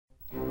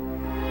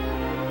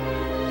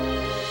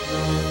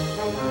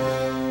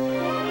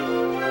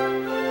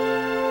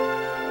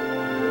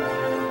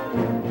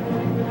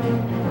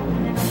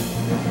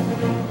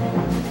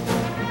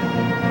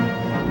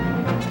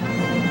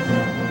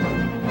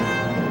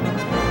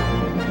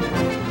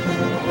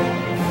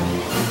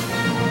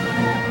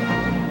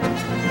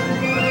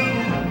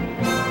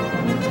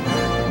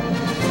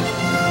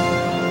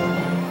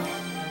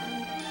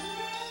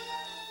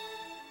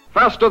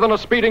faster than a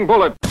speeding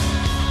bullet.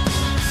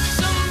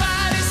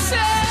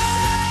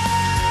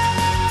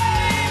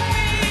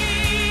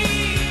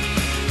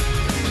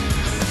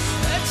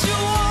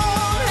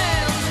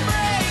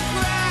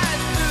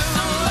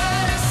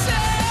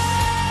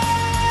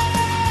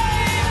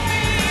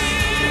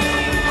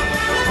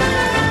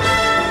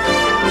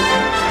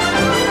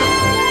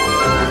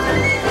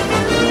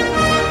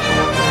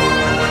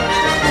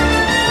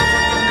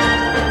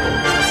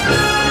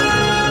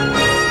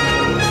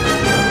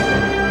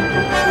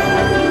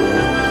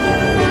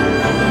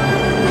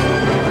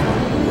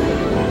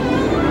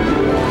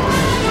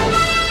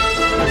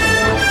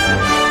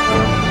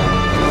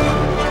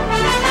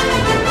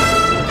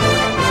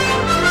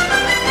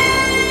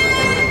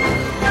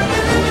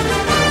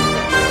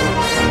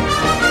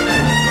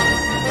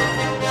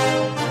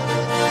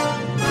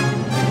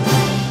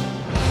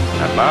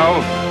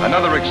 Now,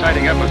 another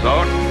exciting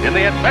episode in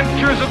the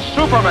adventures of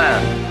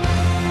Superman.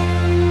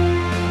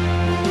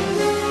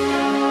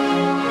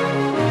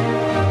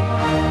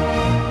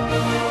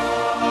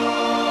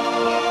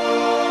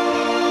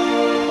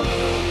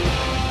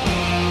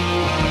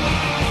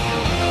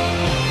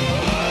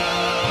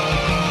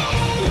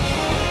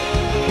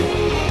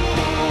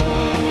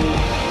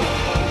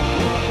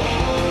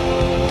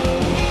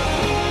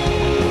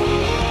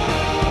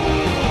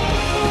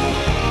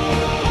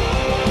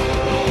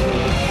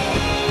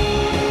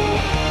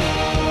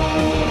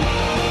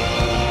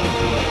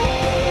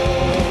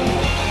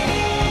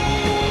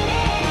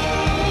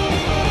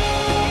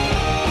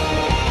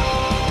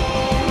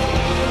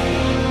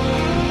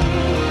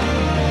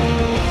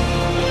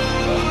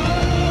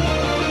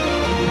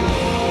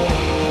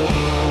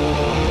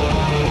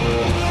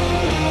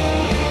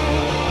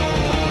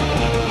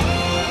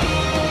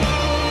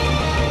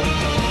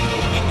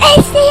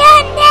 It's the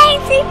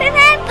Unnamed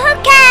Superman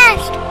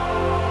Podcast!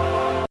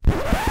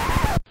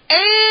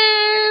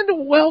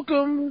 And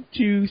welcome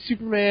to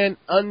Superman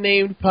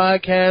Unnamed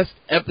Podcast,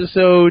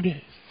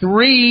 Episode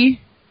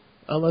 3.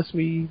 Unless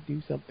we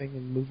do something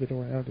and move it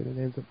around and it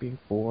ends up being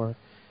 4.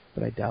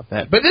 But I doubt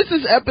that. But this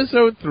is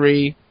Episode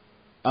 3.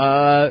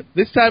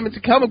 This time it's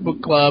a comic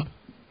book club.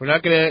 We're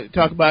not going to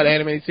talk about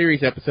animated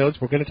series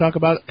episodes. We're going to talk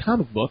about a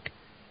comic book.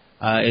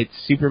 It's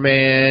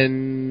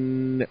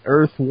Superman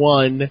Earth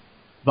 1.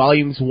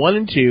 Volumes 1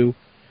 and 2.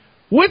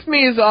 With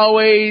me, as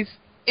always,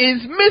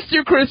 is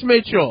Mr. Chris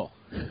Mitchell.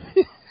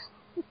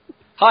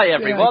 Hi,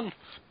 everyone.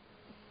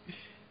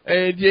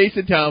 And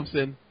Jason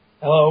Thompson.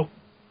 Hello.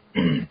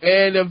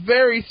 And a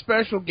very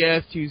special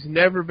guest who's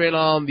never been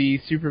on the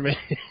Superman,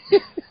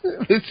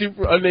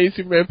 Unnamed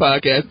Superman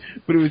podcast,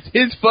 but it was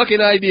his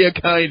fucking idea,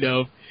 kind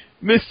of,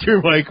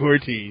 Mr. Mike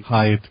Ortiz.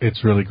 Hi,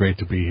 it's really great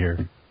to be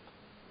here.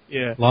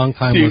 Yeah.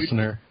 Long-time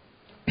listener.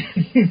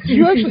 Did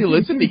you actually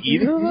listen to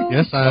either of those?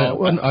 Yes, I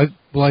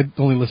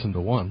only listened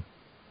to one.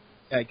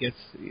 I guess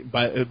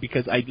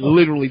because I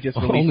literally just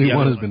released only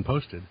one has been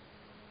posted.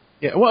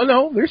 Yeah, well,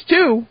 no, there's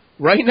 2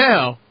 right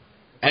now.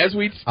 As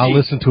we speak, I'll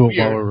listen to it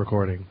while we're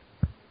recording.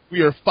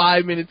 We are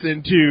 5 minutes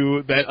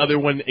into that other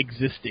one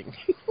existing.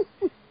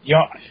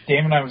 Yeah,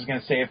 Damon, I was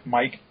going to say if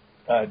Mike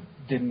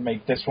didn't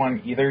make this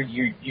one either,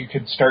 you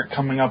could start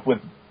coming up with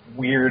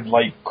weird,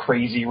 like,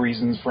 crazy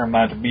reasons for him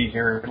not to be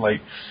here,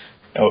 like...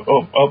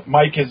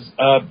 Mike is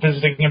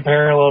visiting a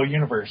parallel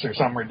universe or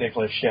some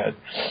ridiculous shit.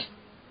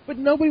 But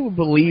nobody would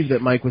believe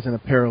that Mike was in a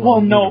parallel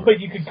universe. Well, no,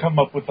 but you could come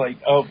up with like,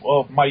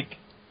 Mike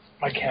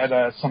had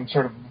some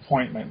sort of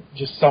appointment,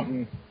 just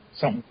something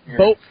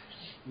weird.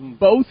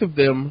 Both of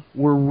them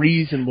were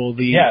reasonable.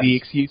 The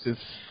excuses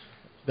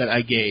that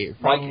I gave.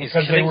 Mike is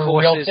killing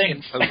horses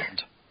in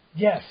Poland.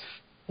 Yes.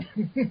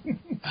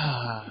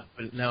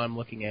 But now I'm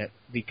looking at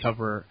the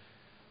cover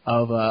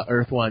of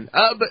Earth 1.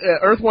 But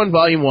Earth 1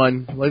 Volume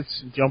 1,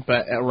 let's jump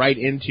right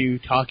into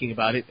talking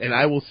about it. And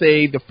I will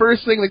say the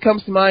first thing that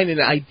comes to mind, and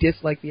I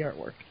dislike the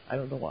artwork. I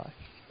don't know why.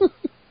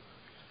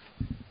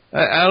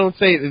 I don't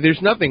say,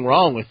 there's nothing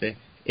wrong with it.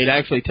 It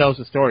actually tells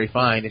the story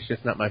fine. It's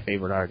just not my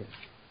favorite artist.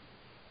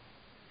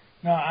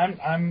 No, at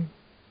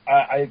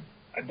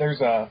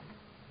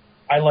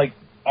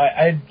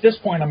this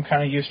point I'm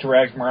kind of used to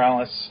Rags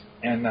Morales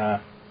and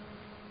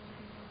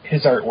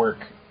his artwork.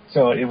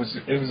 So it was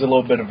a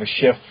little bit of a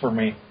shift for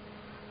me.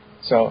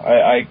 So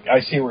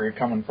I see where you're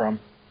coming from.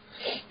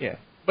 Yeah,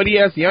 but he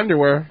has the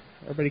underwear.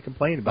 Everybody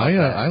complained about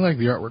that. I like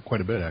the artwork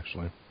quite a bit,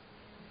 actually.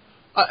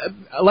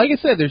 Like I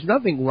said, there's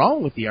nothing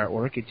wrong with the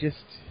artwork. It just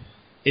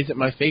isn't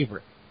my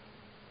favorite.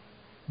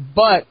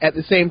 But at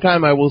the same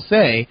time, I will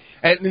say,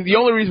 and the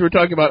only reason we're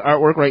talking about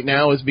artwork right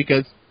now is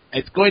because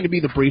it's going to be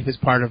the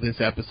briefest part of this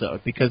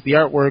episode. Because the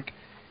artwork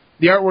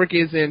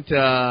isn't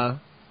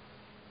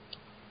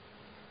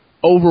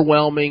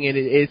overwhelming, and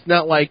it's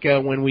not like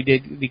when we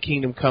did the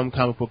Kingdom Come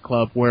Comic Book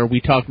Club, where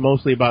we talked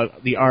mostly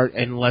about the art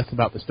and less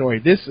about the story.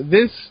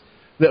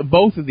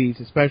 Both of these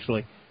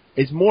especially,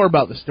 is more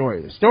about the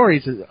story. The story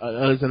is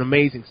an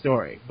amazing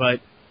story,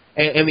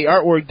 and the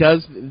artwork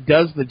does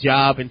the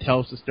job and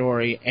tells the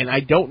story. And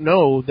I don't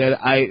know that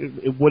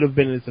it would have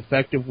been as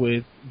effective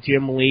with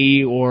Jim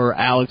Lee or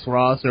Alex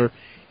Ross or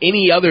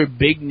any other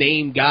big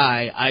name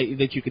guy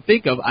that you could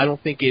think of, I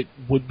don't think it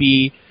would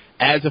be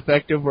as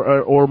effective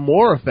or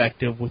more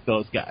effective with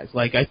those guys.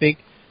 Like, I think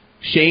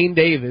Shane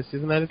Davis,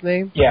 isn't that his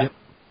name? Yeah. Yep.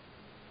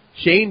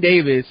 Shane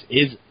Davis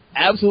is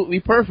absolutely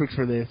perfect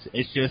for this.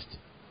 It's just,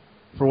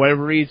 for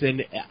whatever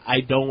reason,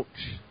 I don't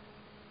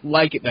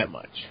like it that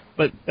much.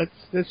 But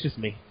that's just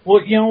me.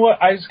 Well, you know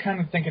what? I was kind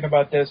of thinking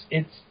about this.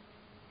 It's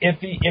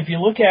if you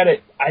look at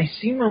it, I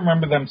seem to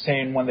remember them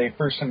saying when they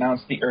first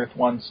announced the Earth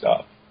 1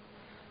 stuff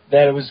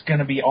that it was going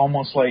to be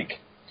almost like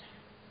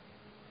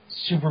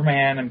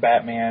Superman and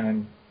Batman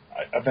and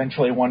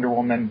eventually Wonder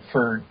Woman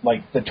for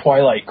like the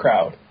Twilight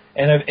crowd.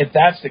 And if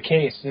that's the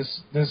case,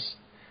 this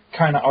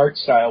kind of art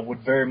style would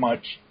very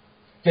much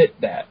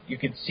fit that. You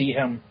could see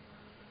him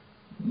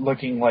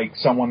looking like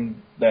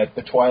someone that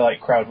the Twilight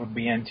crowd would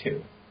be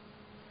into.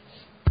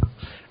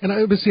 And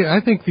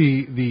I think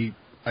the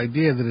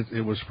idea that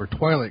it was for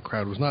Twilight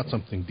crowd was not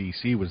something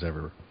DC was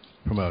ever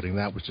promoting.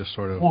 That was just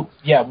sort of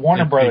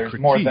Warner Brothers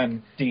more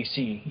than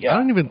DC. Yeah, I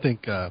don't even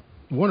think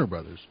Warner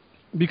Brothers,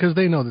 because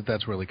they know that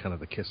that's really kind of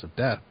the kiss of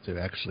death to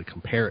actually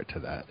compare it to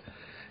that.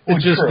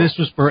 It's just true. This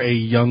was for a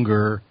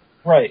younger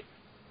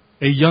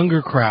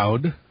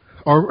crowd,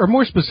 or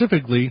more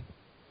specifically,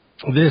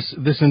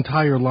 this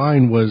entire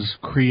line was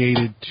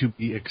created to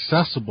be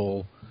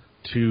accessible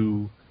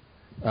to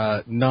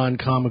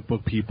non-comic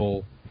book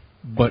people,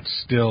 but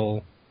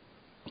still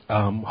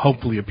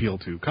hopefully appeal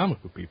to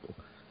comic book people.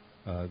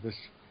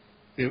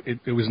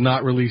 It was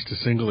not released as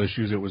single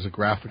issues. It was a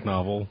graphic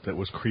novel that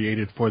was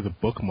created for the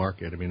book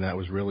market. I mean, that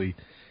was really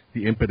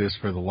the impetus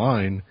for the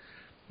line,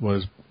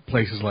 was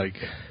places like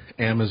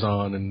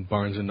Amazon and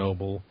Barnes &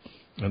 Noble,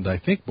 and I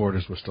think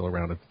Borders was still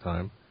around at the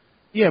time.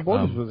 Yeah,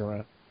 Borders was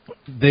around.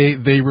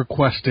 They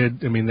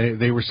requested, I mean,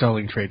 they were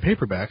selling trade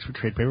paperbacks, but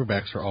trade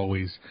paperbacks are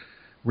always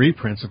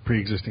reprints of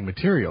pre-existing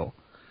material.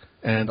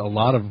 And a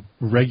lot of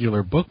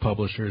regular book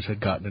publishers had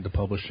gotten into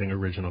publishing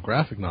original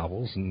graphic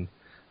novels, and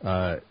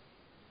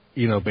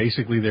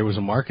basically there was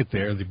a market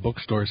there. The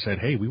bookstore said,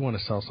 hey, we want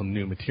to sell some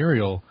new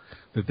material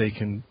that they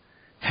can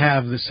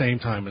have the same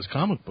time as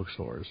comic book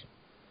stores.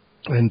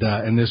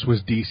 And this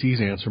was DC's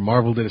answer.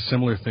 Marvel did a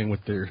similar thing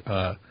with their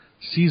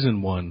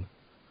Season 1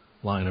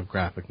 line of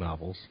graphic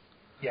novels.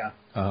 Yeah.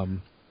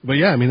 But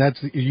yeah, I mean,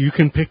 you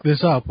can pick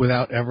this up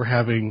without ever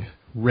having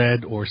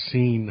read or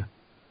seen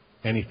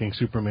anything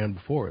Superman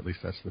before. At least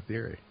that's the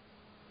theory.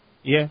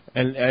 Yeah,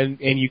 and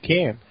you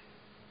can.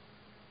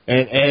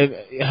 And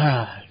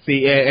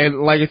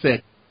like I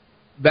said,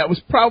 that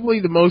was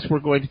probably the most we're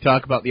going to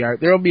talk about the art.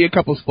 There will be a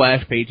couple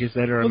splash pages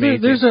that are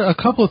amazing. There's a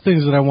couple of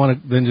things that I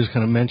want to then just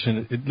kind of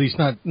mention, at least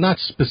not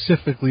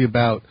specifically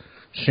about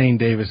Shane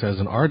Davis as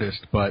an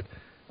artist, but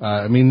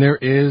I mean, there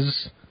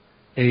is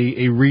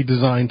a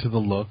redesign to the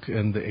look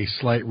and a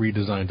slight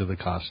redesign to the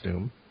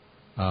costume,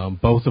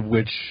 both of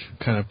which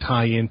kind of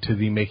tie into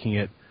the making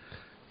it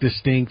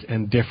distinct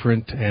and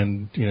different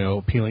and,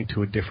 appealing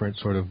to a different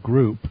sort of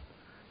group.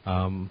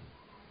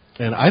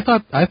 And I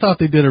thought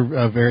they did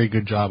a very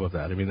good job of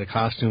that. I mean, the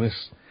costume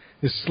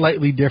is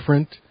slightly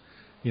different.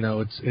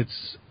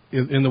 It's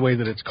in the way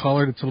that it's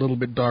colored. It's a little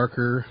bit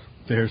darker.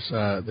 There's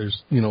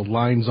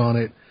lines on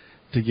it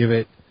to give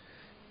it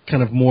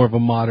kind of more of a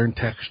modern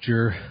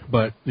texture.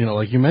 But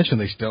like you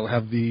mentioned, they still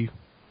have the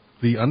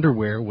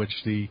underwear, which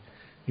the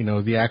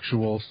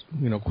actual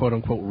quote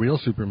unquote real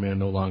Superman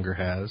no longer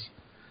has.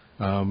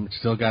 It's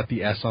still got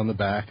the S on the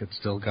back. It's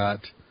still got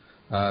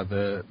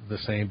the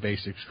same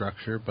basic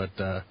structure, but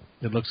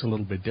it looks a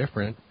little bit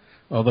different.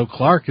 Although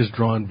Clark is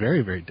drawn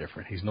very, very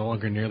different. He's no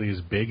longer nearly as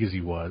big as he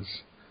was,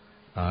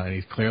 and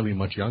he's clearly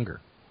much younger.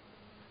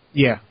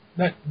 Yeah.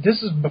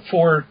 This is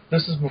before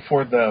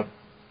the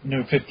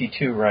New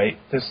 52, right?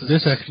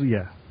 This actually,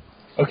 yeah.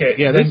 Okay.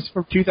 Yeah, this is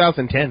from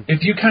 2010.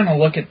 If you kind of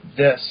look at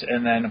this,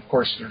 and then of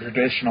course the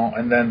traditional,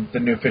 and then the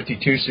New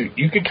 52 suit,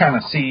 you could kind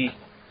of see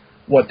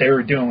what they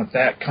were doing with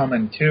that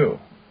coming too.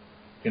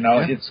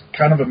 It's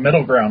kind of a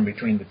middle ground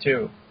between the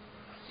two.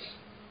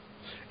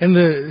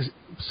 And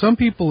some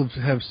people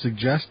have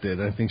suggested,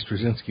 I think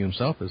Straczynski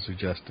himself has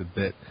suggested,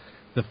 that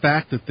the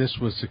fact that this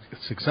was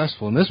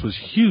successful, and this was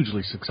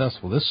hugely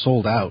successful, this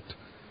sold out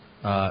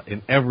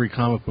in every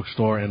comic book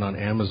store and on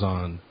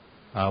Amazon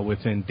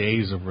within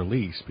days of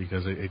release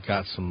because it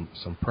got some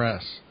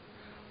press.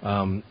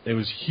 It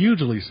was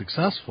hugely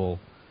successful,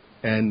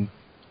 and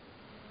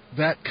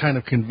that kind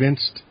of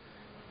convinced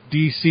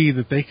DC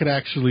that they could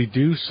actually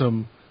do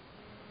some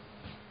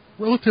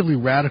relatively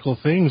radical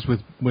things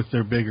with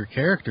their bigger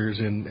characters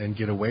and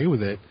get away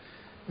with it,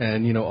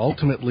 and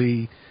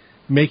ultimately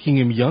making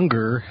him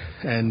younger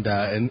and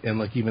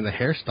like even the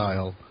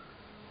hairstyle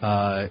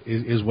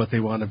is what they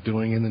wound up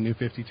doing in the New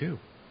 52.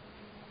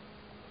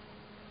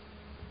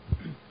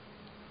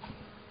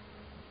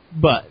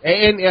 But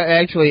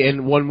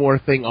and one more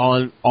thing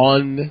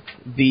on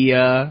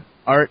the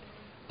art.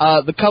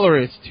 The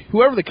colorist,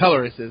 whoever the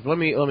colorist is, let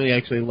me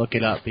actually look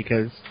it up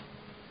because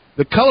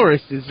the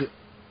colorist is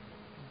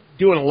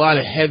doing a lot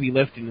of heavy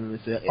lifting in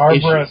this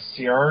Barbara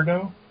issue.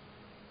 Ciardo?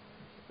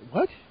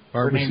 What?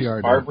 Barbara name's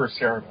Ciardo. Barbara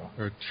Ciardo.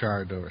 Or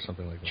Ciardo or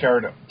something like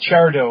that.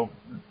 Ciardo.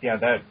 Yeah,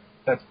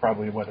 that's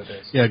probably what it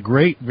is. Yeah,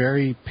 great,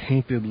 very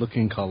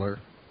painted-looking color.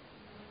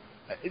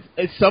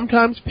 It's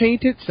sometimes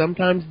painted,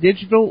 sometimes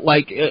digital.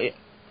 Like,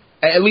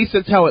 at least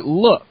that's how it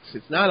looks.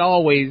 It's not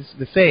always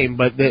the same,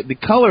 but the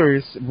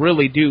colors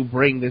really do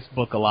bring this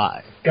book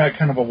alive. It's got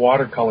kind of a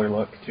watercolor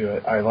look to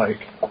it, I like.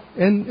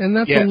 And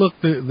that's a look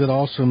that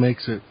also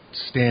makes it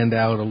stand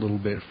out a little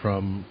bit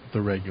from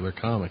the regular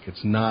comic.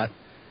 It's not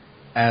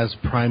as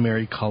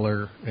primary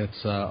color.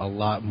 It's a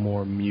lot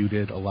more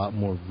muted, a lot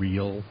more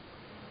real.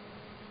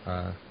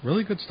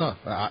 Really good stuff.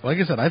 Like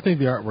I said, I think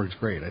the artwork's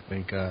great. I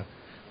think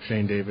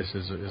Shane Davis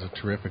is a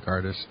terrific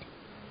artist.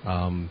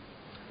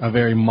 A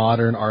very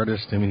modern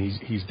artist. I mean,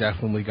 he's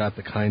definitely got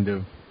the kind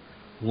of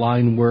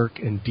line work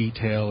and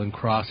detail and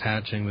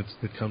cross-hatching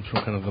that comes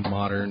from kind of the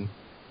modern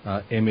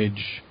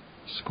image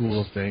school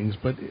of things.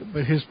 But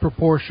his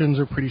proportions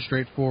are pretty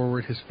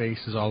straightforward. His face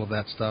is all of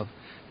that stuff.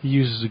 He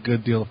uses a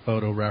good deal of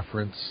photo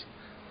reference,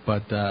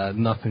 but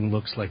nothing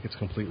looks like it's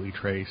completely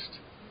traced.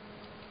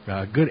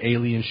 Good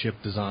alien ship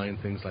design,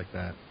 things like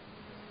that.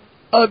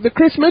 The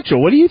Chris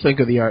Mitchell, what do you think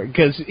of the art?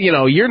 Because,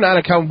 you're not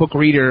a comic book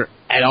reader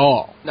at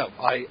all. No,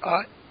 I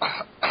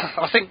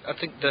think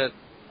the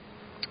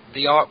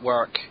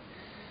artwork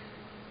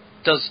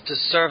does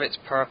serve its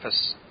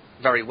purpose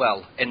very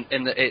well.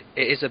 In that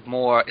it's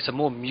a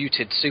more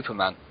muted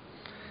Superman.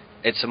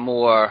 It's a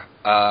more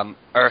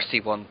earthy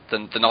one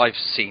than I've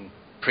seen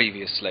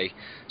previously.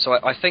 So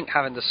I think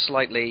having the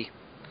slightly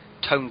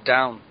toned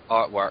down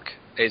artwork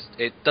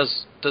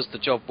does the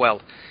job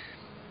well.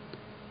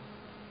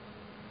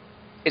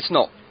 It's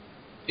not,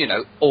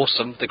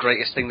 awesome, the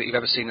greatest thing that you've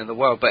ever seen in the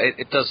world, but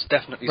it does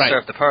definitely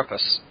serve the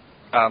purpose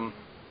that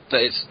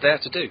it's there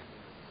to do.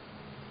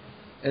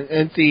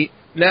 And see,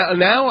 now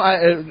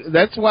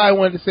that's why I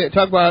wanted to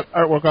talk about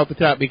artwork off the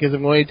top, because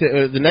I'm going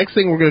to the next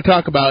thing we're going to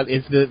talk about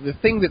is the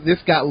thing that this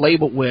got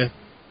labeled with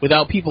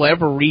without people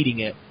ever reading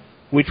it,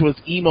 which was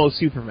emo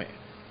Superman.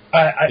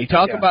 You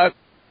talk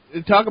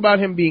about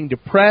him being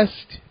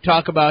depressed,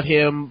 talk about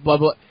him blah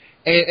blah,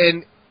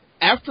 and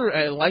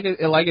after like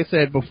I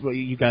said before,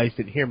 you guys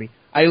didn't hear me,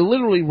 I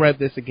literally read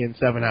this again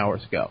 7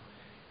 hours ago.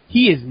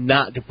 He is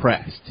not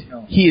depressed.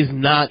 No. He is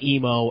not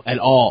emo at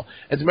all.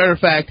 As a matter of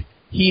fact,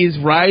 he is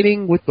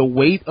riding with the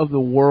weight of the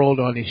world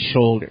on his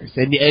shoulders,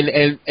 and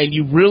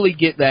you really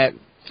get that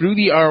through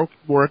the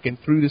artwork and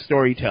through the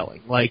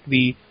storytelling. Like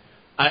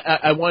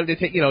I wanted to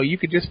take, you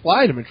could just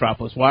fly to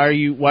Metropolis. Why are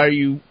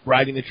you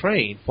riding the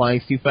train?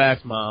 Flying's too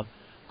fast, Mom.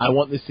 I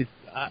want this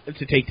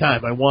to take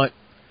time.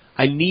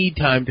 I need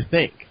time to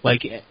think.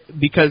 Like,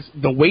 because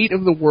the weight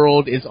of the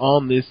world is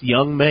on this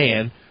young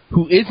man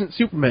who isn't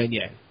Superman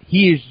yet.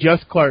 He is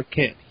just Clark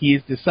Kent. He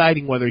is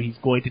deciding whether he's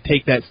going to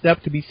take that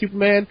step to be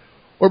Superman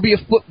or be a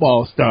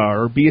football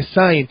star or be a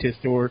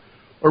scientist or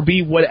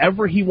be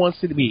whatever he wants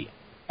to be.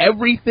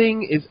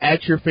 Everything is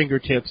at your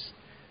fingertips.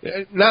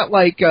 Not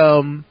like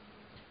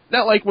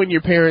when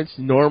your parents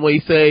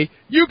normally say,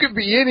 you can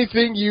be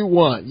anything you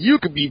want. You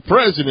could be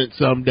president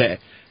someday.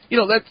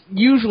 That's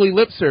usually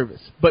lip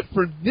service. But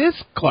for this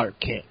Clark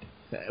Kent,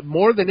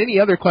 more than any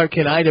other Clark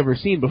Kent I'd ever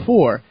seen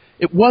before,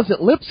 it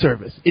wasn't lip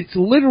service. It's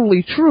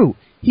literally true.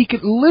 He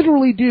could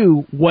literally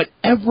do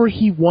whatever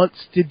he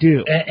wants to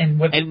do.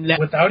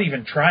 Without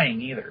even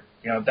trying either.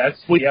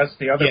 That's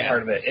the other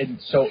part of it. And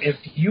so if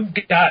you've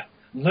got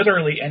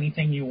literally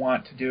anything you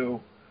want to do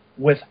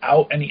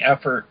without any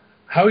effort,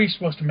 how are you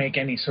supposed to make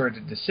any sort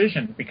of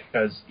decision?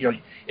 Because,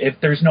 if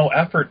there's no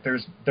effort,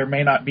 there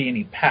may not be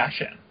any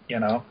passion,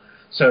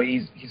 So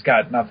he's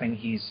got nothing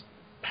he's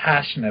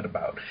passionate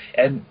about.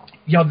 And,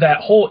 that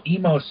whole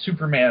emo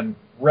Superman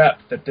rep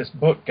that this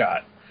book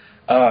got,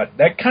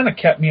 that kind of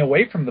kept me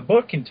away from the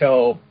book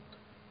until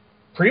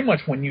pretty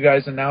much when you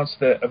guys announced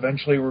that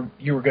eventually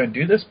you were going to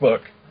do this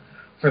book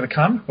for the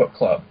comic book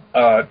club.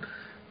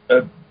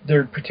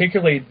 They're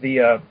particularly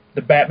the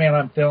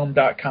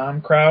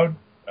BatmanOnFilm.com crowd.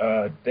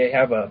 They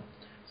have a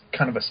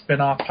kind of a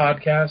spin-off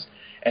podcast,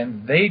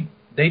 and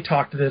they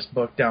talked this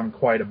book down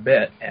quite a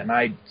bit, and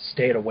I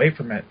stayed away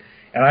from it.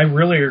 And I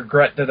really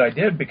regret that I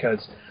did,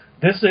 because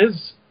this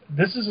is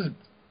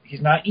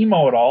he's not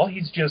emo at all.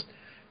 He's just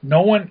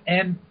no one,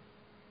 and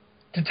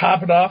to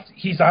top it off,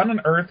 he's on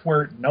an Earth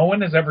where no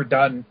one has ever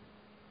done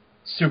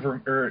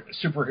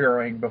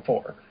superheroing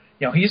before.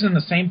 He's in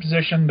the same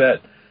position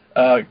that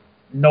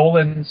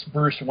Nolan's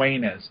Bruce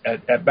Wayne is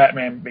at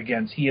Batman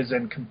Begins. He is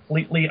in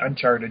completely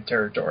uncharted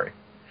territory.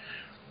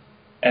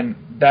 And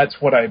that's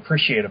what I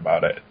appreciate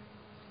about it.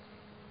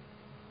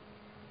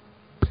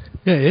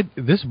 Yeah,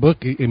 this book,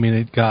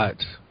 it got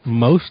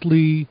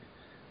mostly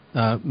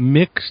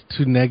mixed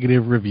to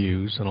negative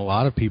reviews, and a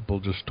lot of people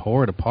just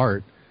tore it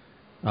apart.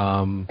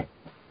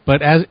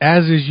 But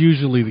as is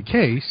usually the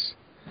case,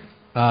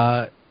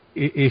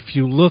 if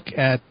you look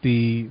at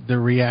the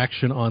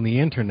reaction on the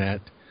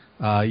internet,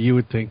 you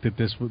would think that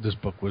this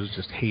book was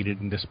just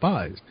hated and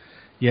despised.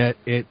 Yet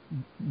it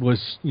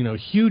was,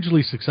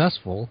 hugely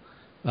successful.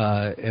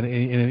 And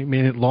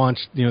it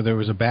launched, there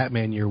was a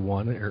Batman Year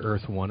One or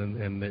Earth One,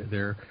 and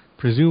their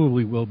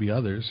presumably will be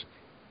others.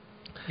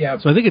 Yeah.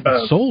 So I think it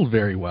sold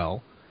very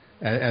well,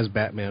 as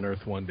Batman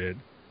Earth 1 did,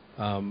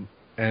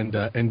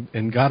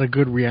 and got a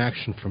good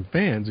reaction from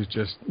fans. It's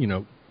just,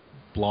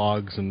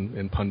 blogs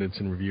and pundits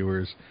and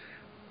reviewers.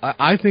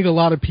 I think a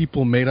lot of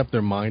people made up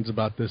their minds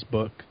about this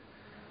book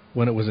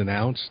when it was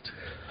announced.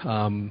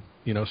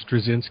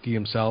 Straczynski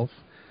himself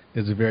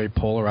is a very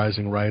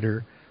polarizing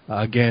writer.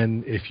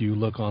 Again, if you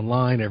look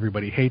online,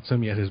 everybody hates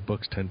him, yet his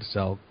books tend to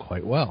sell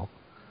quite well,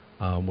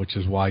 which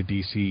is why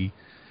DC,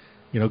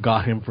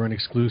 got him for an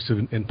exclusive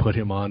and put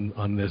him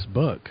on this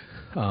book.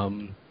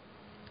 And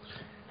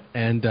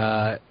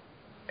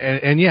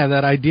yeah,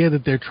 that idea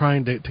that they're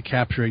trying to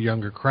capture a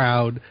younger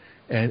crowd,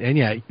 and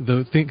yeah,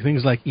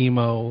 things like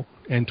emo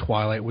and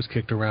Twilight was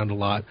kicked around a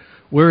lot.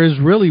 Whereas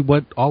really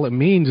what all it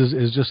means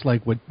is just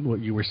like what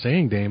you were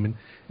saying, Damon,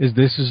 is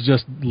this is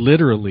just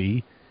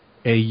literally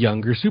a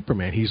younger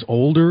Superman. He's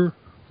older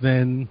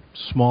than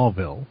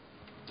Smallville,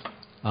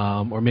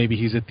 or maybe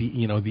he's at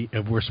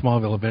where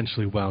Smallville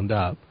eventually wound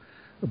up,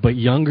 but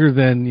younger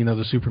than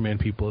the Superman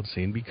people had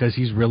seen, because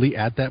he's really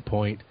at that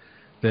point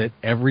that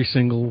every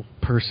single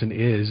person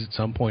is at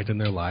some point in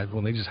their lives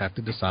when they just have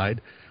to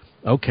decide,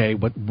 okay,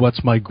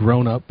 what's my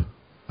grown-up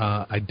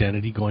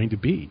identity going to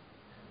be?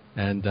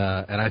 And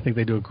I think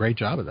they do a great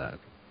job of that.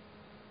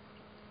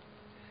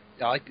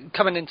 Yeah,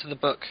 coming into the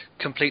book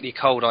completely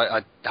cold,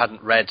 I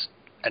hadn't read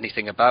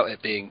anything about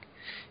it being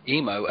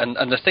emo, and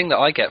the thing that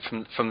I get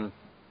from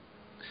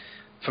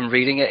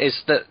reading it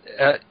is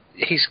that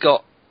he's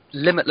got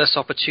limitless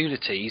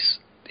opportunities.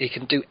 He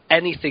can do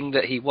anything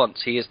that he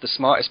wants. He is the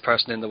smartest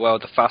person in the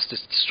world, the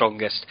fastest, the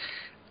strongest,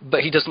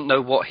 but he doesn't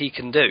know what he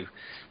can do.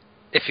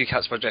 If you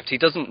catch my drift, he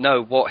doesn't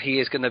know what he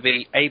is going to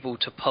be able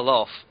to pull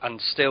off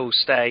and still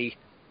stay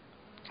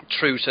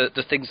true to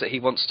the things that he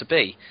wants to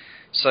be.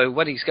 So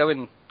when he's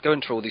going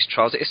through all these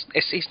trials,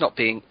 he's not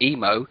being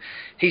emo.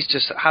 He's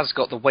just has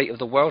got the weight of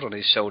the world on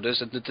his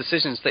shoulders, and the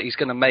decisions that he's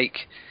going to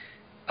make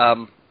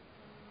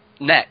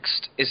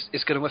next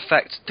is going to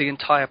affect the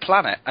entire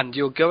planet, and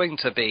you're going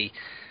to be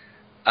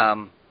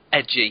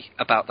edgy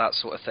about that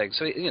sort of thing.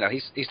 So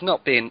he's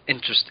not being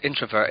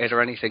introverted or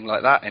anything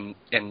like that in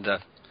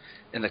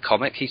the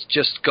comic. He's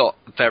just got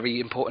very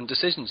important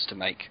decisions to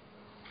make.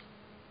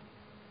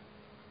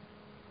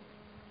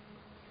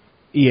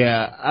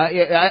 Yeah,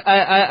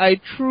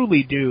 I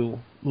truly do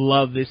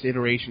love this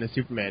iteration of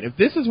Superman. If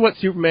this is what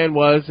Superman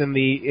was in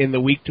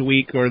the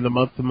week-to-week or the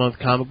month-to-month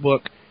comic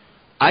book,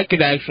 I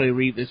could actually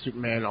read this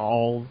Superman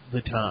all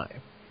the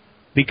time.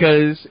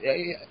 Because,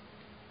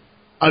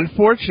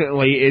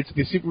 unfortunately, it's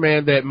the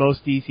Superman that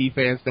most DC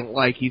fans don't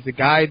like. He's a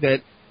guy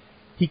that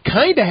he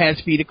kind of has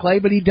feet of clay,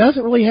 but he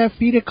doesn't really have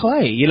feet of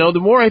clay. The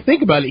more I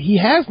think about it, he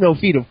has no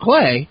feet of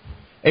clay.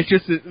 It's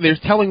just that they're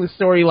telling the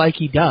story like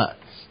he does.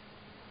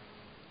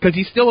 Because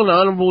he's still an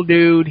honorable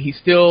dude. He's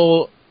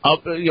still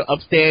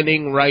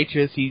upstanding,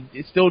 righteous. He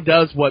still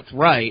does what's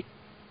right.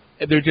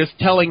 They're just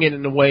telling it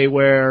in a way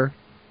where,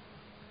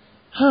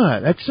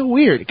 that's so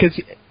weird.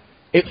 Because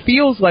it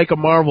feels like a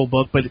Marvel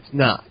book, but it's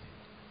not.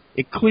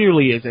 It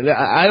clearly isn't.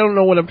 I don't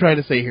know what I'm trying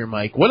to say here,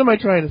 Mike. What am I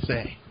trying to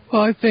say?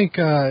 Well, I think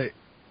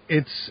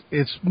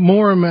it's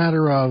more a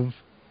matter of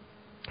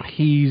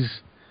he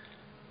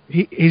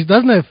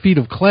doesn't have feet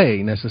of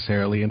clay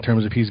necessarily in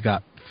terms of he's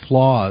got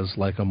flaws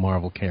like a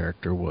Marvel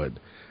character would,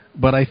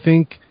 but I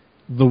think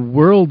the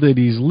world that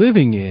he's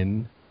living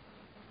in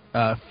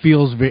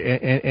feels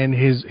and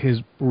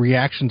his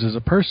reactions as a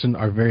person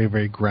are very,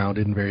 very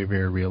grounded and very,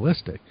 very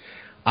realistic.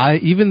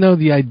 Even though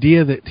the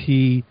idea that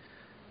he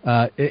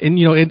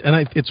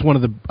it's one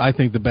of I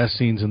think the best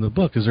scenes in the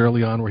book is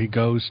early on where he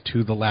goes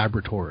to the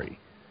laboratory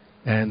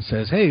and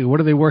says, "Hey,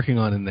 what are they working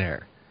on in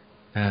there?"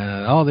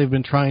 And they've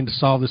been trying to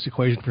solve this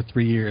equation for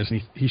 3 years.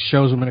 And he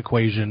shows them an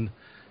equation.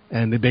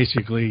 And they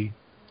basically,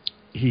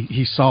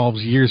 he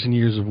solves years and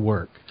years of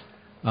work.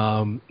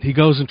 He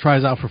goes and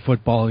tries out for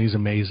football, and he's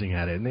amazing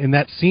at it. And in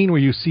that scene where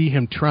you see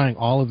him trying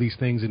all of these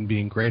things and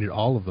being great at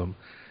all of them,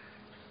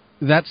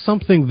 that's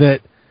something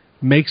that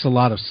makes a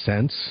lot of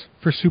sense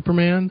for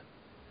Superman,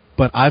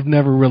 but I've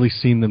never really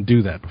seen them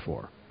do that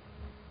before.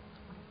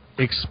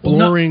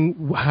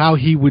 Exploring how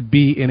he would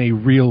be in a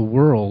real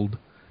world,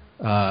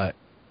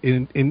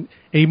 in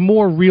a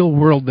more real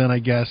world than, I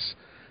guess,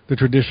 the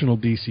traditional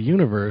DC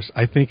universe,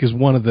 I think is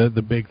one of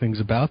the big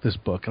things about this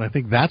book. And I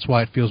think that's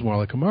why it feels more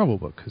like a Marvel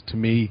book. Because to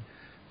me,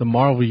 the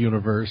Marvel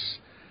universe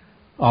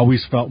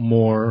always felt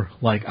more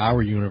like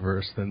our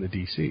universe than the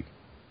DC.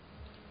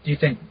 Do you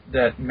think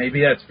that maybe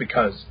that's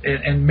because,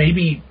 and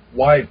maybe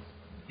why,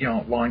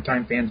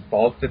 longtime fans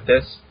balked at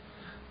this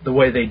the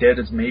way they did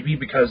is maybe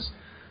because,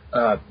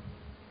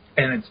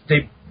 and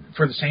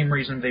for the same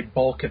reason they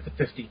balk at the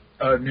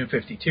New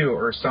 52,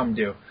 or some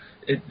do,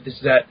 is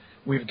that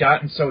we've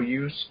gotten so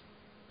used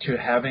to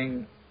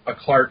having a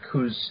Clark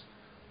who's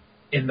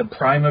in the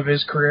prime of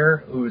his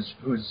career,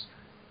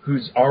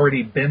 who's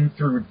already been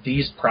through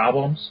these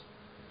problems,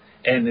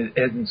 and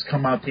has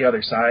come out the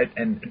other side,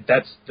 and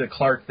that's the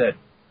Clark that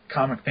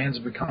comic fans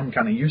have become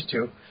kind of used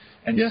to,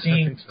 and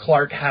seeing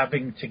Clark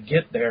having to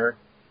get there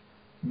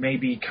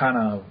maybe kind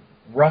of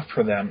rough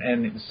for them,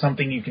 and it's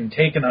something you can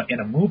take in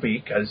a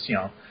movie because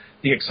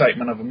the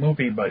excitement of a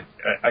movie. But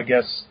I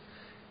guess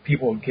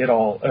people get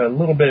a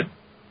little bit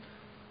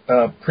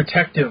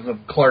protective of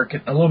Clark,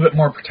 a little bit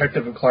more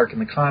protective of Clark in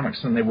the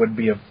comics than they would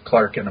be of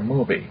Clark in a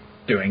movie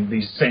doing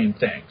these same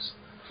things.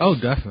 Oh,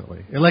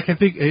 definitely. And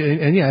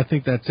I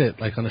think that's it.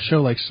 Like on a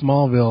show like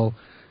Smallville,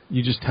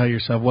 you just tell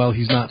yourself, well,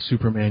 he's not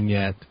Superman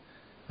yet,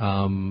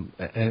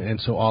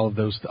 and so all of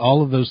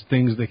those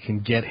things that can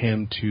get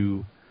him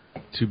to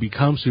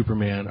become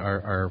Superman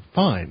are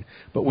fine.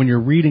 But when you're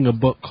reading a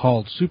book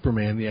called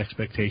Superman, the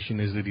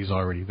expectation is that he's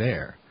already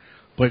there.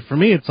 But for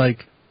me, it's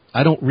like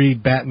I don't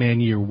read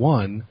Batman Year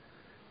One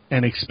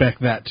and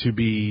expect that to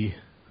be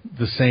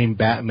the same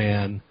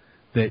Batman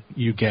that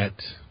you get,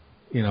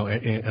 in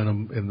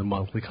the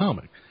monthly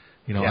comic.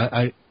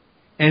 Yeah.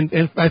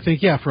 I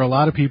think for a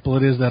lot of people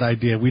it is that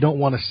idea. We don't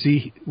want to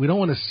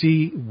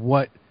see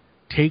what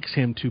takes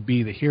him to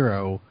be the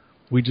hero.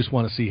 We just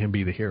want to see him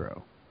be the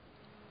hero.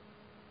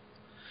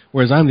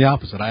 Whereas I'm the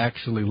opposite. I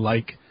actually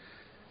like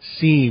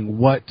seeing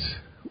what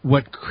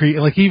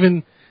like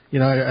even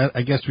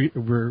I guess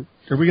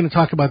are we going to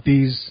talk about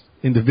these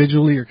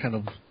individually or kind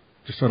of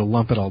just sort of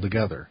lump it all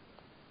together?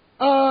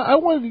 I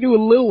wanted to do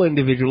a little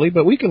individually,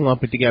 but we can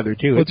lump it together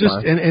too. Well,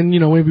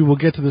 maybe we'll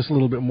get to this a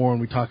little bit more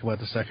when we talk about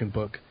the second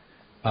book.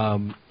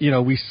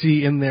 We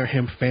see in there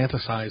him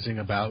fantasizing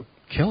about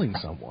killing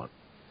someone,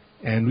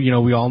 and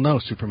we all know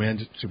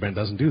Superman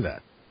doesn't do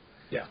that.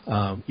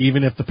 Yeah.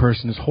 Even if the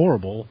person is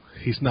horrible,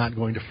 he's not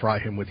going to fry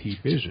him with heat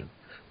vision.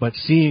 But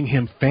seeing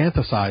him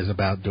fantasize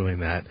about doing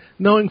that,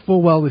 knowing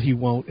full well that he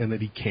won't and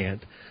that he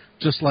can't,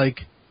 just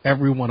like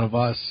every one of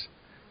us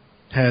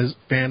has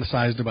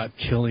fantasized about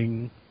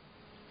killing,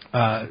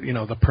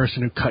 the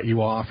person who cut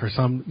you off or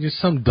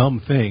some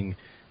dumb thing,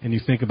 and you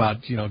think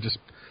about, just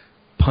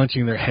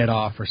punching their head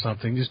off or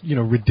something, just,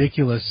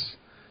 ridiculous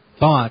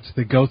thoughts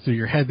that go through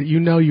your head that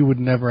you would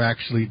never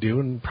actually do,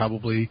 and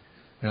probably,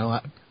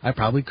 I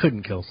probably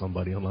couldn't kill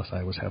somebody unless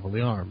I was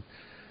heavily armed.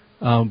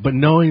 But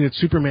knowing that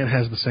Superman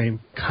has the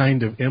same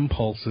kind of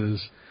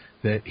impulses,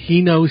 that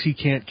he knows he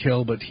can't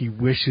kill, but he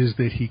wishes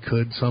that he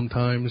could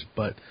sometimes,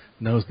 but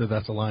knows that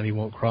that's a line he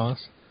won't cross.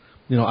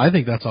 I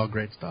think that's all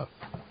great stuff.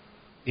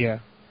 Yeah.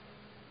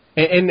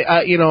 And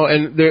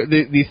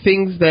the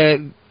things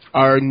that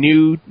are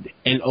new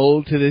and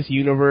old to this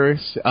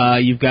universe,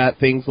 you've got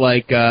things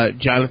like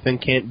Jonathan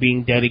Kent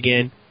being dead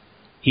again.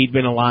 He'd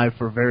been alive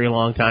for a very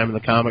long time in the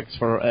comics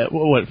for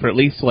at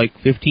least like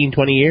 15,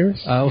 20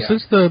 years?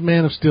 Since the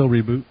Man of Steel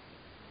reboot.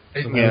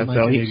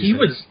 So he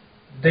was.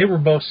 They were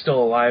both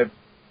still alive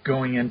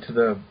going into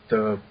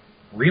the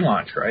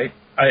relaunch, right?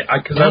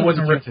 Because I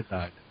wasn't.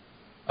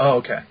 Oh,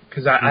 okay.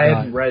 Because I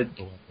hadn't read.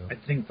 I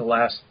think the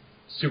last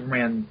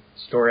Superman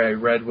story I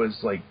read was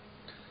like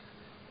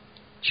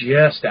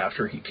just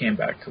after he came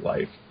back to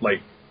life.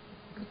 Like,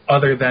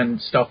 other than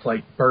stuff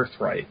like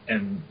Birthright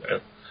and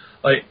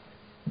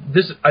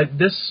this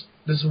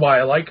is why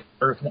I like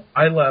Earth.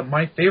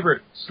 My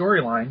favorite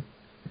storyline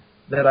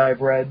that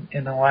I've read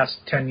in the last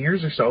 10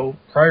 years or so,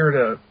 prior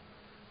to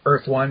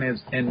Earth 1,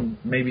 is, and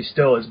maybe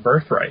still, is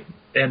Birthright.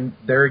 And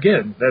there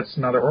again, that's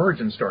another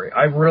origin story.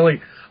 I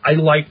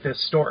like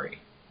this story.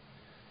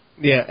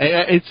 Yeah,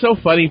 it's so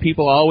funny.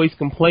 People always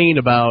complain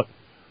about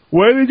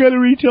why they got to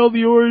retell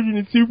the origin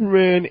of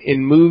Superman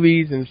in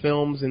movies and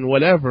films and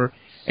whatever,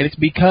 and it's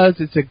because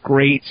it's a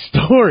great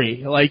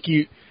story.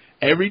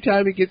 Every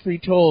time it gets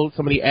retold,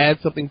 somebody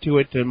adds something to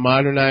it to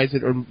modernize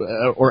it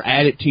or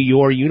add it to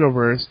your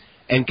universe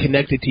and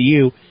connect it to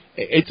you.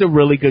 It's a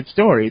really good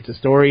story. It's a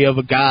story of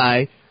a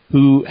guy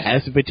who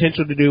has the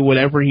potential to do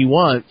whatever he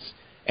wants,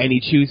 and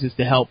he chooses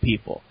to help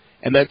people.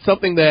 And that's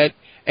something that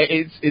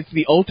it's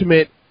the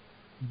ultimate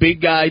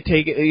big guy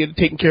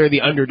taking care of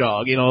the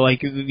underdog.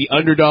 Like the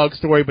underdog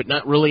story, but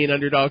not really an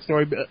underdog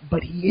story.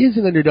 But he is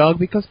an underdog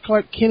because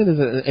Clark Kent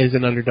is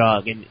an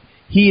underdog, and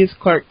he is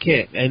Clark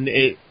Kent, and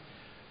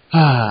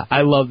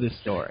I love this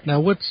story. Now,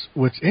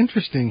 what's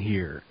interesting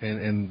here,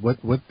 and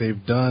what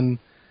they've done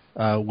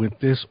with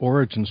this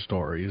origin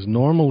story is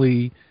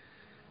normally,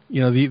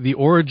 the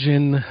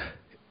origin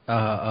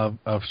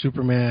of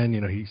Superman.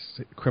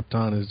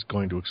 Krypton is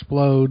going to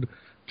explode.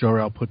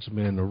 Jor-El puts him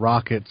in a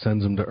rocket,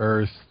 sends him to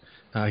Earth.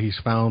 He's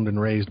found and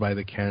raised by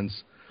the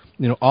Kents.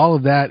 All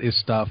of that is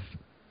stuff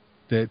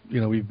that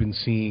we've been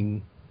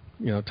seeing,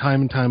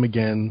 time and time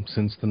again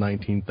since the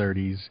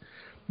 1930s.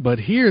 But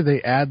here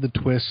they add the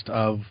twist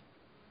of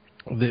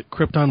that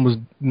Krypton was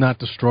not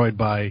destroyed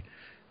by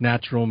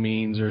natural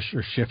means or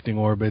shifting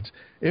orbits.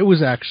 It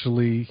was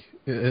actually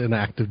an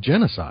act of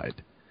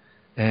genocide.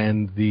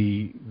 And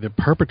the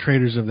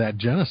perpetrators of that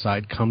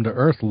genocide come to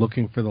Earth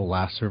looking for the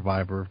last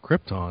survivor of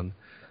Krypton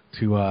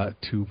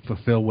to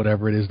fulfill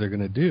whatever it is they're going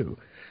to do.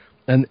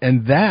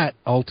 And that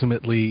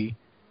ultimately,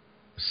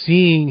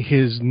 seeing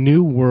his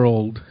new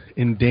world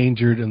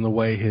endangered in the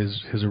way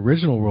his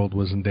original world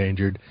was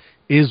endangered,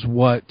 is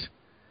what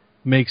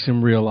makes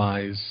him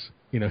realize,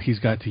 he's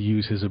got to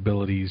use his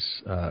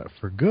abilities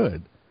for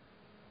good.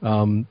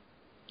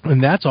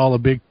 And that's all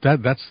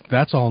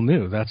that's all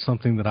new. That's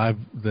something that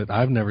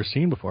I've never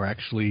seen before.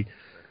 Actually,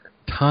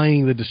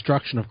 tying the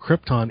destruction of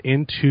Krypton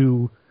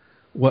into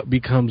what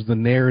becomes the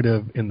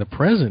narrative in the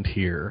present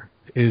here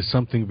is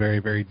something very,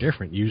 very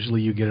different.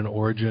 Usually, you get an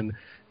origin,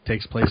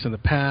 takes place in the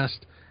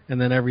past, and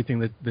then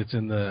everything that's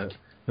in the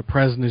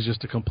present is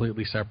just a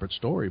completely separate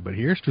story. But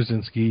here,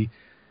 Straczynski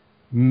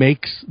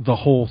makes the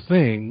whole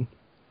thing,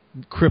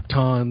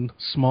 Krypton,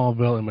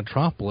 Smallville, and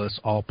Metropolis,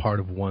 all part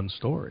of one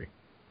story.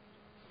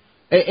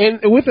 And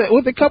with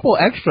a couple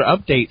extra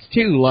updates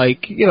too,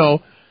 like, you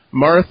know,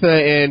 Martha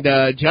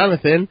and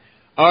Jonathan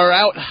are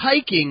out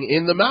hiking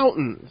in the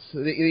mountains.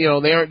 You know,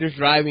 they aren't just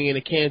driving in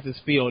a Kansas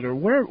field, or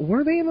where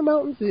were they in the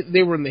mountains?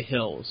 They were in the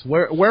hills,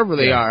 wherever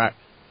they are.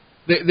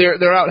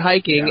 They're out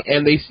hiking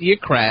and they see a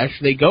crash.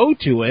 They go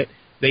to it.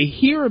 They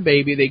hear a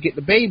baby. They get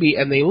the baby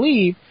and they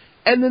leave.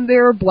 And then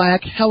there are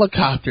black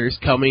helicopters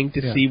coming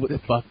to see what the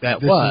fuck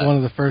that was. This is one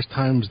of the first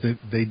times that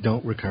they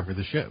don't recover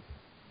the ship.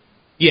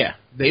 Yeah,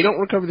 they don't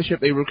recover the ship.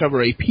 They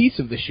recover a piece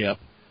of the ship.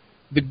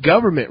 The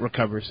government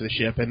recovers the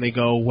ship, and they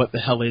go, what the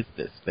hell is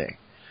this thing?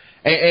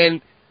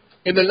 And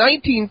in the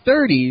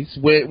 1930s,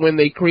 when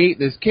they create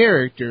this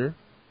character,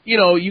 you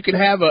know, you can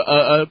have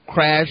a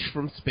crash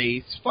from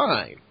space,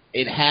 fine.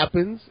 It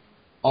happens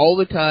all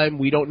the time.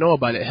 We don't know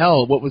about it.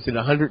 Hell, what was it,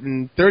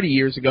 130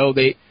 years ago?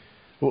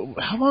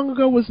 How long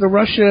ago was the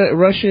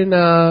Russian,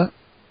 what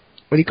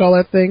do you call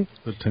that thing?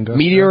 The Tunguska?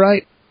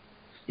 Meteorite?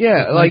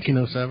 Yeah, like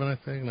 1907, I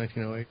think,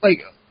 1908. Like,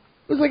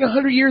 it was like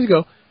 100 years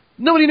ago.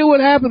 Nobody knew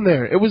what happened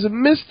there. It was a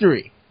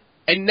mystery.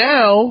 And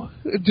now,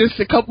 just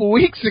a couple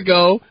weeks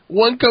ago,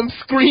 one comes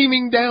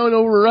screaming down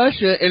over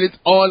Russia, and it's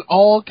on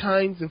all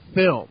kinds of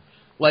film.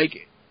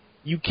 Like,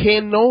 you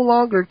can no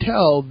longer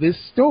tell this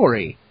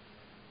story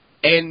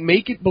and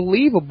make it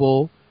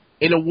believable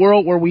in a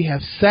world where we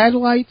have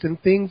satellites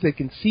and things that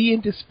can see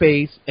into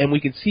space, and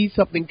we can see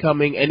something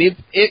coming. And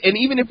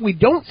even if we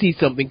don't see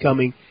something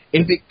coming,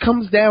 if it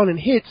comes down and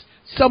hits,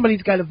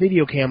 somebody's got a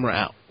video camera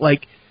out.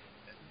 Like,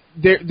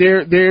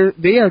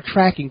 they are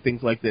tracking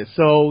things like this.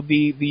 So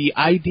the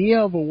idea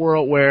of a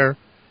world where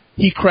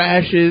he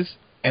crashes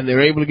and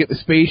they're able to get the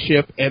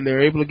spaceship and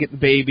they're able to get the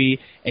baby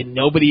and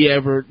nobody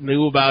ever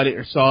knew about it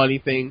or saw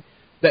anything,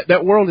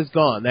 that world is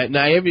gone. That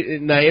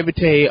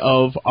naivete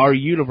of our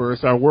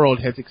universe, our world,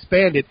 has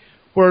expanded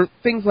where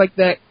things like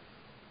that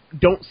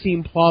don't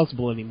seem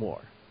plausible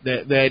anymore.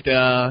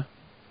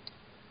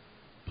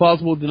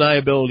 Plausible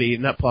deniability,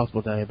 not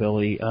plausible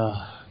deniability.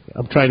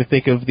 I'm trying to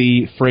think of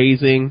the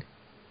phrasing.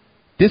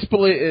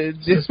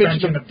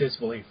 Suspension of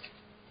disbelief.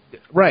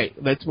 Right.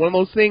 That's one of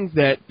those things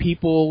that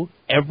people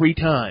every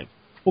time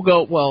will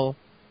go, well,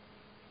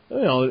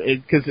 you know,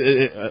 because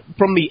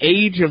from the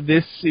age of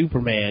this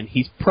Superman,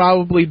 he's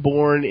probably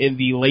born in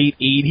the late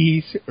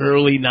 80s,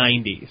 early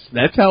 90s.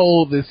 That's how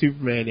old this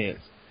Superman is.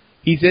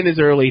 He's in his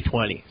early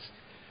 20s.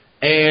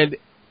 And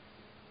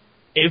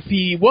if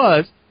he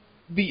was,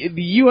 the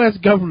U.S.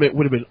 government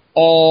would have been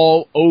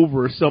all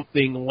over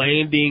something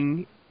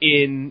landing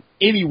in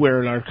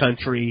anywhere in our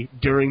country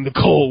during the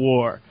Cold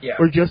War,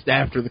 or just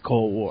after the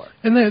Cold War.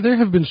 And there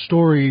have been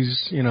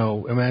stories, you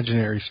know,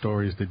 imaginary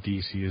stories that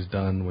DC has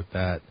done with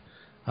that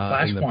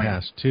in the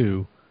past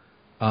too.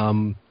 I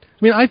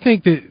mean, I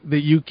think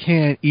that you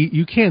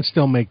can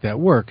still make that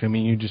work. I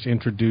mean, you just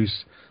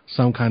introduce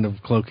some kind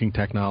of cloaking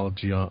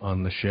technology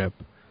on the ship.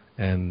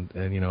 And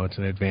you know, it's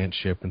an advanced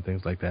ship and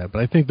things like that.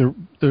 But I think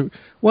the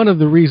one of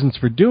the reasons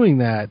for doing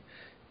that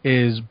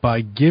is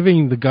by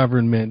giving the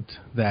government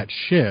that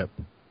ship,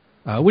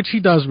 which he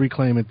does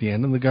reclaim at the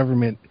end. And the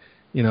government,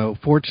 you know,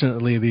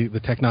 fortunately the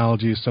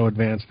technology is so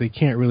advanced they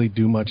can't really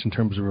do much in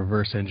terms of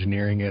reverse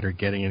engineering it or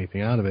getting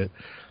anything out of it.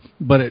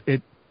 But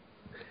it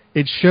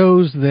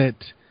shows that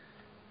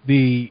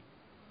the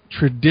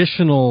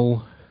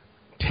traditional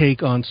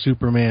take on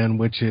Superman,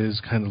 which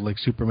is kind of like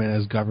Superman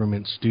as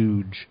government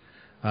stooge,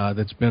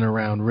 that's been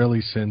around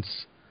really since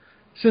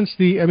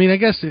I mean, I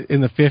guess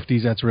in the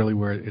 50s that's really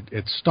where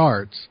it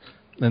starts,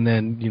 and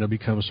then, you know,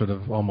 becomes sort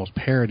of almost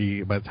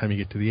parody by the time you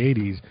get to the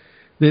 80s.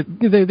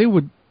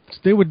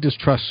 They would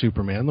distrust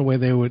Superman the way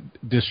they would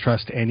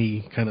distrust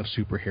any kind of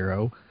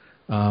superhero.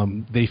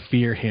 They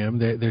fear him.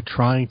 They're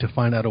trying to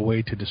find out a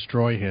way to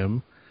destroy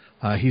him.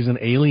 He's an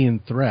alien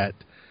threat.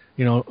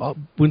 You know,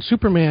 when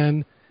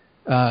Superman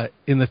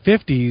in the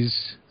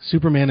 50s,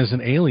 Superman is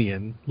an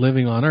alien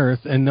living on Earth,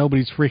 and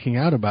nobody's freaking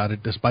out about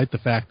it, despite the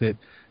fact that,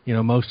 you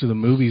know, most of the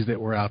movies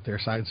that were out there,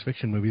 science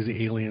fiction movies,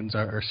 the aliens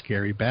are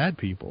scary bad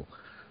people.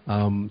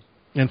 And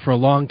for a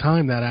long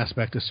time, that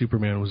aspect of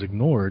Superman was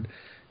ignored.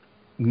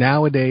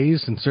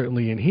 Nowadays, and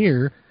certainly in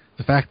here,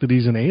 the fact that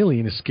he's an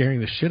alien is scaring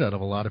the shit out of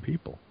a lot of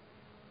people.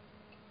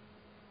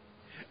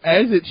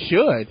 As it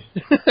should.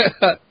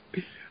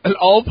 An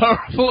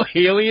all-powerful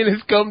alien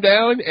has come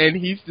down, and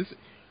he's just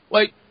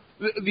like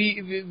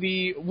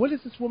the what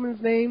is this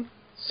woman's name?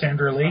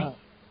 Sandra Lee.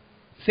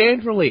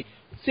 Sandra Lee.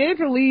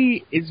 Sandra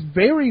Lee is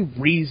very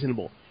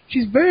reasonable.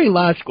 She's very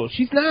logical.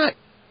 She's not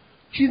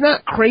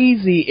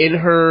crazy in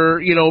her,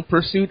 you know,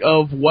 pursuit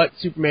of what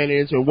Superman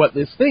is or what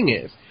this thing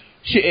is.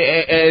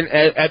 and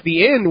at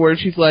the end where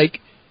she's like,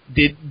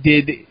 did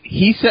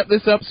he set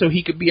this up so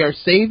he could be our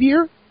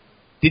savior?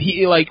 Did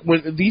he, like,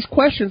 when these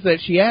questions that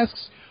she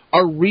asks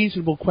are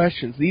reasonable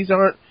questions. These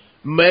aren't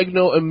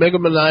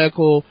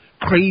megalomaniacal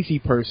crazy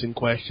person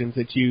questions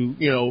that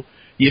you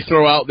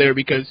throw out there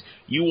because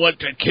you want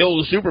to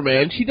kill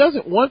Superman. She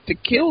doesn't want to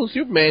kill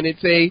Superman.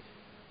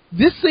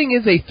 This thing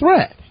is a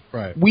threat.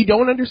 Right. We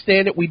don't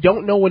understand it. We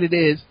don't know what it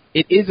is.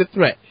 It is a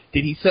threat.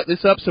 Did he set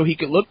this up so he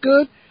could look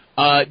good?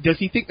 Does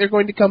he think they're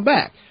going to come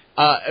back?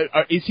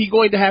 Is he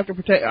going to have to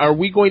protect? Are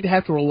we going to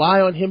have to rely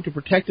on him to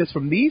protect us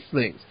from these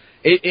things?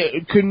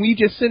 Can we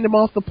just send him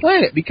off the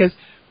planet because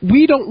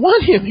we don't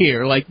want him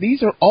here? Like,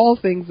 these are all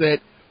things that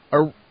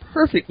are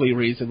perfectly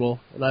reasonable,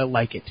 and I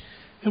like it.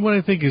 And what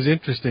I think is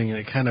interesting, and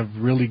it kind of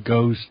really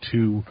goes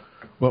to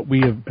what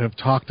we have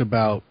talked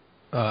about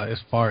as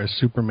far as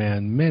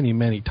Superman many,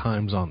 many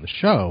times on the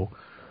show,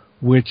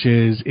 which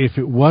is if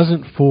it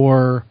wasn't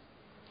for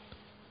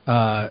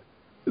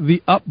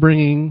the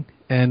upbringing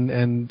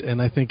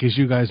and I think, as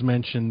you guys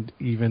mentioned,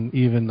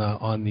 even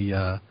on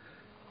the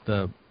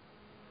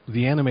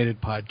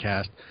animated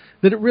podcast,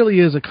 that it really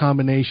is a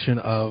combination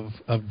of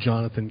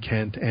Jonathan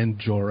Kent and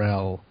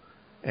Jor-El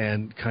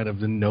and kind of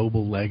the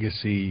noble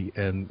legacy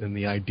and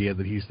the idea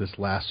that he's this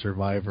last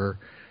survivor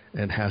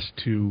and has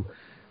to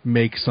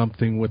make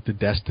something with the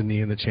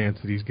destiny and the chance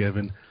that he's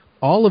given.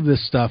 All of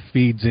this stuff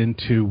feeds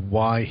into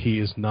why he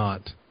is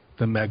not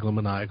the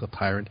megalomaniacal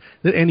tyrant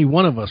that any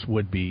one of us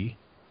would be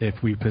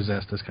if we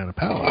possessed this kind of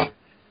power.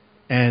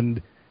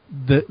 And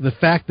the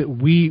fact that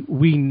we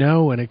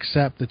know and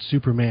accept that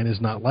Superman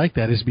is not like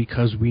that is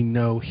because we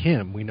know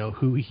him. We know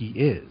who he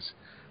is.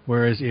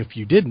 Whereas if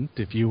you didn't,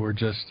 if you were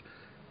just,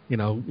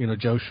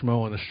 Joe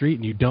Schmo on the street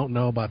and you don't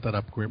know about that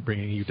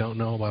upbringing, you don't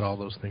know about all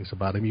those things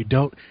about him,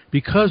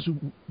 because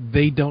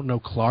they don't know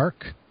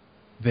Clark,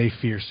 they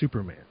fear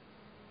Superman.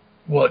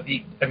 Well,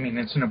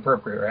 it's an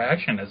appropriate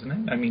reaction, isn't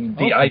it?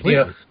 The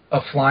idea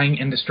of flying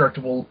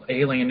indestructible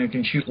alien who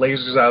can shoot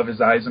lasers out of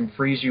his eyes and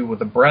freeze you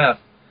with a breath,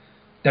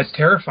 that's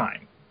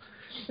terrifying.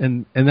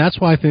 And that's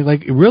why I think,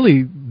 like,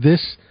 really,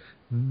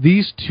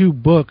 these two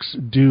books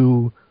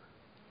do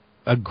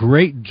a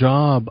great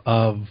job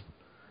of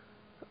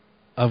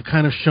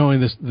kind of showing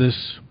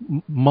this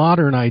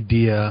modern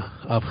idea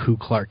of who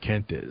Clark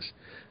Kent is.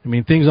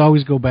 Things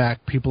always go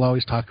back. People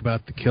always talk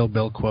about the Kill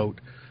Bill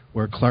quote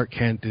where Clark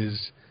Kent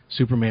is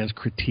Superman's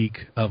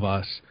critique of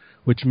us,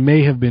 which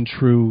may have been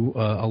true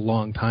a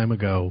long time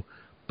ago,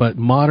 but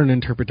modern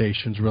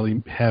interpretations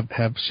really have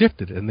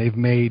shifted, and they've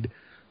made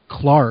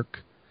Clark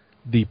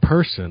the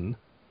person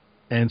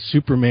and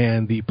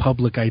Superman the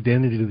public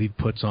identity that he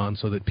puts on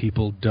so that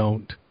people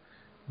don't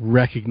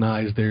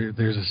recognize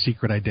there's a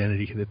secret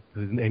identity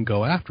and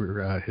go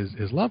after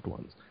his loved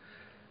ones.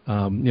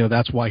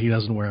 That's why he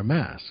doesn't wear a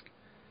mask.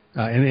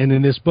 And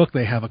in this book,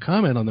 they have a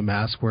comment on the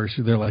mask where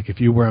they're like, if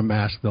you wear a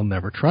mask, they'll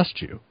never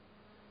trust you.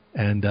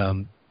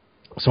 And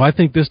so I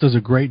think this does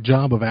a great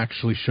job of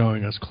actually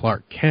showing us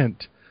Clark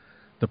Kent,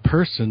 the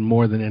person,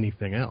 more than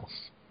anything else.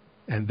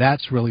 And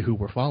that's really who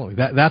we're following.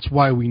 That's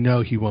why we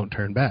know he won't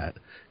turn bad,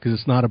 because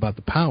it's not about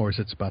the powers,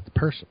 it's about the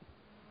person.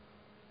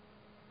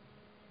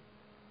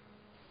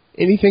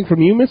 Anything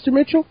from you, Mr.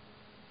 Mitchell?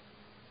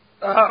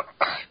 I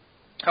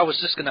was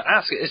just going to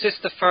ask, is this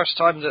the first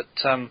time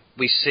that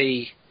we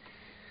see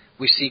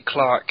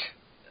Clark?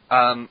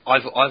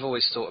 I've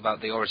always thought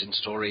about the origin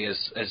story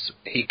as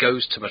he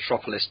goes to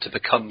Metropolis to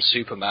become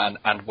Superman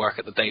and work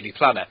at the Daily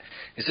Planet.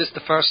 Is this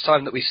the first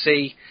time that we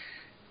see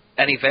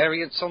any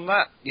variance on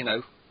that?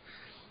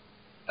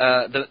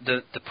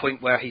 The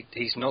point where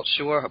he's not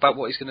sure about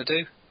what he's going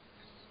to do?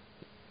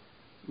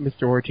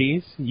 Mr.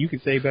 Ortiz, you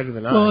could say better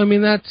than I.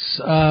 Well, that's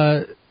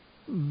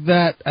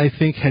that I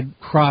think had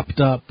cropped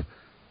up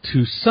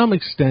to some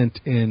extent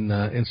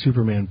in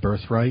Superman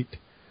Birthright.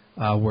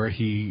 Where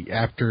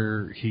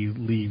after he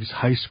leaves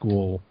high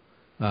school,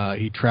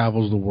 he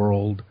travels the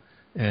world,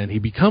 and he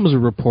becomes a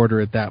reporter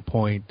at that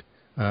point,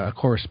 a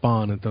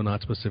correspondent, though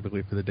not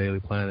specifically for the Daily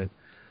Planet.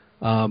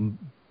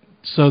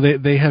 So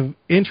they have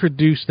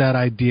introduced that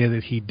idea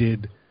that he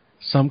did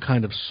some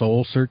kind of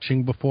soul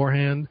searching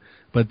beforehand,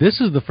 but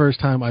this is the first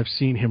time I've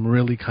seen him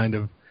really kind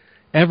of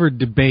ever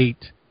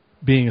debate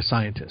being a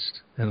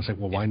scientist. And it's like,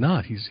 well, why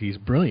not? He's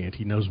brilliant.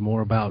 He knows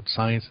more about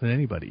science than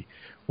anybody.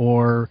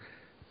 Or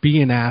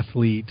be an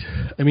athlete.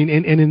 And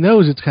in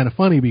those, it's kind of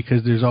funny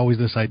because there's always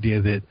this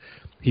idea that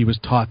he was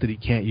taught that he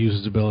can't use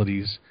his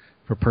abilities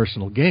for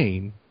personal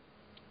gain.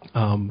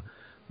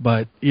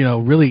 But,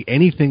 really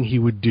anything he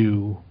would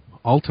do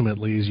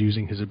ultimately is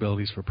using his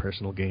abilities for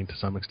personal gain to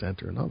some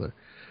extent or another.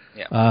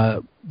 Yeah.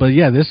 But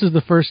yeah, this is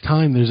the first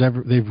time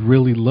they've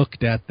really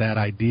looked at that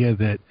idea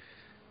that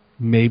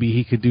maybe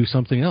he could do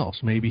something else.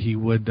 Maybe he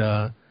would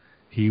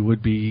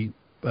be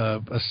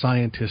a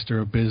scientist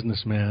or a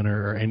businessman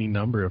or any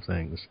number of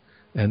things.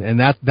 And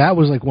that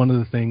was like one of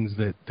the things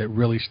that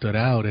really stood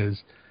out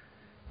is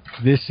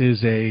this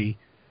is a,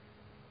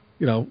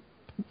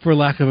 for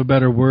lack of a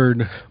better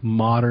word,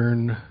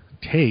 modern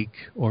take,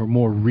 or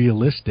more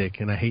realistic,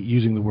 and I hate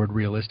using the word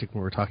realistic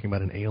when we're talking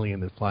about an alien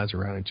that flies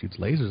around and shoots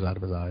lasers out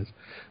of his eyes,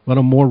 but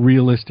a more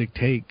realistic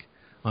take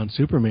on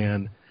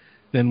Superman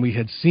than we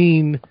had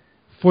seen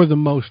for the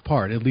most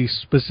part, at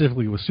least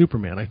specifically with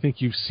Superman. I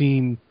think you've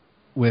seen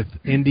with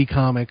indie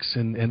comics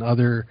and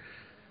other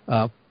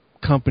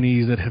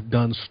companies that have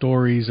done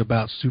stories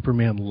about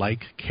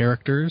Superman-like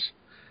characters,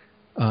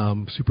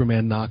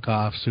 Superman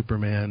knockoffs,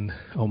 Superman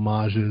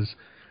homages,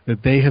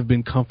 that they have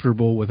been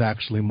comfortable with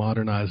actually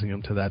modernizing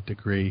him to that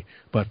degree.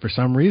 But for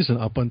some reason,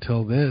 up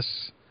until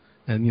this,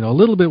 and a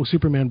little bit with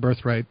Superman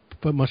Birthright,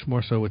 but much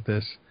more so with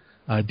this,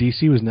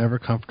 DC was never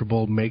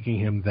comfortable making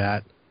him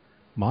that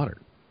modern.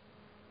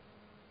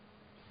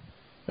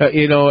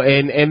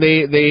 And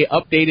they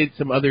updated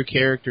some other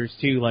characters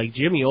too, like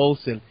Jim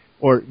Olsen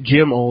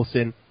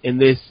in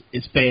this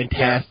is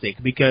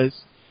fantastic because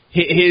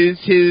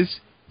his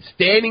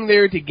standing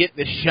there to get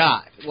the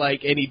shot,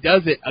 and he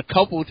does it a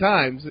couple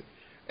times,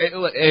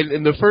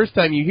 and the first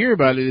time you hear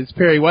about it is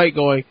Perry White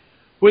going,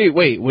 wait,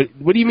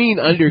 what do you mean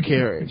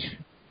undercarriage?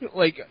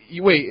 Well,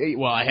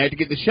 I had to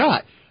get the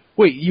shot.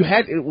 Wait, you're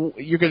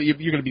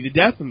gonna be the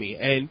death of me,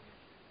 and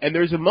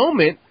there's a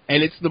moment,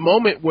 and it's the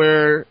moment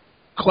where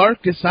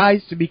Clark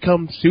decides to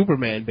become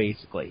Superman,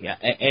 basically,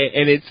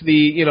 and it's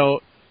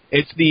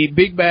the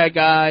big bad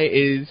guy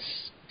is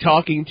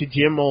talking to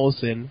Jim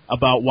Olsen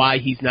about why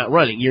he's not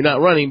running. You're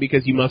not running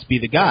because you must be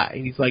the guy.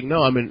 And he's like,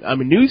 no, I'm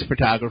a news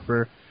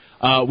photographer.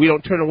 We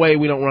don't turn away.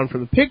 We don't run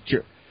from the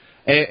picture.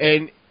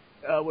 And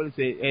what is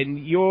it? And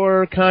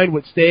your kind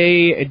would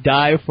stay and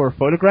die for a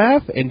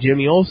photograph. And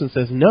Jimmy Olsen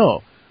says,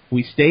 no,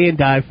 we stay and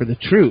die for the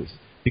truth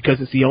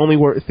because it's the only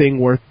thing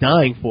worth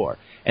dying for.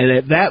 And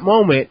at that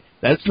moment,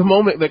 that's the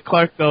moment that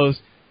Clark goes,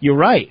 you're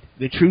right.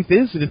 The truth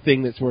is the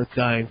thing that's worth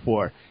dying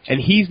for. And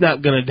he's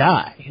not going to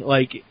die.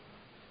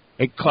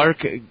 And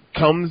Clark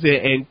comes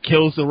and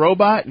kills the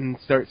robot and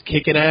starts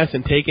kicking ass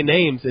and taking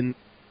names, and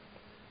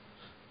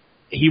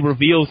he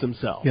reveals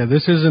himself. Yeah,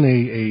 this isn't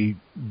a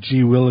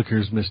G.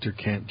 Willikers, Mr.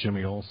 Kent,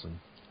 Jimmy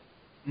Olsen.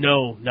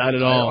 No, not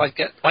at all. I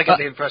get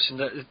the impression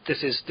that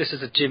this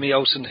is a Jimmy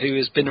Olsen who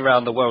has been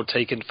around the world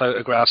taking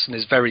photographs and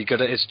is very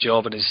good at his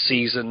job and is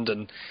seasoned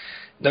and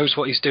knows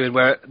what he's doing,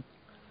 where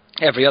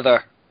every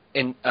other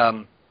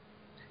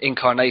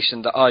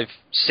incarnation that I've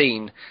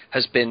seen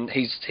has been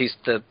he's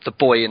the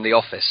boy in the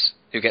office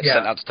who gets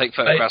sent out to take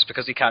photographs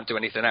because he can't do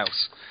anything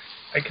else.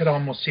 I could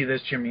almost see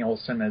this Jimmy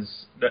Olsen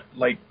as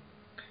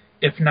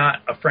if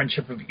not a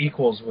friendship of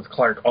equals with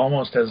Clark,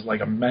 almost as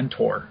like a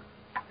mentor,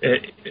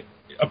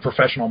 a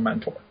professional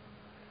mentor,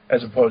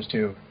 as opposed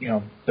to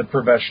the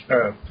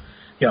profession.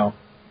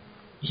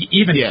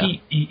 He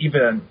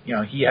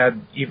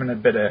had even a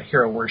bit of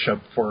hero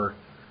worship for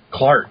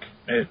Clark,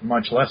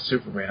 much less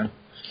Superman.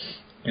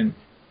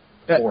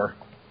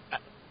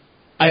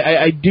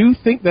 I do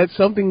think that's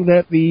something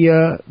that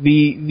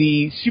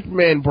the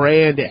Superman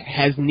brand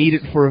has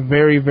needed for a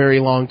very, very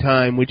long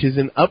time, which is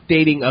an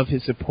updating of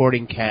his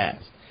supporting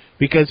cast.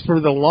 Because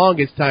for the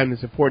longest time, the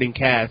supporting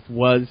cast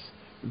was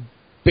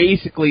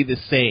basically the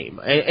same.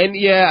 And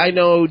yeah, I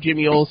know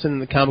Jimmy Olsen in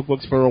the comic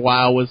books for a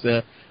while was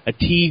a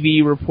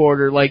TV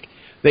reporter.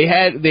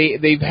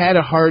 They've had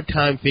a hard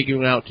time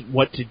figuring out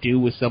what to do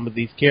with some of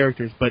these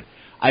characters, but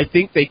I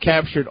think they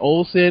captured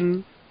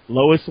Olsen,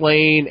 Lois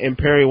Lane, and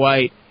Perry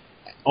White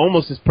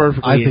almost as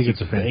perfectly. I think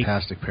it's a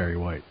fantastic Perry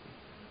White.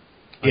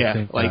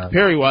 Yeah,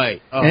 Perry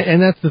White. Oh.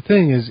 And that's the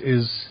thing is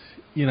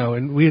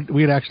and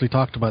we had actually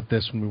talked about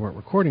this when we weren't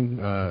recording,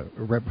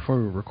 right before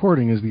we were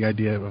recording, is the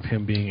idea of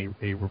him being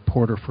a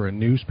reporter for a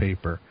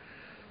newspaper.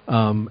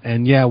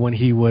 And yeah, when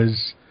he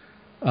was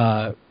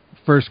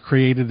first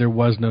created, there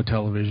was no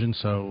television,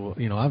 so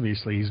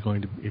obviously he's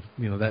going to,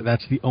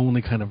 that's the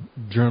only kind of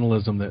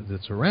journalism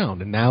that's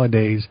around. And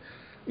nowadays,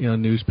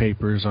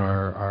 newspapers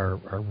are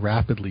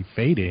rapidly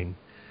fading,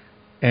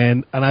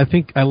 and I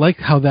think I like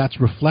how that's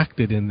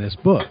reflected in this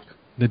book.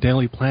 The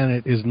Daily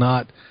Planet is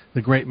not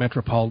the great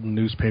metropolitan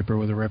newspaper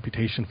with a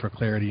reputation for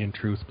clarity and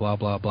truth, blah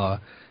blah blah.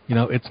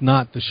 It's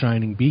not the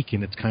shining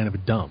beacon. It's kind of a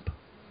dump,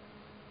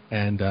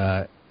 and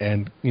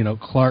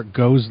Clark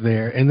goes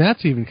there, and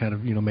that's even kind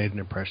of made an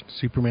impression.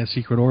 Superman: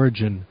 Secret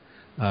Origin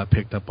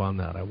picked up on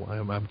that.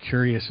 I'm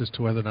curious as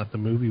to whether or not the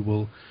movie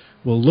will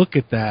look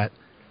at that.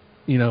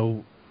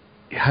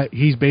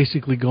 He's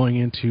basically going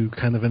into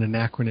kind of an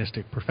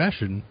anachronistic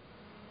profession,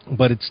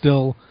 but it's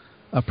still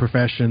a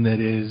profession that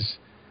is,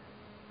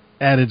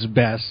 at its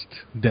best,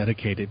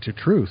 dedicated to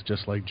truth,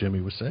 just like Jimmy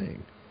was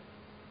saying.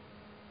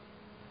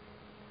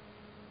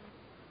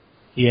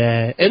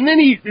 Yeah, and then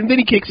he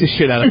kicks the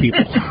shit out of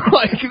people.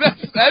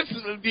 That's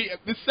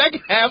the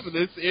second half of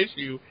this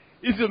issue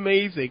is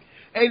amazing,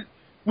 and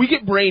we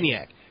get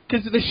Brainiac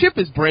because the ship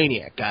is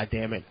Brainiac. God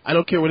damn it! I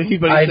don't care what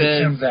anybody says. I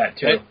assumed that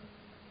too.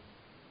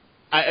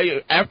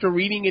 After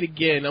reading it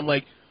again, I'm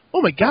like,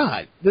 oh my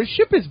god, the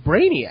ship is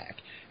Brainiac.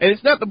 And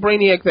it's not the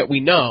Brainiac that we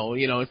know,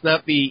 it's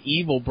not the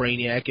evil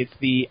Brainiac, it's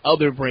the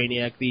other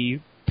Brainiac, the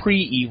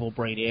pre-evil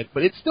Brainiac,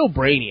 but it's still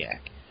Brainiac.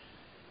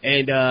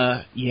 And,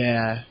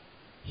 yeah,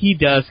 he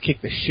does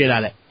kick the shit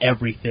out of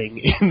everything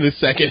in the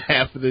second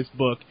half of this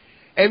book.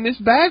 And this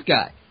bad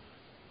guy,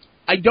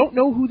 I don't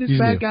know who this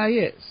bad guy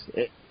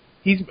is.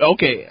 He's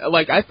okay.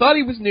 Like, I thought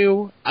he was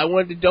new. I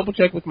wanted to double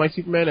check with my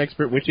Superman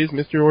expert, which is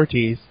Mr.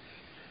 Ortiz.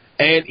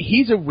 And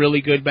he's a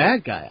really good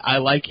bad guy. I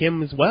like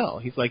him as well.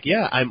 He's like,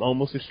 yeah, I'm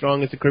almost as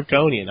strong as a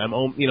Kryptonian.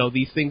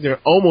 These things are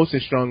almost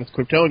as strong as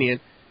Kryptonian.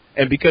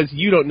 And because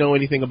you don't know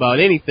anything about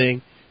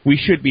anything, we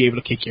should be able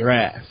to kick your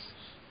ass.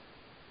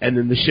 And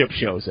then the ship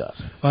shows up.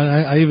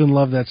 I even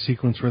love that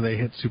sequence where they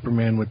hit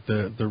Superman with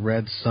the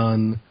red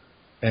sun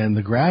and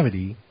the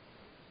gravity,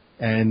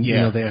 and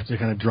they have to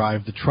kind of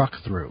drive the truck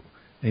through.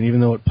 And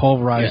even though it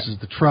pulverizes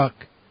the truck,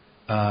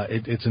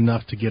 it's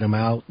enough to get him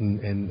out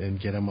and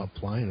get him up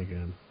flying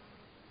again.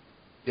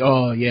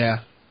 Oh yeah,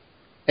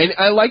 and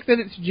I like that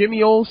it's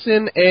Jimmy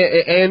Olsen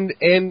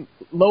and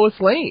Lois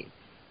Lane,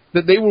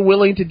 that they were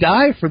willing to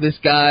die for this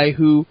guy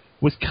who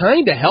was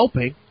kind of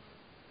helping.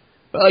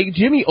 But like,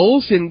 Jimmy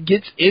Olsen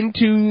gets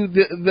into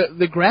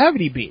the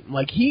gravity beam,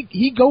 like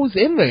he goes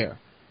in there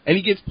and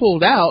he gets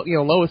pulled out.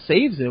 Lois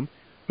saves him,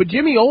 but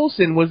Jimmy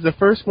Olsen was the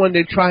first one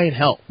to try and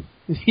help.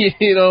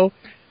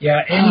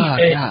 Yeah,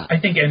 I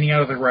think any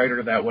other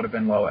writer that would have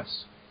been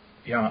Lois.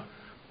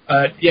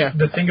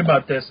 The thing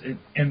about this,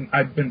 and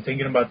I've been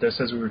thinking about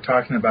this as we were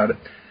talking about it,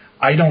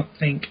 I don't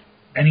think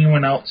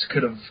anyone else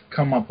could have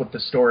come up with the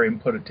story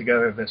and put it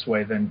together this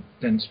way than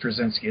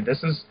Straczynski.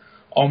 This is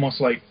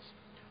almost like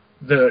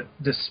the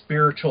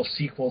spiritual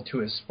sequel to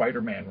his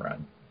Spider-Man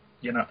run.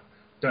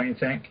 Don't you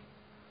think?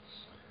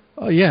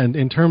 Oh yeah,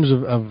 in terms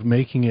of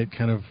making it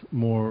kind of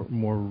more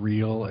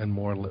real and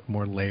more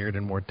layered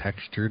and more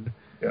textured.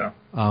 Yeah.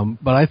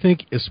 But I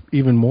think it's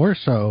even more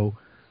so,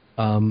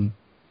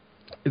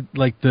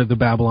 like the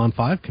Babylon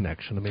 5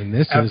 connection. I mean,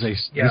 this is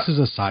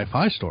a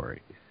sci-fi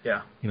story.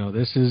 Yeah.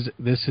 This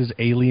is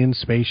alien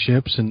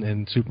spaceships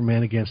and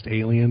Superman against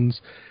aliens,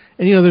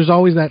 and there's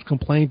always that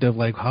complaint of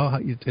like how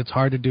it's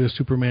hard to do a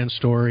Superman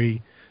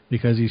story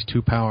because he's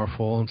too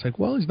powerful. And it's like,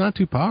 well, he's not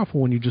too powerful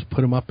when you just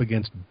put him up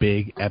against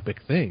big epic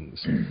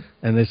things.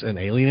 And this an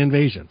alien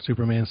invasion.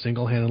 Superman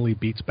single-handedly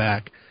beats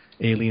back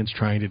aliens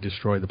trying to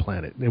destroy the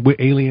planet.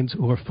 Aliens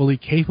who are fully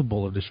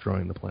capable of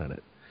destroying the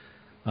planet.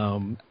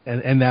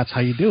 And that's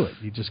how you do it.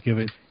 You just give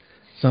it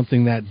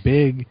something that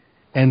big,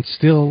 and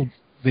still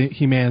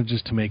he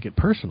manages to make it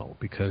personal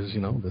because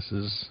this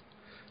is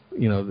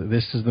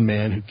the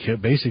man who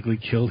basically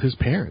killed his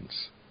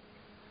parents.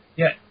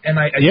 Yeah, and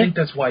I think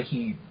that's why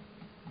he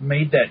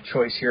made that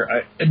choice here.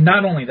 And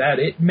not only that,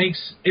 it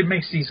makes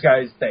these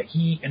guys that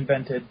he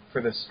invented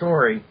for the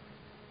story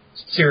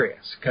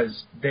serious,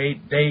 because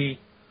they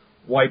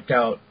wiped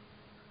out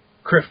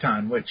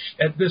Krypton, which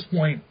at this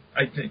point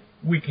I think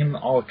we can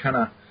all kind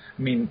of,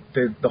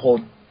 the whole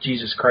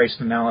Jesus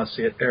Christ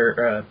analogy.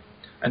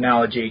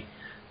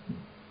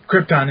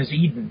 Krypton is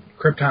Eden.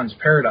 Krypton's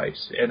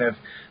paradise, and if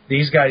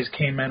these guys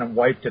came in and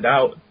wiped it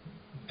out,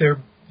 they're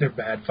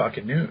bad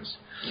fucking news.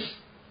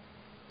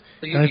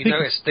 You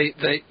notice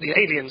the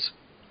aliens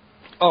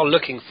are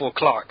looking for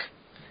Clark.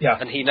 Yeah,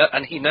 and he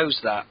knows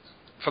that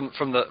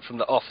from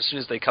the off, as soon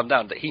as they come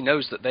down, that he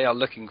knows that they are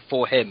looking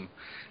for him.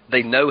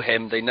 They know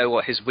him. They know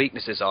what his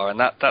weaknesses are, and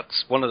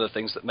that's one of the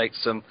things that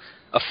makes them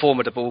a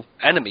formidable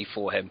enemy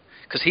for him,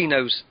 because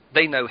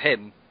they know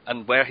him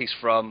and where he's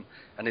from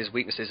and his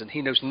weaknesses, and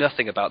he knows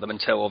nothing about them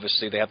until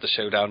obviously they have the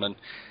showdown and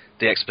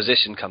the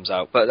exposition comes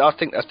out. But I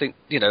think as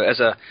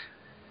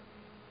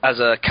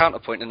a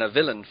counterpoint and a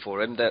villain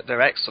for him,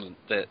 they're excellent.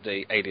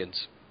 The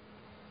aliens.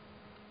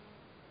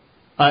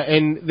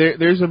 And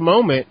there's a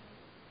moment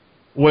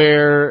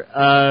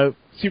where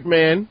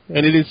Superman,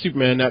 and it is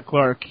Superman, not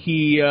Clark,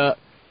 he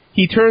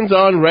turns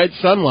on red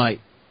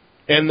sunlight,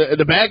 and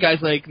the bad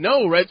guy's like,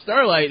 no, red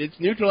starlight, it's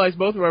neutralized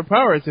both of our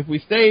powers. If we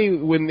stay,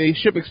 when the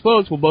ship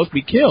explodes, we'll both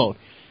be killed.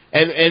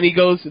 And he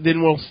goes,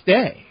 then we'll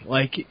stay.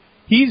 Like,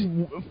 he's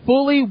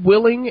fully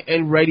willing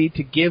and ready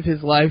to give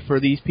his life for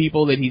these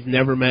people that he's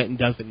never met and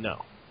doesn't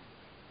know.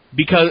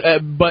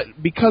 But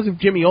because of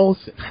Jimmy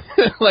Olsen.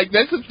 Like,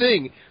 that's the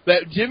thing.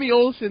 That Jimmy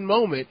Olsen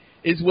moment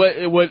is what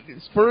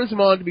spurs him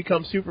on to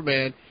become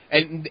Superman.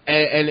 And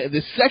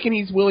the second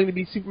he's willing to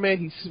be Superman,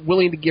 he's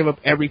willing to give up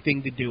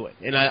everything to do it.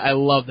 And I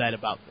love that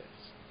about this.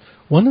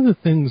 One of the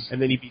things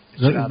and then he beats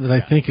the shit out of that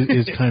I think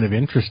is kind of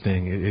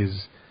interesting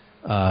is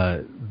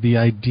the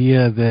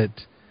idea that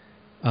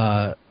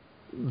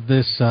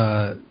this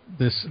I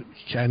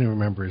don't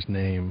remember his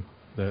name,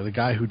 the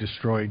guy who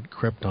destroyed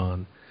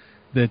Krypton,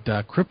 that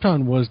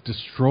Krypton was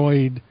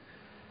destroyed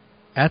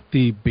at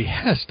the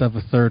behest of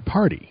a third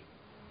party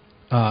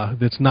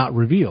that's not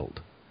revealed.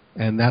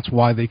 And that's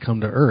why they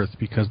come to Earth,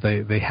 because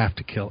they have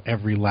to kill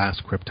every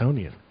last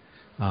Kryptonian.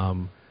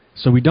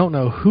 So we don't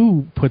know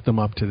who put them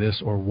up to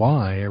this or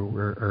why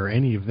or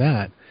any of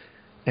that.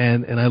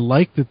 And I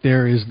like that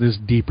there is this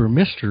deeper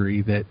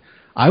mystery that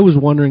I was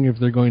wondering if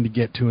they're going to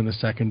get to in the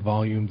second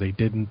volume. They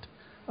didn't.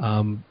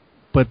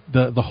 But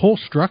the whole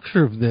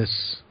structure of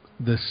this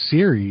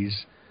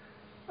series,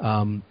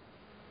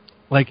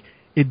 like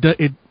it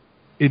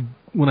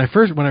when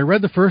I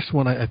read the first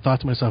one, I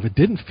thought to myself, it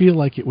didn't feel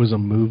like it was a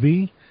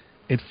movie.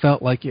 It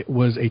felt like it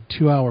was a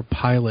 2-hour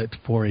pilot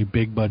for a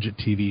big budget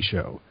TV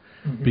show.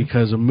 Mm-hmm.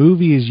 Because a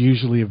movie is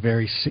usually a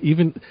very,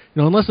 even,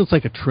 unless it's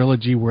like a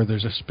trilogy where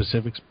there's a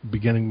specific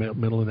beginning,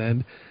 middle, and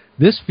end,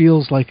 this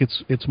feels like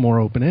it's more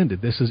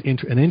open-ended. This is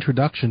an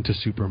introduction to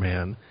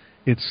Superman.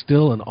 It's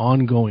still an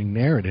ongoing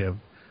narrative,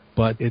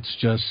 but it's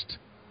just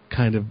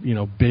kind of,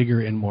 bigger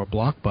and more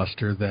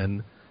blockbuster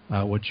than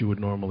what you would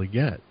normally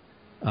get.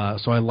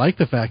 So I like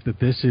the fact that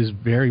this is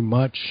very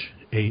much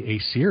a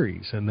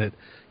series, and that,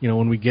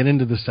 when we get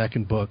into the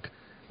second book,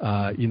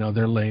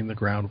 they're laying the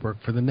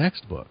groundwork for the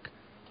next book.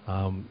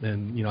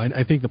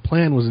 I think the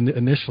plan was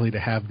initially to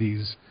have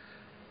these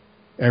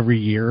every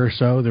year or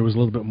so. There was a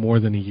little bit more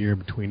than a year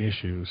between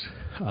issues,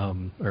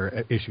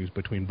 or issues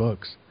between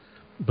books.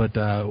 But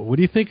what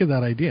do you think of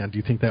that idea? Do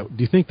you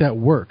think that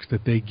works?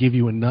 That they give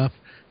you enough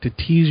to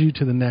tease you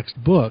to the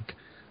next book,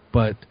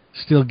 but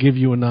still give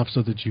you enough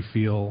so that you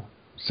feel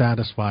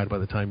satisfied by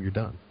the time you're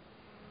done?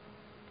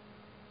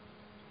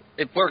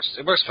 It works.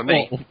 It works for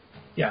me. Well,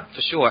 yeah,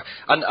 for sure.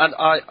 And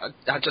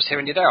I'm just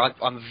hearing you there.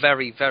 I'm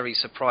very, very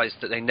surprised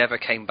that they never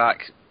came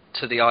back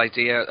to the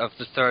idea of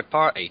the third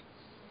party.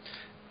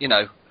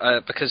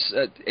 Because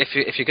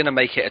if you're going to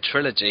make it a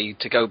trilogy,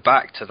 to go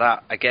back to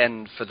that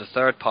again for the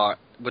third part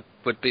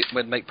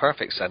would make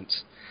perfect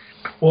sense.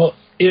 Well,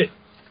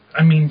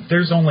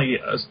 there's only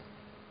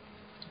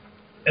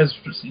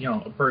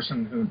a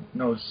person who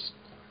knows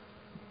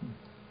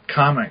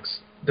comics,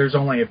 there's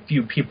only a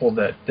few people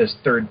that this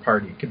third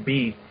party could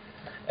be,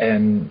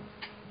 and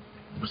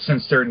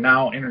since they're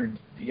now in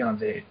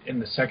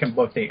the second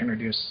book they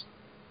introduce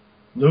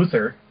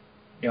Luthor,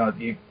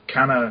 you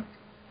kind of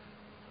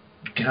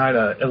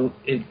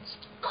it's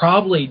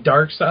probably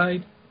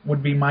Darkseid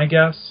would be my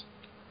guess,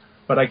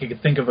 but I could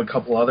think of a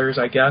couple others,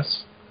 I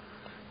guess.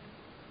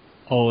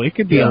 Oh, it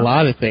could be a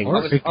lot of things.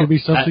 Or it could be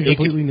something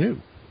completely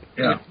new.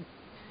 Yeah.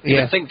 You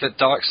would think that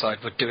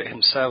Darkseid would do it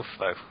himself,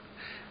 though,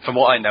 from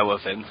what I know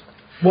of him.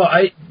 Well,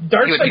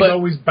 Darkseid's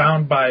always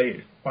bound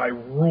by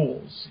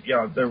rules,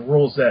 the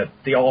rules that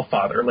the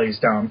Allfather lays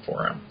down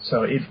for him.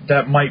 So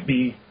that might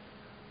be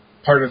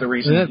part of the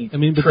reason he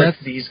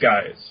tricked these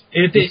guys.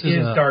 It is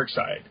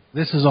Darkseid.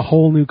 This is a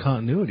whole new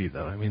continuity,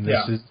 though.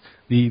 This is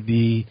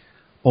the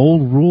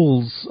old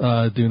rules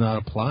do not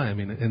apply.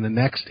 In the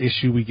next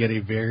issue we get a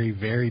very,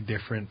 very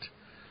different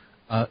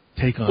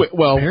take on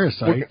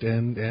Parasite,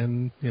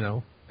 and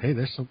hey,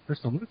 there's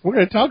some. We're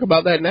going to talk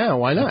about that now.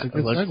 Why not? That's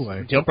a good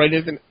segue. Jump right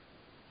into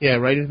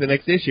the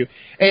next issue.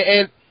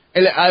 And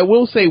I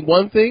will say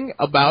one thing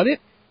about it.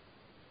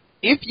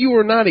 If you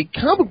were not a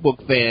comic book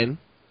fan,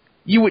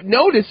 you would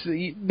notice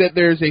that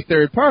there's a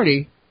third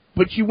party,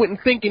 but you wouldn't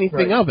think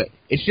anything of it.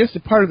 It's just a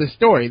part of the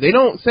story. They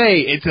don't say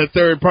it's a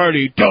third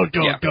party. Dun,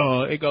 dun,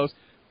 dun. It goes,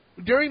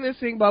 during this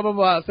thing, blah, blah,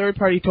 blah, third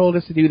party told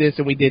us to do this,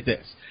 and we did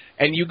this.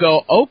 And you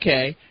go,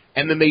 okay.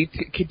 And then they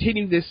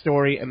continue this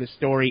story, and the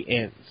story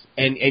ends.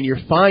 And you're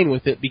fine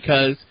with it,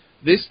 because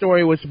this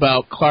story was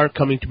about Clark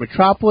coming to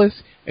Metropolis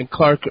and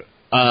Clark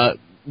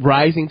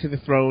rising to the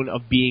throne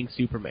of being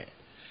Superman.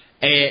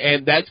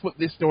 And that's what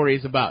this story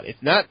is about.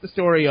 It's not the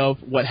story of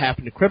what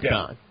happened to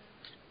Krypton.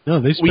 No,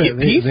 they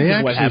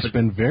actually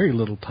spend very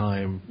little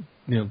time,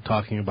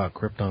 talking about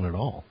Krypton at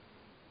all.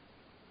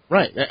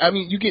 Right.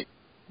 You get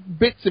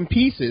bits and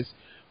pieces,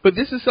 but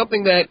this is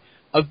something that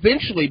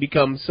eventually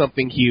becomes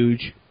something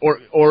huge,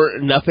 or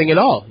nothing at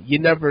all. You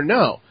never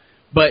know.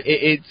 But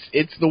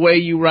it's the way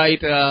you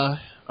write.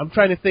 I'm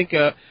trying to think.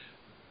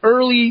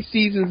 Early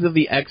seasons of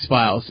the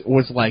X-Files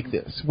was like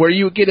this, where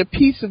you would get a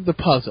piece of the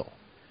puzzle,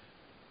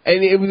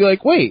 and it would be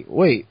like,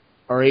 wait,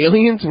 are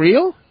aliens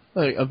real?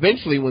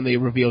 Eventually, when they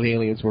revealed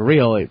aliens were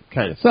real, it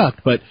kind of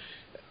sucked. But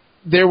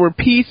there were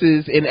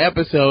pieces in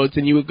episodes,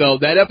 and you would go,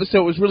 that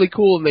episode was really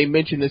cool, and they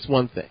mentioned this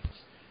one thing.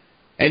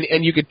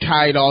 And you could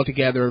tie it all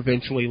together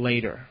eventually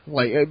later.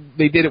 Like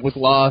they did it with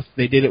Lost.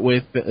 They did it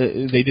with.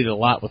 They did it a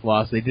lot with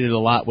Lost. They did it a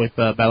lot with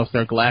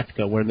Battlestar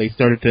Galactica, where they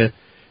started to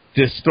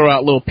just throw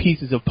out little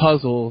pieces of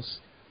puzzles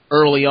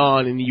early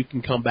on, and you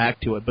can come back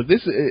to it. But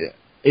this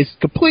is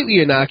completely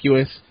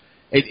innocuous.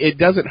 It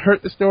doesn't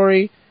hurt the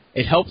story.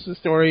 It helps the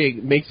story.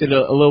 It makes it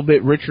a little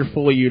bit richer,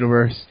 fuller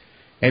universe,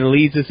 and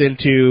leads us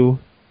into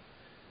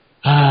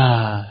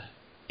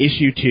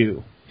issue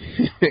 2,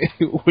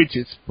 which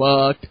is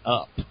fucked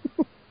up.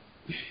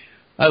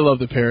 I love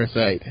the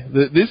Parasite.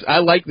 I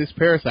like this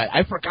Parasite.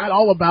 I forgot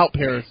all about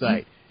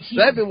Parasite.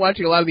 I've been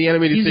watching a lot of the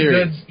animated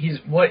series.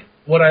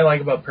 What I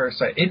like about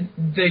Parasite.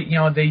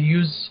 They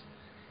use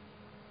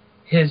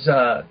his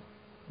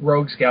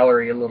rogues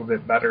gallery a little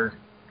bit better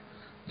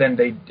than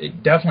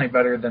definitely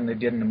better than they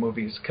did in the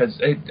movies, because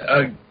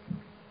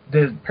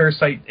the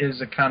Parasite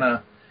is a kind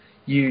of,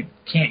 you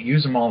can't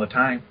use them all the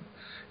time,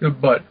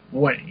 but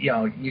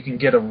you can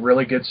get a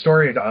really good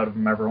story out of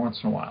them every once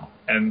in a while,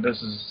 and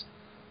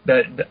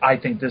I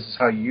think this is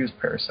how you use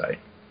Parasite.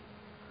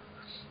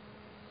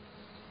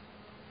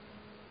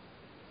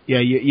 Yeah,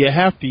 you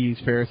have to use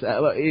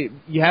Parasite.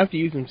 You have to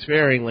use them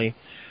sparingly,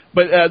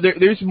 But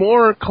there's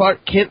more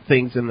Clark Kent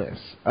things in this.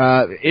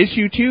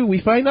 Issue 2,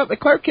 we find out that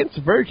Clark Kent's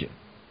a virgin.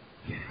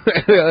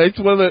 It's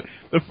one of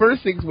the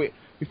first things we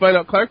find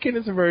out. Clark Kent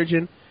is a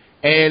virgin,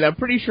 and I'm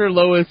pretty sure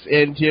Lois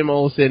and Jim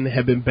Olsen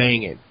have been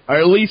banging, or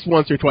at least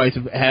once or twice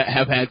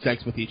have had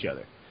sex with each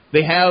other.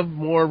 They have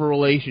more of a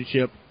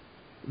relationship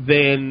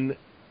than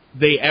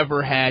they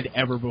ever had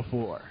ever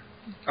before.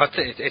 I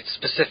think it's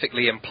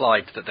specifically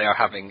implied that they are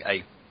having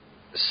a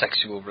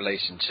sexual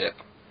relationship.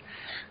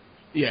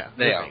 Yeah,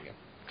 they are.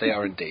 They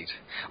are indeed.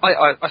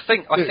 I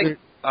think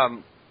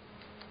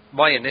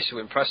my initial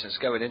impressions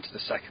going into the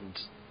second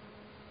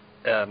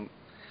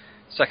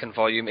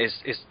volume is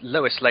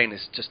Lois Lane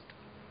is just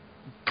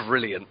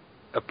brilliant,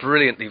 a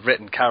brilliantly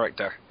written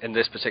character in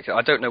this particular.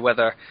 I don't know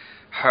whether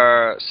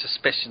her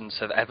suspicions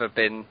have ever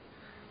been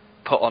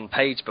put on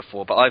page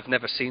before, but I've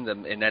never seen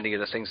them in any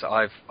of the things that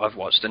I've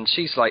watched. And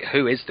she's like,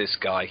 who is this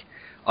guy?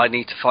 I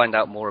need to find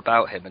out more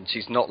about him. And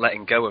she's not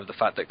letting go of the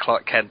fact that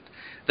Clark Kent,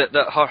 that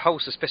her whole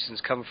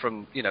suspicions come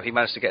from, he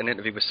managed to get an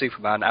interview with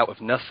Superman out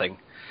of nothing,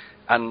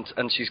 and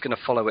she's going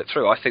to follow it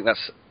through. I think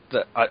that's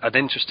an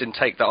interesting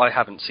take that I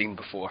haven't seen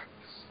before.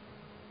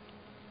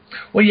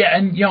 Well, yeah,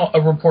 and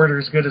a reporter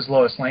as good as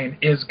Lois Lane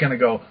is going to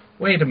go,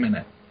 wait a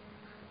minute.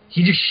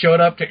 He just showed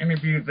up to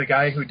interview the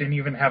guy who didn't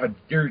even have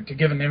to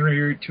give an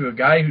interview to a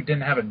guy who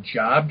didn't have a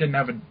job, didn't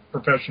have a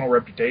professional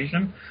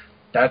reputation.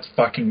 That's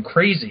fucking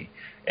crazy.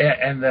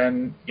 And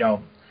then,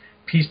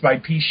 piece by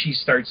piece, she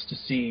starts to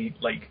see,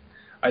 like,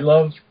 I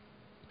love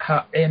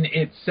how, and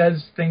it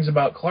says things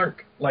about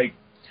Clark, like,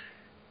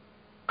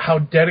 how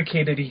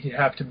dedicated he'd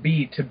have to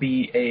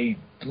be a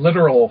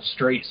literal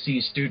straight C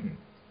student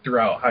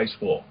throughout high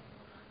school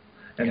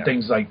and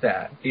things like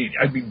that.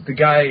 The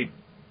guy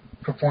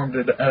performed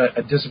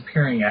a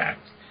disappearing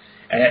act,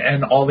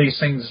 and all these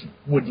things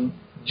would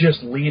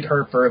just lead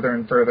her further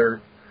and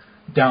further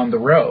down the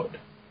road.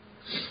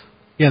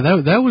 Yeah,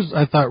 that was,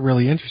 I thought,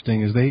 really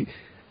interesting. Is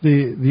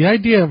the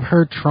idea of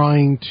her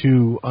trying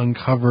to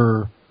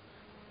uncover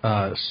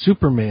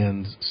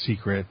Superman's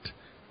secret,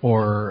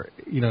 or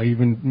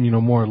even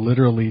more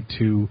literally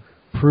to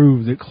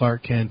prove that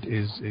Clark Kent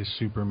is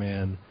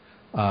Superman.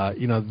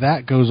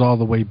 That goes all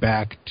the way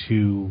back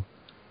to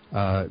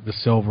the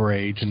Silver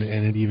Age, and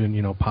it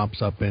even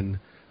pops up in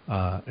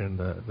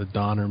the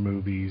Donner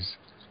movies,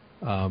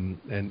 and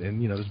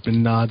there's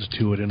been nods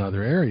to it in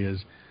other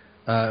areas.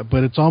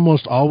 But it's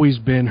almost always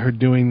been her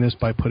doing this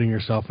by putting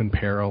herself in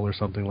peril or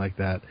something like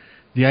that.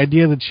 The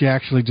idea that she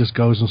actually just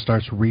goes and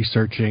starts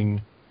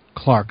researching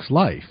Clark's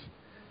life,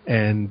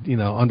 and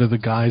under the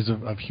guise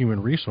of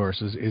human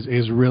resources,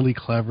 is really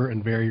clever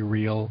and very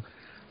real.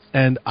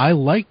 And I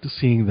liked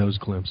seeing those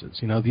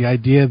glimpses. The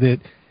idea that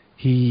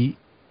he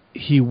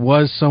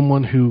was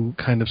someone who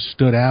kind of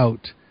stood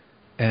out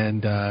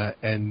and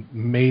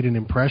made an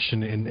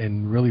impression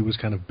and really was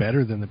kind of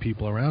better than the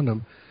people around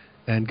him,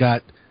 and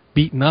got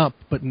beaten up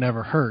but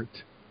never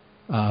hurt,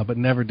 but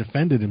never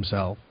defended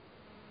himself.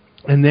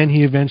 And then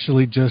he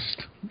eventually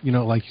just,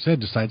 like you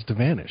said, decides to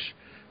vanish.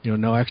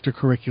 No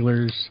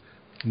extracurriculars,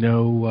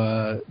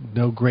 no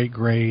great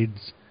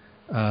grades.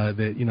 That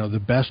the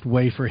best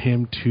way for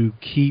him to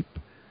keep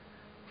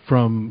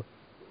from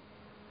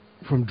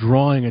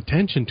drawing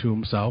attention to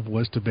himself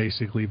was to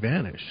basically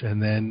vanish.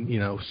 And then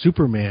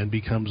Superman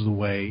becomes the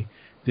way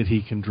that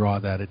he can draw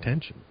that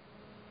attention.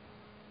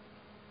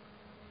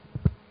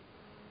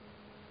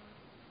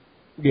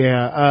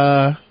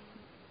 Yeah,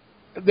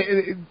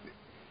 this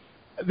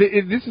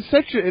is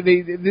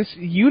this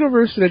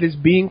universe that is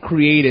being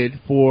created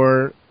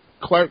for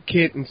Clark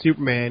Kent and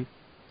Superman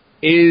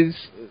is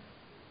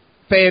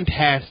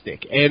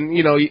fantastic, and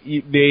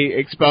they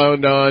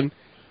expound on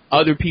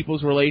other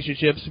people's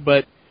relationships,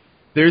 but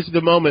there's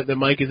the moment that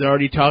Mike has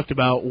already talked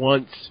about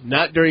once,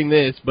 not during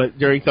this, but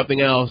during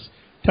something else.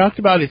 Talked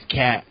about his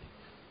cat.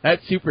 That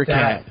super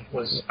cat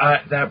was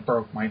that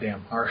broke my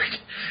damn heart.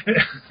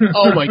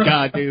 Oh my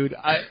god, dude!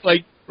 I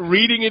like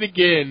reading it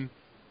again.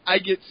 I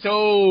get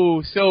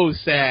so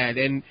sad.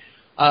 And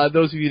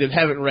those of you that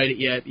haven't read it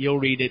yet, you'll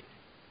read it.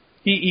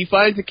 He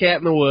finds a cat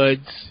in the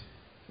woods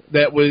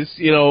that was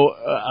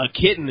a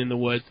kitten in the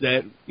woods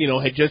that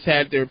had just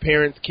had their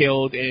parents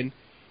killed, and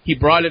he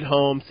brought it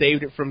home,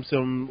 saved it from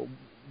some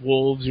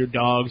wolves or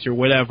dogs or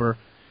whatever,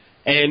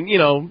 and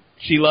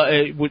she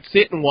would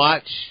sit and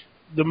watch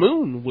the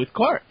moon with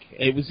Clark.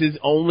 It was his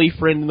only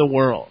friend in the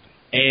world.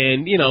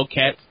 And,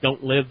 cats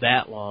don't live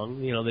that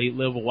long. They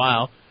live a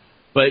while.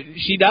 But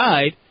she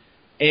died,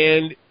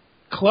 and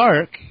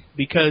Clark,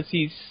 because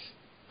he's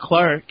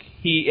Clark,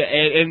 he's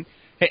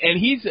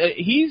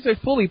a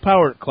fully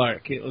powered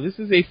Clark. This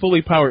is a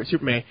fully powered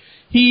Superman.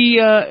 He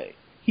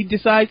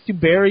decides to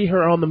bury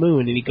her on the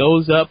moon, and he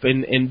goes up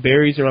and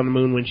buries her on the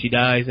moon when she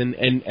dies,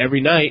 and every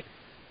night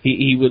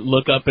he would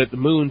look up at the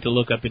moon to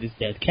look up at his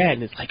dead cat,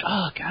 and it's like,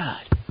 oh,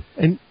 God.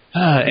 And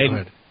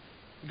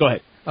go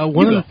ahead.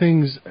 One of the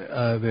things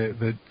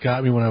that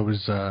got me when I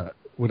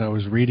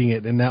was reading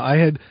it, and now I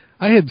had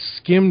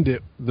skimmed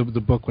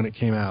the book when it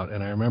came out,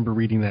 and I remember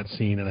reading that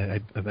scene,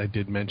 and I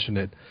did mention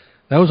it.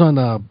 That was on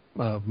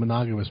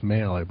Monogamous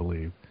Male, I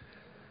believe.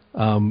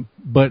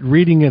 But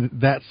reading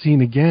that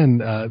scene again,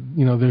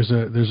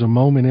 there's a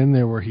moment in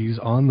there where he's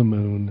on the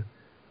moon,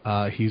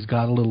 he's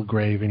got a little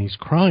grave and he's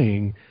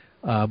crying,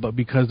 but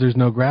because there's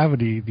no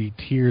gravity, the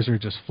tears are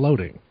just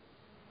floating.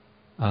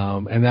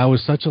 And that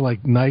was such a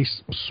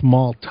nice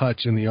small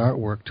touch in the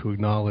artwork to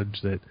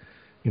acknowledge that,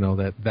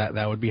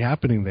 that would be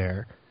happening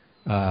there,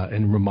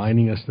 and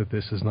reminding us that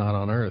this is not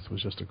on Earth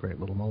was just a great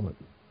little moment.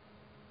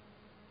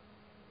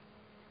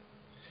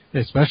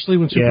 Especially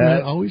when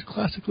Superman always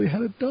classically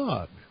had a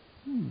dog.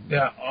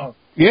 Yeah.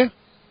 Yeah.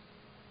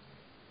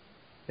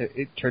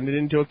 It turned it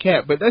into a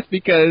cat, but that's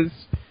because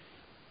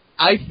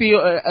I feel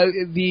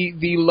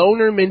the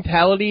loner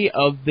mentality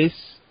of this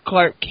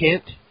Clark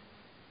Kent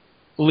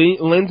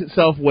lends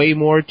itself way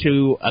more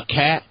to a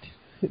cat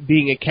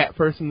being a cat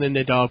person than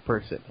a dog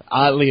person,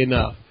 oddly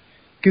enough.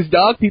 Because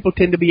dog people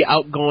tend to be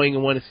outgoing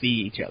and want to see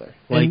each other.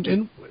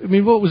 And I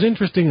mean, what was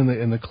interesting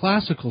in the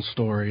classical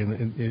story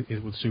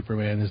with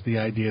Superman is the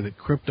idea that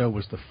Krypto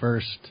was the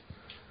first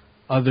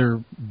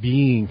other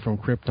being from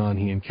Krypton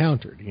he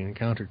encountered. He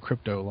encountered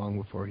Krypto long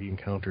before he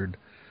encountered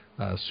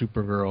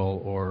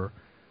Supergirl or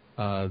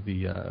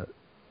the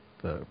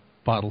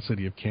Bottle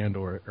City of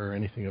Kandor or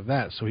anything of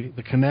that. So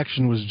the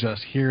connection was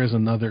just, here is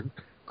another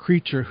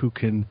creature who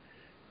can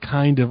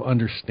kind of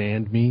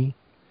understand me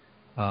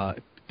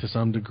to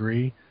some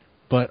degree.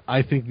 But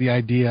I think the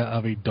idea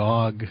of a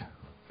dog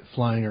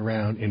flying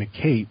around in a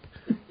cape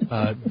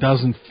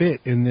doesn't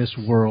fit in this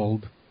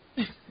world.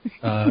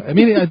 I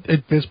mean,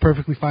 it fits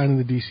perfectly fine in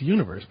the DC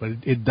universe, but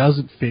it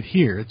doesn't fit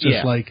here. It's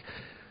just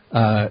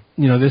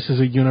this is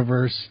a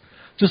universe,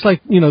 just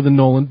like, the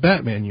Nolan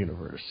Batman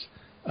universe.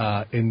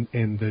 In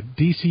the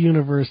DC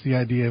universe, the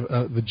idea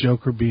of the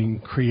Joker being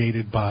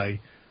created by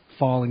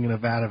falling in a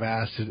vat of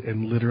acid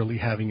and literally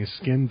having his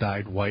skin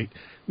dyed white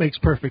makes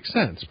perfect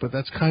sense. But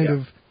that's kind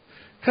of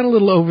a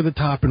little over the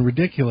top and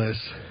ridiculous,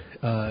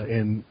 for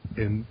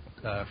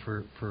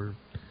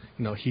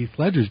Heath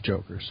Ledger's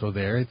Joker. So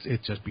there,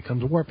 it just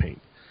becomes war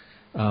paint.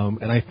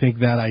 And I think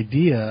that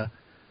idea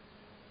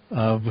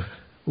of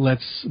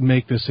let's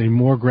make this a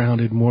more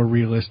grounded, more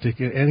realistic,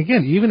 and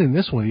again, even in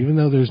this one, even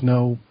though there's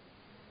no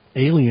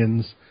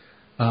aliens,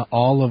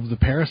 all of the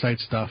Parasite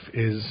stuff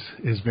is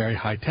very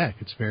high tech.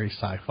 It's very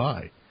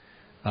sci-fi.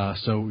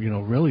 So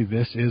really,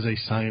 this is a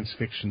science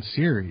fiction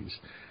series.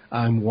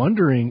 I'm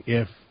wondering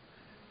if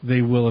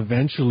they will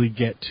eventually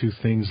get to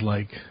things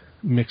like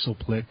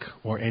Mxyzptlk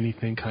or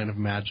anything kind of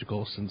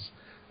magical, since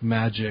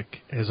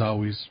magic has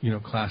always,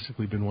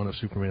 classically been one of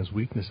Superman's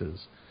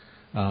weaknesses.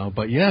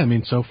 But yeah, I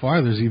mean, so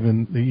far there's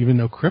even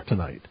no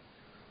kryptonite.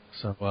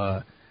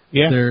 So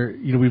there,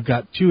 we've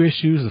got two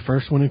issues. The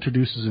first one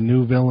introduces a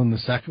new villain. The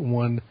second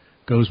one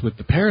goes with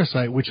the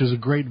Parasite, which is a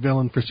great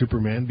villain for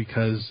Superman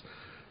because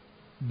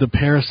the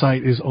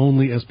Parasite is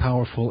only as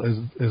powerful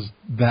as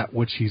that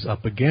which he's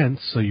up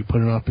against. So you put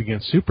him up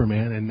against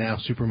Superman, and now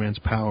Superman's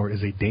power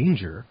is a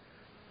danger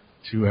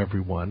to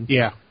everyone.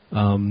 Yeah.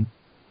 But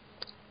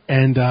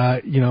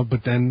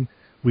then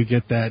we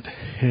get that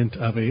hint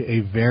of a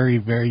very,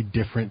 very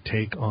different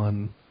take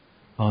on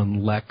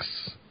Lex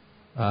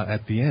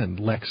at the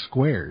end, Lex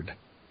squared,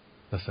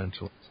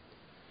 essentially.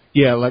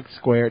 Yeah, Lex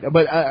squared.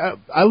 But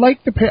I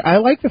like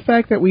the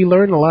fact that we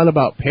learn a lot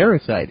about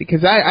Parasite,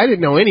 because I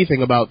didn't know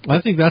anything about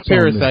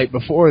Parasite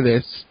before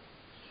this.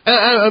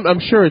 I'm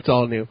sure it's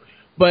all new.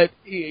 But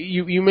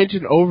you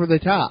mentioned over the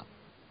top.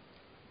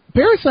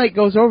 Parasite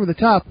goes over the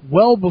top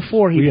well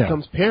before he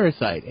becomes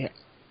Parasite.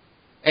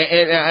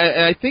 And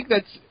I think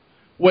that's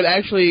what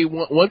actually,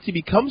 once he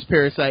becomes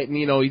Parasite and,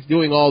 he's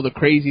doing all the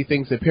crazy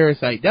things that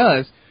Parasite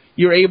does,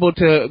 you're able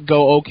to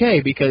go,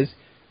 okay, because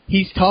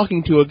he's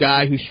talking to a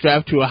guy who's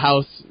strapped to a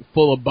house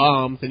full of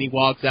bombs, and he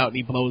walks out and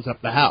he blows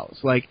up the house.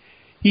 Like,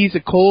 he's a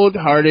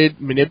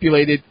cold-hearted,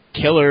 manipulated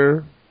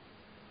killer.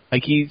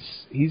 Like, he's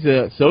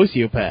a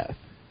sociopath.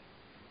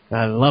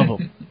 I love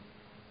him.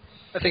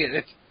 I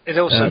think it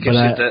also gives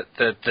you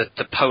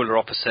the polar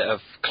opposite of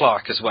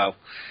Clark as well.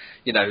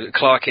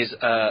 Clark is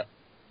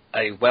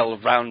a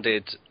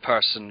well-rounded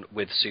person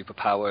with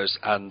superpowers,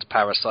 and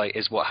Parasite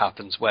is what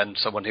happens when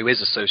someone who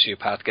is a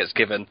sociopath gets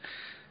given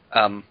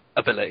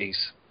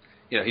abilities.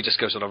 He just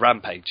goes on a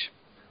rampage.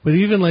 But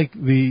even I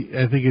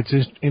think it's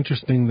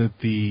interesting that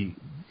the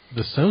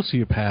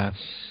sociopath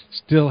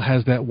still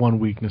has that one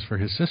weakness for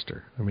his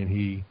sister. I mean,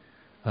 he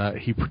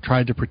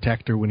tried to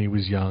protect her when he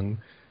was young,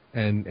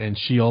 and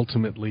she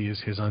ultimately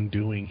is his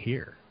undoing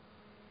here.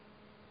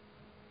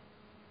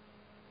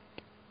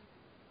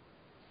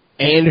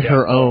 And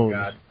her own. Oh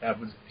God, that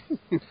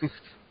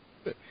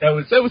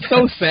was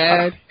so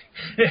sad.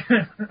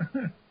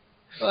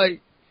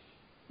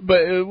 But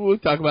we'll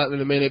talk about it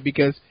in a minute,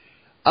 because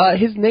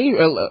his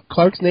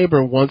Clark's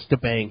neighbor wants to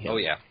bang him. Oh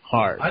yeah,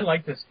 hard. I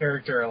like this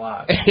character a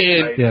lot.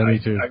 Me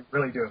too. I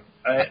really do.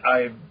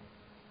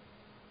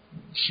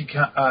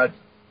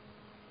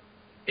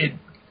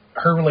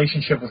 Her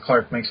relationship with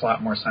Clark makes a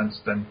lot more sense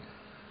than,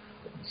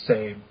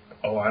 say,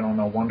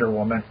 Wonder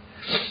Woman.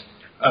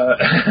 Well,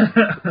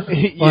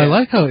 I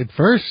like how at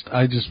first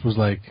I just was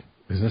like,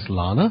 is this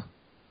Lana?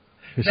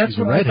 because she's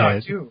a what I thought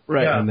redhead. too.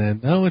 Right. Yeah. And then,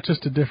 no, it's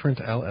just a different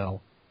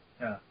LL.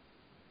 Yeah.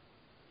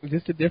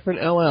 Just a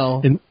different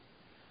LL. In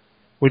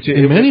Which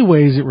many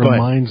ways, it Go ahead.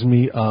 reminds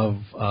me of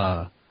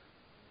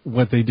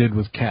what they did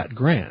with Cat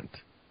Grant.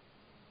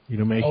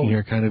 Making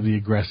her kind of the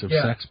aggressive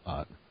sex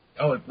bot.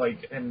 Oh,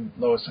 like in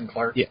Lois and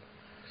Clark? Yeah.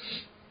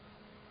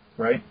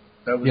 Right?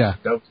 That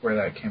was where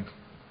that came from.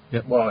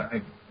 Yep. Well,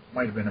 it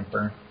might have been in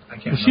Burn. I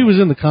can't remember. She was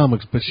in the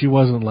comics, but she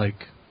wasn't like,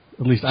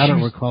 at least I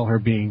don't was- recall her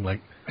being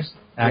like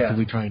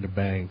actively trying to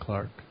bang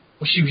Clark.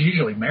 Well, she was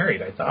usually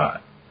married, I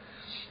thought.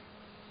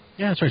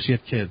 Yeah, that's right. She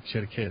had kids. She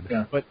had a kid.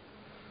 Yeah.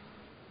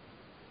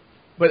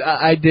 But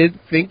I did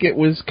think it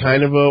was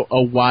kind of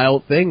a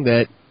wild thing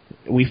that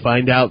we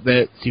find out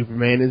that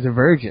Superman is a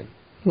virgin.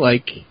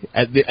 Like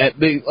at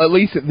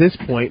least at this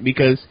point,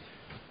 because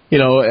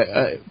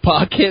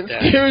Pa Kent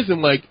scares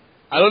him. Like,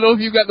 I don't know if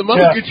you got the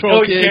muscle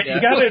control, kid.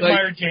 You got to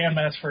admire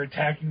JMS for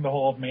attacking the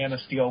whole Man of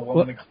Steel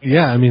woman.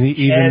 Yeah, I mean, he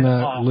even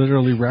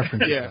literally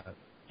referenced that.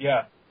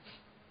 Yeah.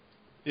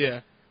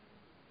 Yeah.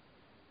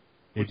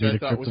 They Which did I a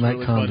thought was kryptonite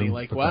really condom, funny.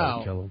 Like, but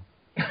wow. that would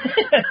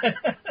kill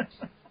him.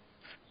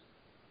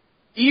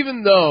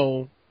 Even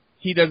though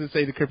he doesn't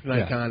say the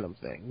kryptonite condom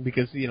thing,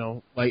 because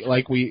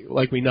like we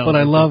know. But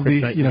I love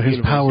kryptonite his universe,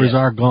 powers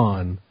are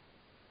gone,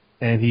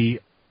 and he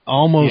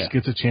almost Yeah.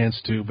 gets a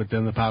chance to, but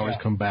then the powers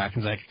come back.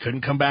 He's like,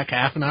 couldn't come back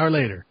half an hour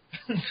later.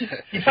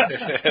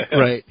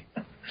 Right.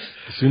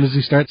 As soon as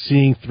he starts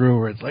seeing through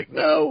her, it's like,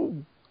 no.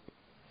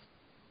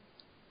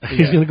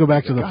 He's going to go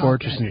back to the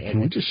fortress and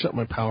can we just shut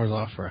my powers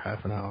off for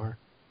half an hour?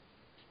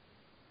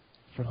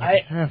 For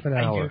like half an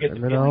hour. I do get the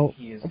and then feeling I'll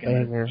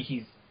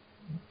he's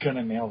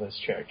gonna nail this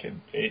chick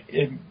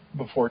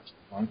before too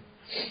long.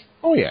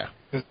 Oh yeah.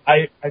 'Cause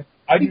I've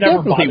He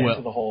never bought definitely into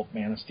will. the whole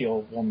Man of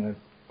Steel woman of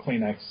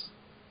Kleenex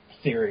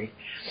theory.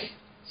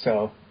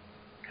 So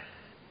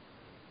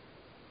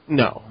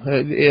No,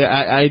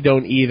 I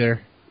don't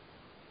either.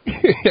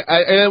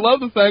 And I love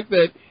the fact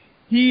that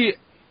he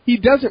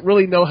doesn't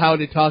really know how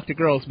to talk to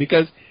girls,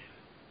 because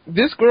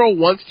this girl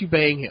wants to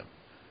bang him.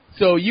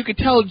 So you could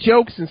tell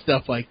jokes and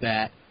stuff like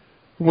that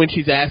when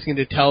she's asking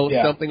to tell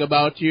something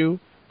about you.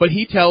 But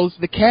he tells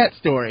the cat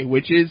story,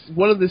 which is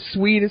one of the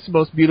sweetest,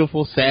 most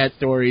beautiful, sad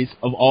stories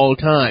of all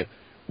time,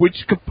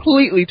 which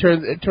completely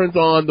turns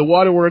on the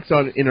waterworks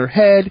in her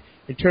head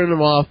and turns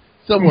them off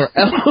somewhere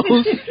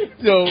else.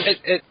 So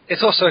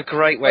it's also a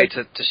great way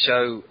to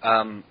show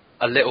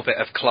a little bit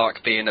of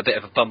Clark being a bit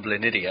of a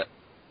bumbling idiot.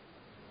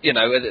 You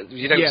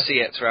don't see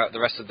it throughout the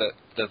rest of the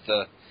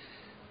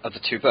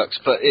two books,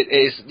 but it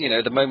is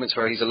the moments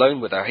where he's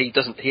alone with her, he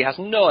has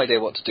no idea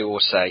what to do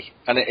or say,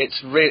 and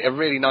it's a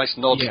really nice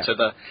nod to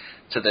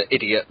the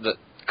idiot that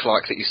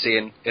Clark that you see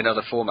in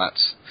other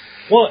formats.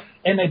 Well,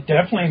 and it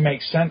definitely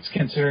makes sense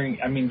considering,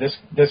 I mean,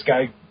 this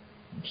guy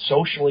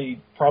socially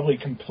probably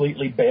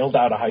completely bailed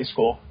out of high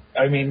school.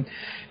 I mean,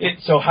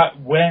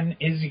 when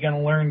is he going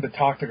to learn to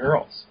talk to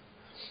girls?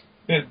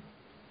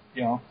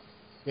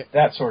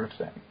 That sort of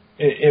thing.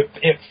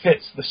 It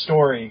fits the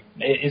story.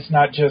 It's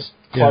not just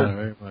Clark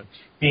very much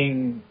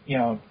being,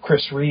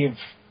 Chris Reeve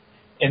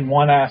in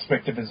one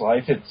aspect of his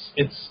life.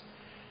 It's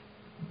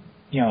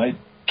it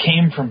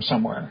came from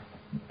somewhere,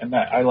 and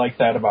that I like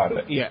that about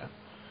it. yeah.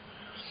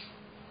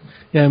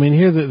 Yeah, I mean,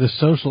 here the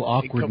social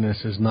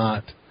awkwardness is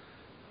not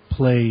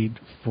played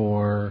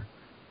for.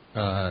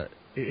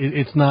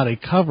 It's not a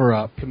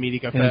cover-up, Comedic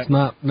effect. and it's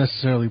not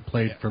necessarily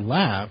played for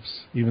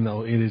laughs, even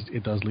though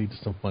it does lead to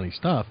some funny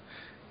stuff.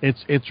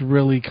 It's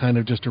really kind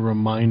of just a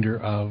reminder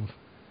of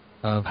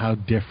how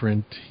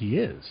different he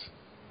is.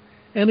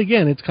 And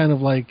again, it's kind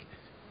of like,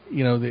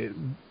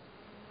 going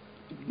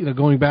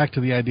back to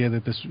the idea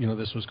that this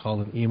was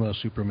called an emo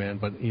Superman,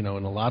 but in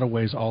a lot of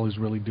ways, all he's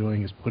really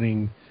doing is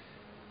putting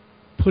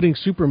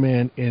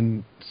Superman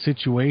in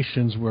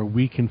situations where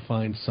we can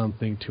find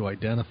something to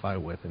identify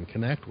with and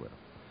connect with.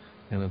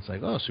 And it's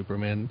like, oh,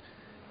 Superman,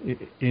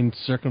 in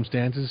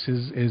circumstances,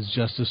 is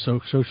just as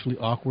socially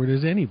awkward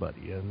as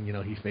anybody, and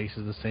he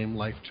faces the same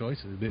life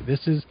choices.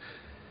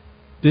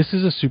 This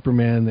is a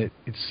Superman that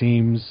it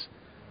seems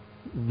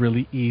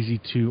really easy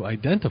to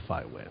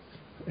identify with,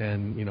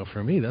 and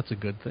for me, that's a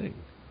good thing.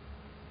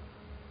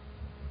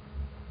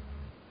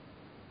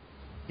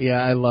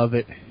 Yeah, I love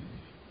it.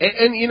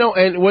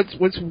 And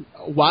what's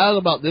wild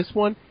about this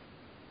one,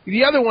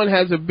 the other one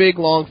has a big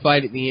long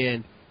fight at the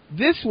end.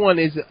 This one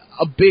is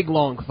a big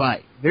long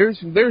fight.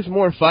 There's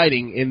more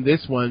fighting in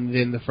this one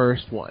than the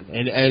first one,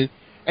 and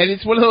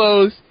it's one of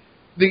those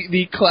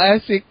the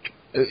classic.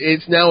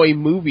 It's now a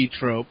movie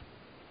trope,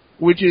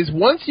 which is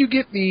once you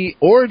get the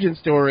origin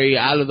story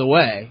out of the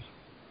way,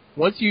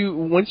 once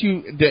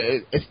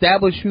you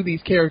establish who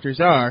these characters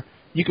are,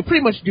 you can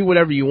pretty much do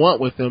whatever you want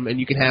with them,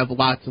 and you can have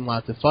lots and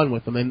lots of fun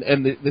with them.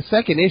 And the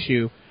second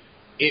issue,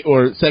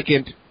 or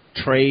second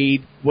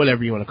trade,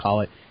 whatever you want to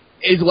call it,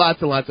 is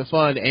lots and lots of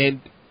fun,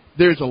 and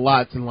there's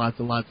lots and lots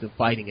and lots of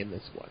fighting in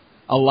this one.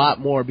 A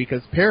lot more,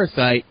 because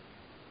Parasite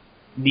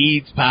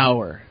needs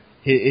power.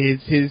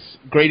 His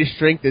greatest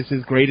strength is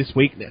his greatest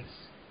weakness,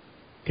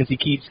 because he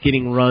keeps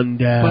getting run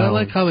down. But I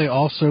like how they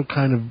also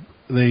kind of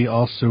they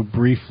also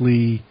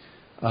briefly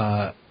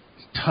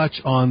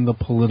touch on the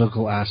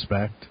political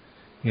aspect.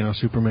 You know,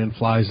 Superman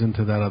flies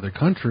into that other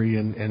country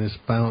and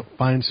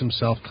finds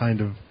himself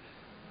kind of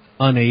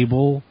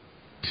unable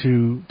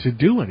to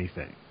do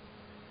anything.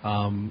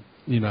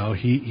 You know,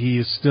 he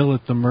is still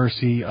at the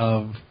mercy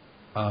of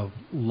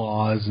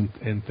laws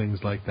and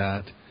things like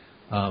that.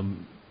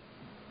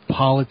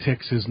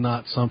 Politics is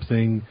not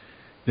something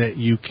that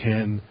you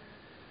can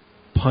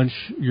punch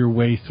your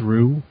way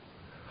through.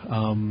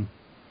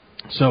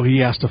 So he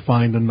has to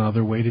find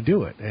another way to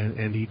do it,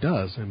 and he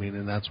does. I mean,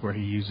 and that's where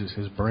he uses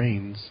his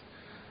brains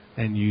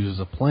and uses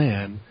a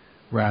plan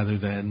rather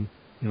than,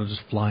 you know,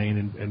 just fly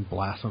in and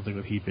blast something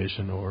with heat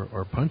vision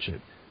or punch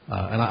it.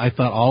 And I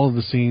thought all of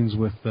the scenes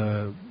with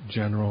the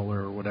general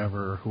or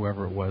whatever,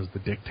 whoever it was, the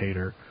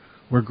dictator,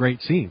 were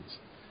great scenes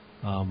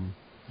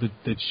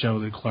that show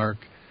that Clark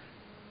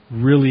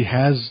really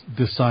has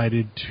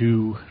decided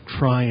to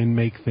try and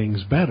make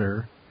things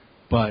better,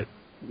 but,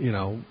 you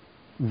know,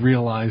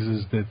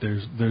 realizes that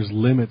there's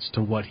limits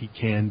to what he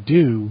can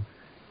do,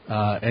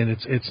 and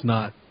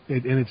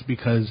it's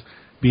because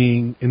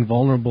being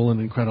invulnerable and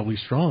incredibly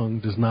strong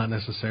does not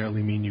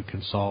necessarily mean you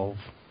can solve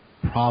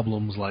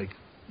problems like,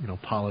 you know,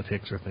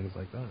 politics or things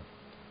like that.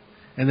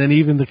 And then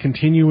even the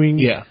continuing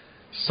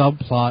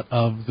subplot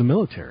of the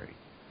military,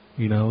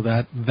 you know,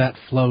 that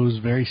flows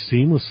very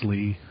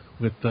seamlessly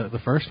with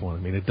the first one. I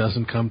mean, it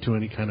doesn't come to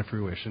any kind of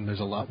fruition. There's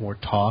a lot more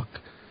talk.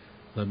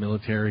 The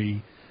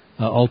military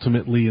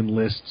ultimately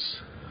enlists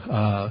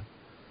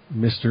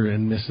Mr.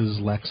 and Mrs.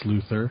 Lex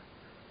Luthor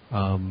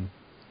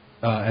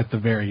at the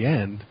very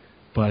end.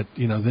 But,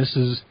 you know, there's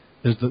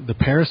the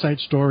Parasite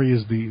story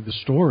is the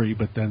story,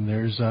 but then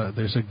there's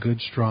a good,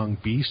 strong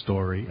B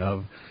story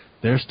of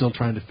they're still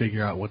trying to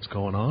figure out what's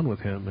going on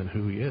with him and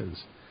who he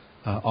is.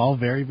 All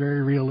very,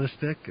 very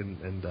realistic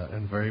and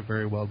very,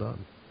 very well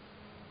done.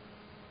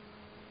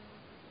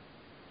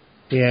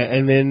 Yeah,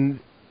 and then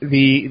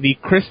the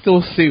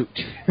crystal suit,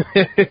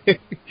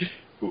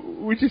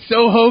 which is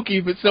so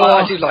hokey, but so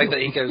I do like that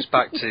he goes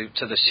back to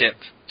the ship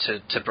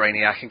to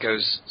Brainiac and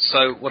goes,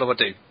 so what do I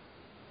do?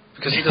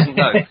 Because he doesn't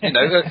know, you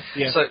know.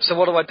 Yeah. So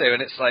what do I do?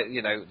 And it's like,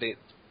 you know,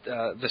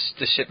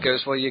 the ship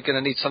goes, well, you're going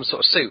to need some sort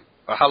of suit.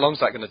 Or how long's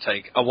that going to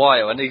take? A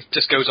while. And he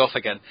just goes off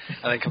again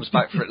and then comes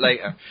back for it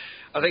later.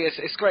 I think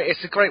it's great.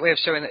 It's a great way of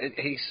showing that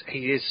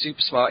he is super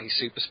smart, he's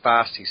super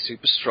fast, he's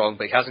super strong,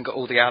 but he hasn't got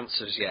all the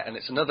answers yet. And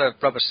it's another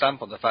rubber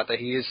stamp on the fact that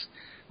he is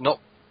not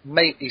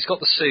made. He's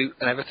got the suit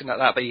and everything like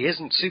that, but he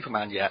isn't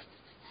Superman yet.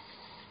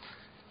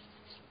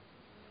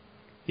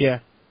 Yeah.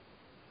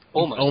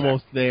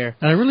 Almost there.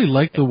 And I really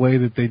like the way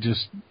that they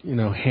just, you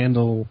know,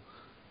 handle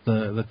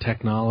the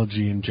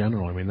technology in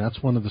general. I mean,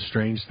 that's one of the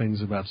strange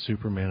things about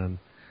Superman.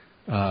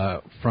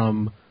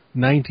 From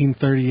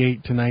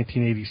 1938 to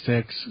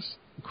 1986,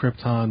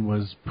 Krypton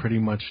was pretty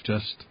much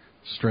just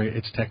straight.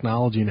 Its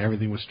technology and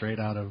everything was straight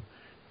out of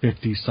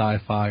 50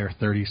 sci-fi or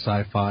 30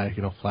 sci-fi,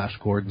 you know, Flash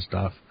Gordon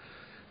stuff.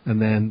 And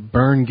then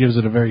Byrne gives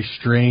it a very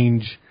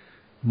strange,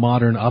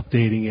 modern,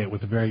 updating it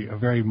with a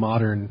very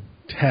modern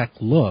tech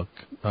look,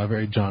 a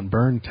very John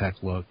Byrne tech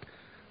look,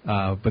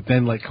 but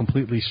then like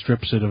completely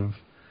strips it of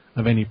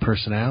any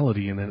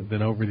personality. And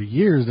then over the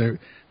years,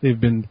 they've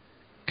been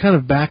kind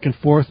of back and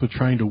forth with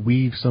trying to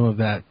weave some of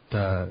that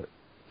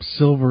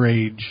Silver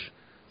Age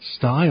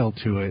style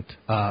to it,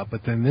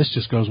 but then this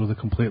just goes with a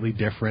completely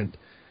different,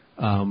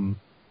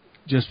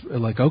 just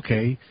like,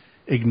 okay,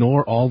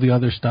 ignore all the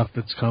other stuff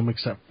that's come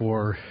except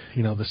for,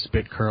 you know, the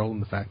spit curl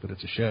and the fact that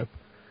it's a ship.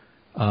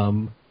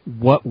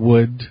 What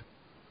would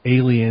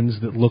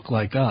aliens that look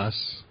like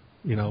us,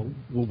 you know,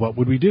 what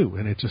would we do?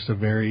 And it's just a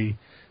very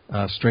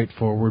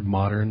straightforward,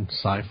 modern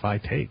sci-fi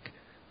take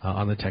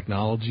on the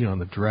technology, on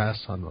the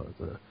dress, on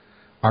the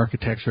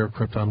architecture of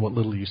Krypton, what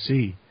little you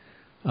see,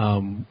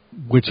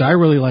 which I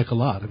really like a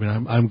lot. I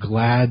mean, I'm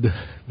glad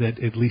that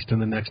at least in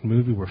the next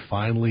movie we're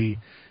finally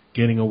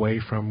getting away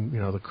from,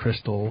 you know, the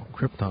crystal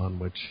Krypton,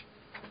 which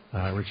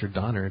Richard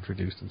Donner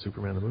introduced in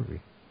Superman the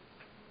movie.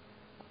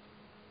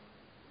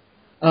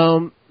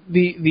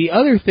 The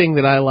other thing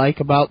that I like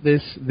about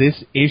this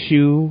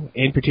issue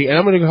in particular, and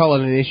I'm going to call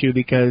it an issue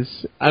because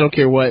I don't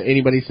care what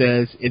anybody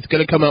says, it's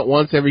going to come out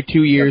once every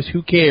 2 years.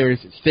 Who cares?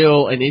 It's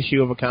still an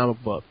issue of a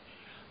comic book.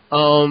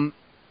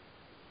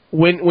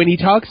 When he's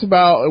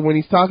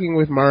talking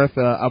with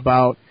Martha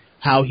about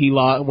how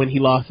when he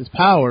lost his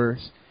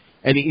powers,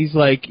 and he's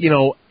like, you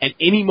know, at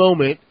any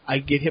moment I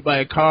get hit by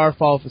a car,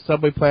 fall off a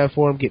subway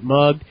platform, get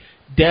mugged,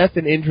 death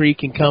and injury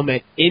can come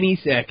at any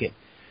second,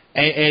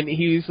 and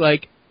he was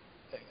like,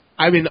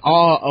 I'm in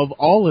awe of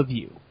all of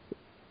you.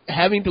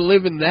 Having to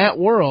live in that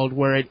world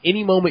where at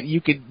any moment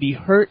you could be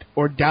hurt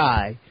or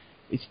die,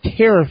 it's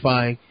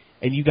terrifying,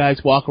 and you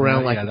guys walk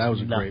around like that was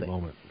a nothing. great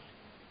moment.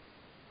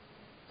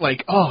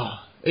 Like, oh,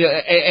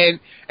 and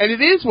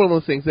it is one of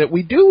those things that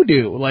we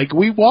do. Like,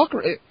 we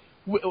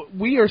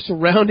we are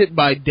surrounded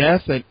by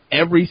death at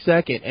every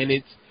second, and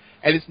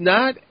it's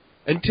not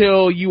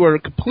until you are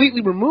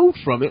completely removed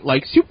from it,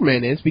 like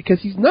Superman is,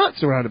 because he's not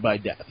surrounded by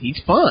death.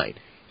 He's fine.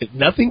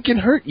 Nothing can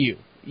hurt you.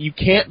 You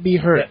can't be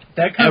hurt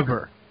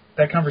ever.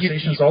 That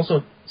conversation is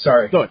also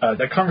sorry. Go ahead.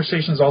 That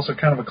conversation is also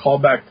kind of a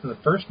callback to the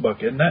first book,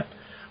 isn't it?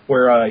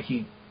 Where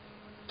he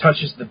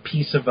touches the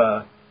piece of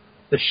the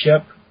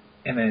ship,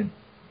 and then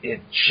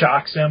it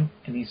shocks him,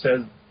 and he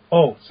says,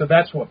 "Oh, so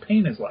that's what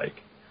pain is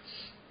like."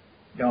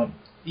 You know.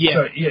 Yeah.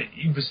 So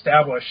you've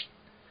established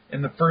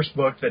in the first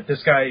book that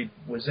this guy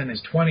was in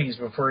his 20s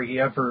before he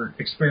ever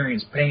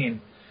experienced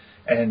pain,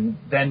 and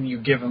then you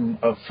give him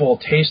a full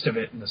taste of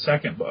it in the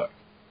second book.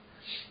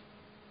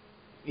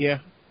 Yeah.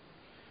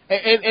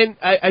 And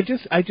I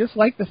just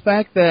like the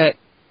fact that,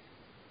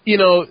 you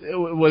know,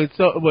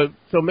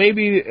 so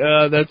maybe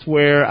that's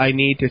where I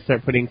need to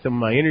start putting some of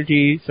my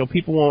energy so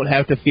people won't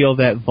have to feel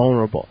that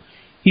vulnerable.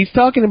 He's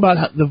talking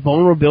about the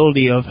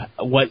vulnerability of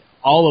what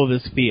all of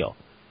us feel,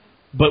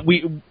 but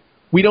we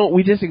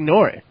just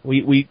ignore it.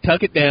 We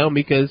tuck it down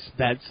because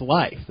that's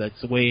life. That's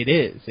the way it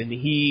is. And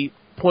he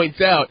points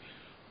out,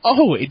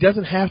 oh, it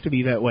doesn't have to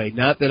be that way.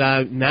 Now that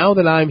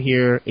I'm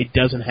here, it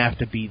doesn't have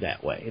to be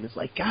that way. And it's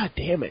like, God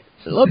damn it.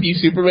 I love you,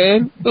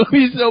 Superman. I love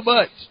you so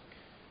much.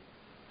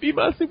 Be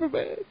my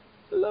Superman.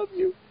 I love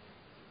you.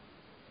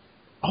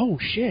 Oh,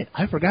 shit.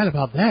 I forgot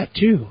about that,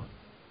 too.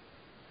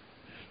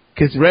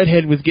 Because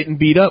Redhead was getting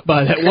beat up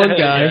by that one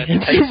guy,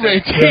 and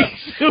Superman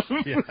takes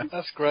him. Yeah,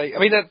 that's great. I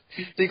mean,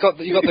 you got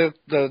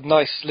the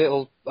nice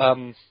little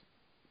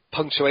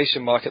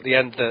punctuation mark at the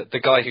end. The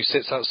guy who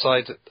sits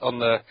outside on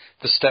the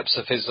steps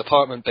of his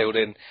apartment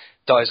building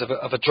dies of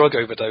a drug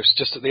overdose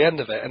just at the end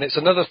of it. And it's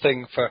another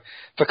thing for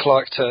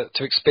Clark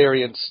to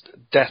experience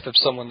death of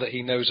someone that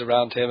he knows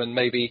around him, and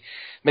maybe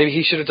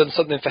he should have done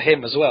something for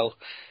him as well,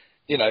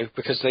 you know,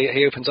 because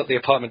he opens up the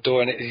apartment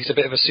door and he's a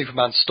bit of a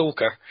Superman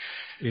stalker.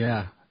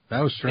 Yeah,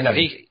 that was strange. You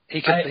know,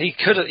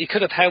 he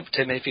could have helped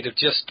him if he'd have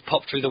just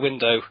popped through the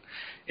window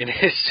in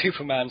his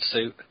Superman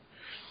suit.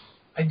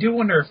 I do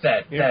wonder if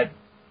that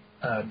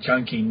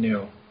junkie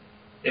knew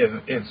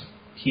if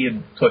he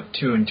had put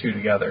two and two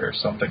together or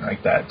something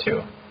like that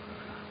too,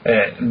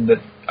 and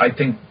that I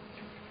think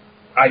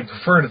I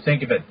prefer to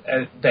think of it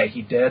as that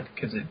he did,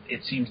 because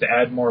it seems to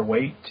add more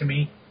weight to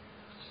me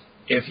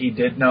if he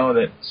did know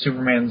that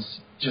Superman's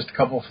just a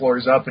couple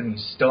floors up and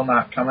he's still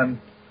not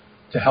coming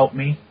to help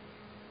me.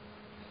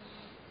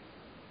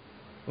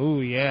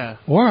 Ooh, yeah.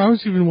 Or I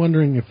was even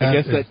wondering if I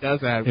guess that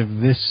does add. If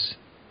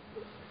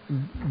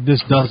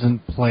this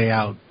doesn't play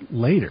out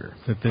later,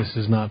 that this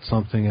is not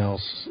something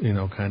else, you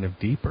know, kind of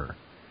deeper,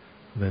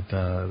 that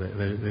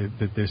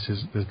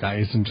this guy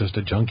isn't just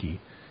a junkie,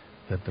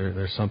 that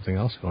there's something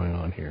else going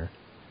on here.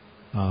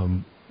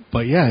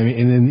 But yeah, I mean,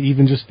 and then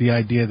even just the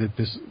idea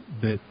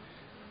that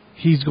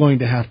he's going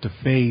to have to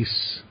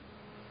face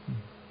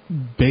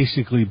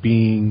basically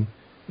being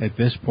at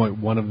this point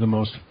one of the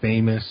most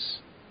famous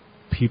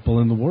people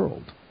in the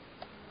world.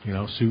 You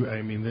know, so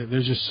I mean,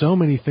 there's just so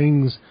many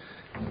things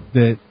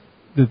that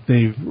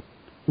they've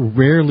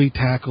rarely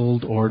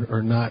tackled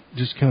or not,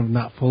 just kind of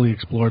not fully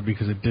explored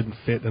because it didn't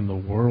fit in the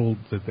world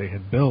that they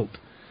had built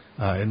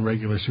in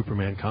regular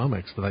Superman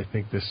comics, that I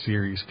think this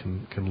series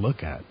can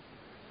look at.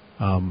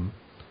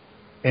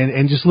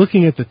 And just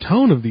looking at the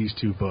tone of these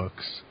two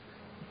books,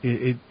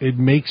 it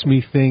makes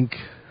me think,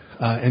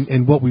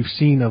 and what we've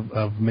seen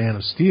of Man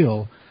of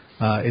Steel,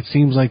 it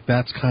seems like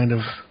that's kind of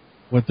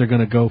what they're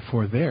going to go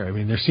for there. I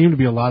mean, there seem to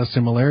be a lot of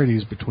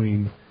similarities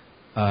between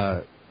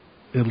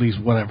at least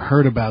what I've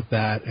heard about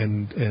that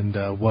and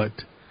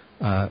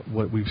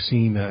what we've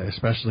seen,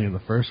 especially in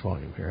the first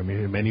volume here. I mean,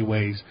 in many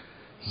ways,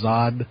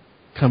 Zod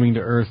coming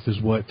to Earth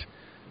is what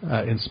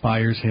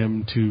inspires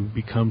him to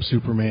become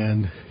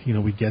Superman. You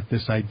know, we get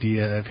this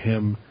idea of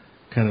him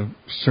kind of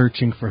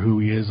searching for who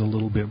he is a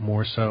little bit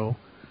more so.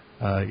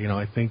 You know,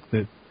 I think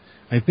that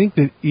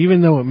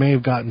even though it may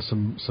have gotten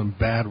some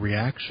bad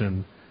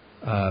reaction,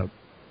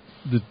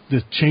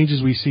 the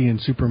changes we see in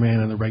Superman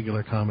in the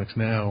regular comics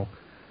now,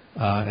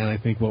 and I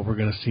think what we're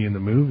going to see in the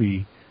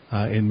movie,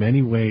 in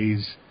many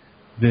ways,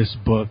 this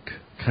book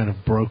kind of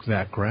broke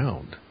that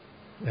ground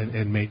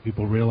and made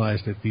people realize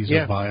that these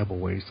are viable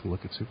ways to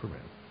look at Superman.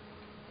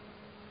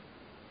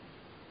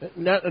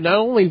 Not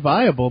only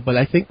viable, but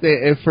I think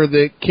that for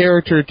the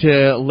character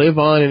to live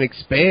on and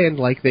expand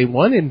like they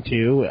want him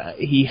to,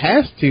 he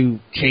has to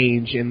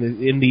change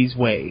in these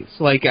ways.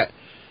 Like,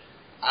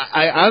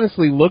 I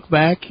honestly look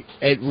back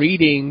at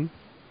reading,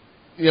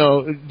 you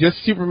know,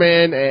 just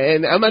Superman,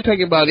 and I'm not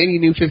talking about any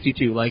New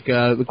 52, like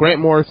the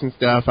Grant Morrison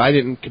stuff. I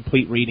didn't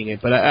complete reading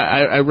it, but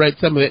I read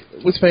some of it.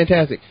 It was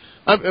fantastic.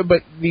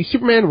 But the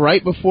Superman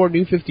right before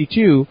New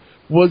 52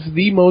 was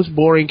the most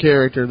boring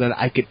character that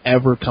I could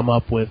ever come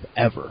up with,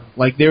 ever.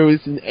 Like, there was,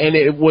 and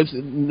it was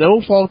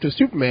no fault of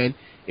Superman.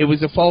 It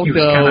was a fault of...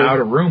 He was kind of out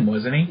of room,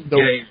 wasn't he?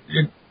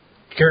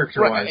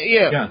 Character-wise. Right,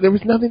 yeah, there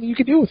was nothing you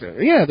could do with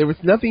it. Yeah, there was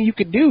nothing you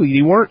could do.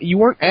 You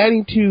weren't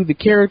adding to the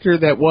character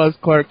that was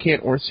Clark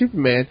Kent or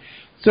Superman.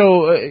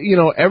 So, you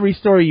know, every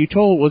story you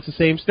told was the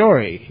same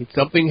story.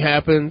 Something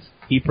happens,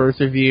 he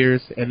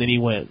perseveres, and then he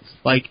wins.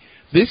 Like,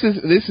 this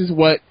is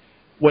what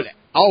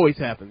always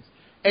happens.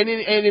 And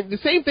the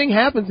same thing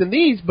happens in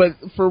these, but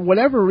for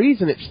whatever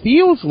reason, it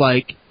feels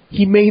like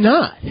he may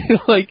not.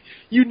 Like,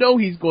 you know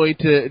he's going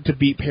to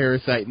beat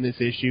Parasite in this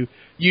issue.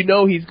 You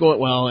know he's going,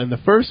 well, in the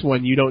first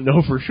one you don't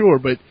know for sure,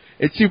 but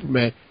it's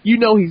Superman. You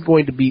know he's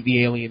going to beat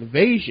the alien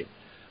invasion.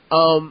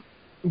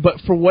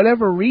 But for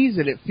whatever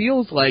reason, it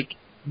feels like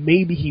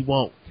maybe he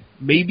won't.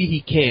 Maybe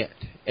he can't.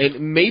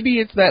 And maybe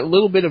it's that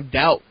little bit of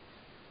doubt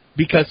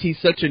because he's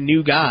such a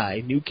new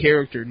guy, new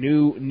character,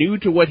 new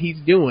to what he's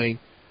doing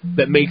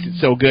that makes it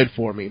so good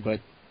for me. But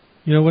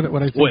you know what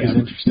I think is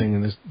interesting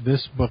in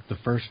this book, the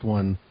first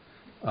one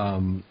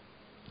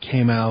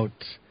came out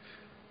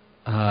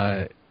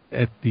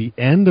at the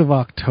end of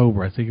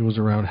October. I think it was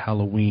around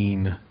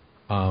Halloween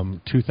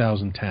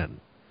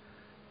 2010.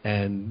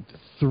 And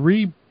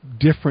 3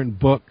 different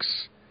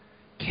books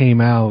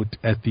came out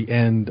at the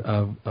end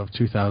of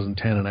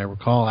 2010, and I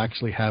recall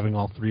actually having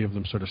all 3 of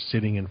them sort of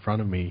sitting in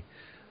front of me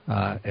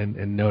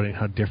and noting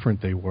how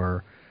different they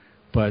were.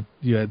 But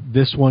yeah,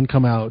 this one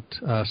come out,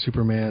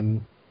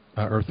 Superman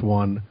Earth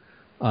 1,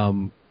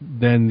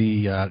 then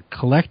the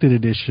collected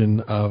edition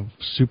of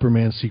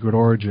Superman Secret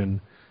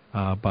Origin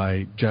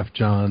by Jeff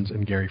Johns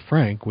and Gary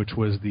Frank, which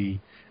was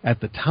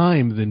at the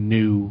time the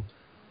new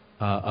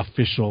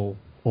official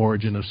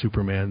origin of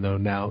Superman, though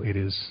now it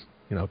is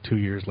 2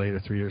 years later,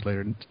 3 years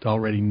later, it's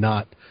already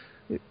not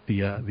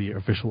the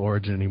official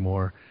origin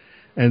anymore.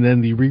 And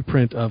then the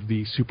reprint of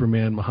the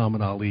Superman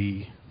Muhammad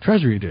Ali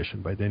Treasury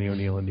Edition by Denny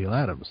O'Neil and Neil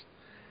Adams.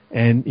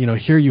 And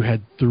here you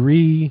had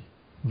 3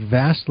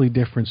 vastly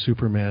different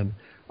Superman,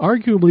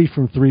 arguably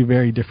from 3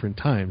 very different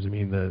times. I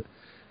mean,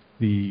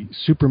 the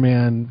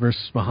Superman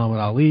versus Muhammad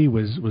Ali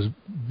was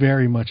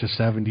very much a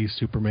 70s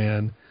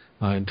Superman,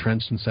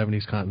 entrenched in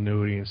 70s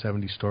continuity and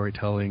 70s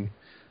storytelling,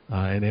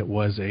 and it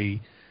was a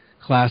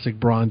classic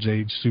Bronze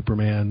Age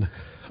Superman.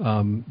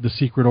 The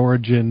Secret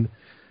Origin,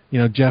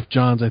 Jeff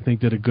Johns, I think,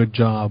 did a good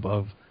job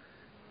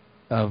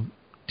of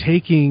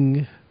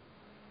taking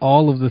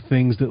all of the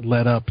things that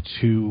led up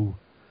to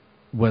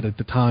what at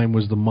the time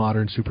was the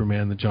modern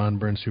Superman, the John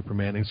Byrne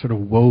Superman, and sort of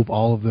wove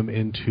all of them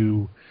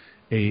into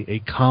a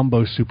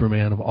combo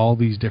Superman of all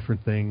these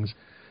different things.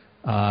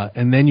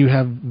 And then you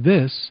have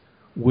this,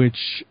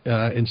 which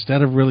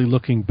instead of really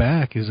looking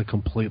back is a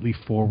completely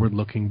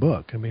forward-looking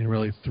book. I mean,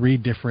 really 3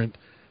 different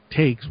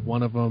takes.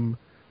 One of them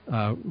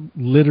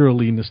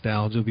literally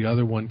nostalgia, the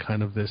other one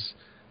kind of this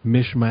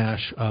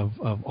mishmash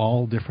of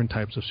all different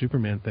types of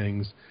Superman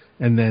things,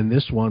 and then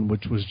this one,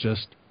 which was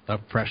just a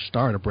fresh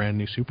start, a brand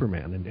new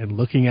Superman. And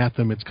looking at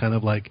them, it's kind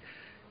of like,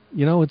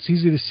 it's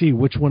easy to see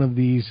which one of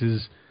these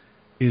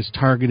is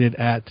targeted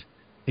at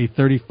a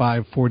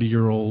 35,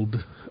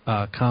 40-year-old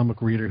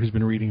comic reader who's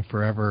been reading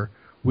forever,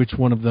 which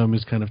one of them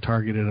is kind of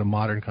targeted at a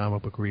modern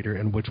comic book reader,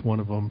 and which one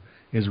of them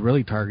is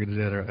really targeted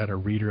at a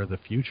reader of the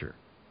future.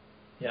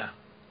 Yeah.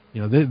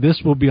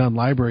 This will be on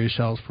library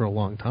shelves for a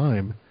long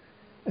time,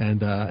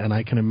 and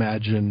I can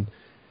imagine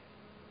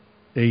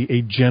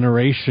a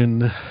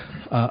generation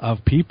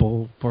of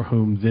people for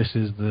whom this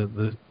is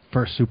the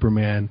first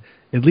Superman,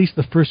 at least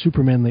the first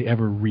Superman they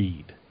ever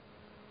read.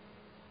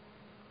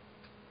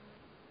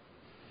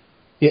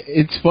 Yeah,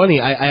 it's funny.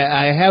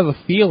 I have a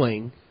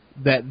feeling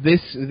that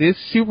this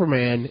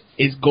Superman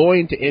is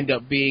going to end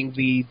up being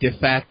the de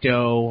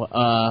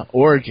facto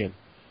origin.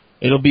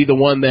 It'll be the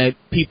one that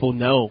people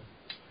know.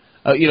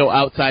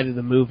 Outside of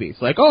the movies.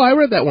 Like, oh, I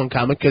read that one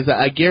comic, because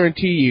I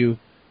guarantee you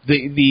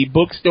the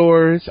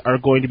bookstores are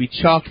going to be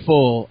chock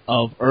full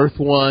of Earth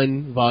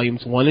 1,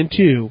 Volumes 1 and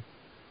 2,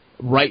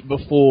 right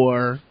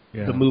before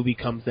the movie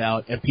comes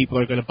out, and people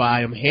are going to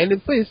buy them hand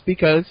and fist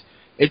because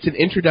it's an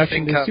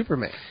introduction to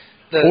Superman.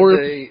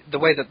 The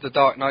way that the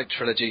Dark Knight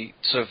trilogy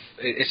sort of,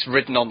 it's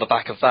written on the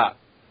back of that,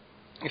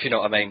 if you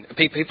know what I mean.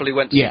 People who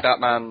went to see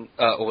Batman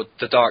or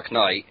the Dark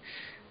Knight,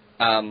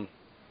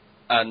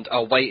 and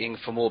are waiting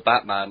for more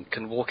Batman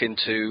can walk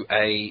into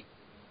a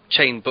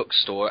chain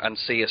bookstore and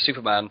see a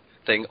Superman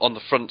thing on the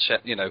front,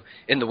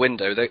 in the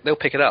window. They'll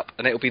pick it up,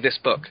 and it'll be this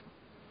book.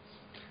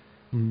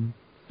 Mm.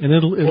 And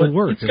it'll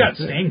work. It's got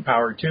staying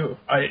power too.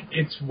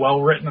 It's well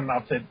written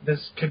enough that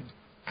this could.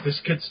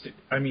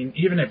 I mean,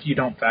 even if you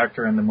don't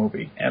factor in the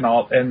movie and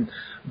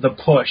the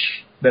push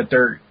that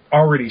they're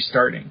already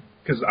starting,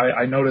 because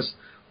I noticed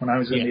when I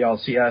was in the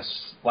LCS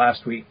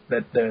last week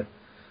that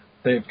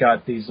they've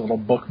got these little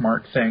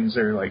bookmark things.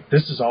 They're like,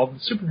 this is all the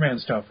Superman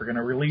stuff we're going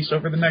to release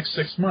over the next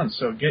 6 months,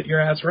 so get your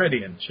ass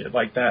ready and shit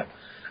like that.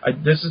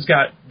 This has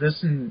got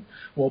this and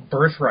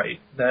Birthright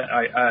that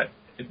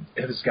it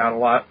has got a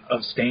lot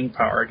of staying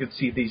power. I could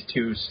see these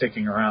 2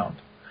 sticking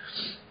around.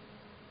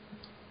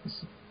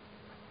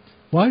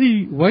 Why do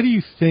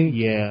you think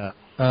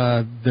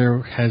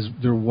there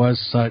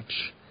was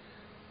such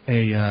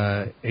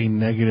a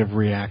negative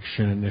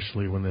reaction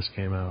initially when this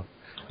came out?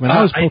 I mean,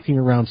 I was poking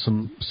around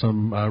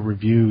some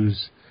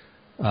reviews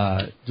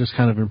just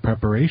kind of in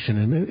preparation,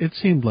 and it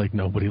seemed like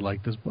nobody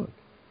liked this book.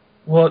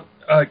 Well,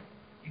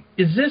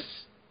 is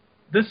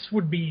this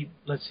would be,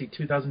 let's see,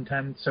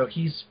 2010, so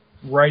he's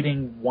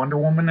writing Wonder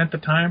Woman at the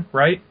time,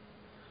 right?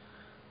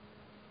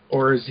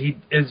 Or has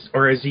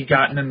he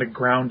gotten into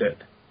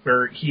Grounded,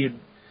 where he had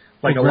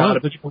Like a lot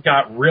of people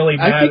got really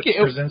mad at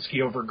Straczynski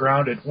over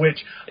Grounded,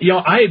 which,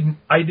 I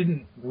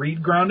didn't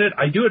read Grounded.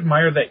 I do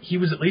admire that he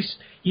was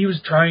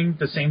trying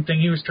the same thing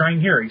he was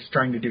trying here. He's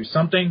trying to do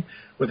something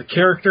with a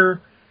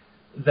character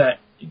that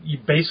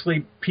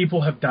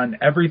people have done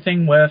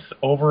everything with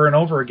over and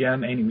over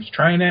again, and he was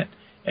trying it,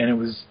 and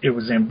it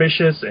was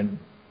ambitious, and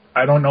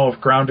I don't know if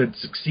Grounded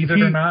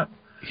succeeded or not.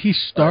 He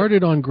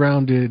started on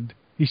Grounded.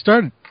 He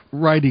started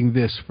writing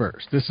this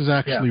first. This is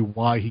actually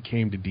why he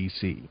came to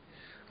DC.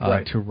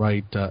 To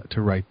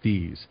write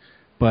these,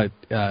 but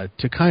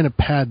to kind of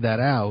pad that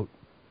out,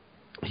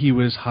 he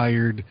was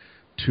hired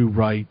to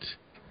write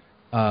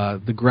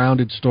the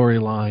Grounded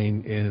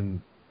storyline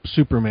in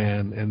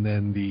Superman, and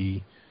then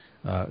the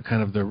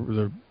kind of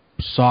the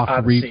soft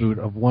Odyssey reboot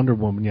of Wonder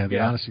Woman, the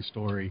Odyssey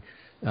story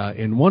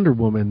in Wonder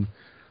Woman,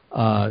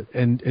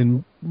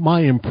 and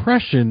my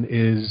impression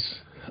is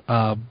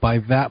by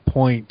that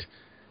point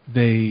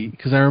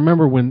because I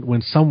remember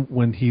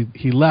when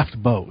he left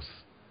both.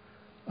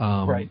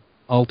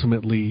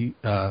 Ultimately,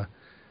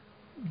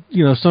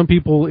 some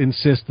people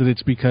insist that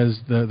it's because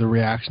the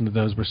reaction to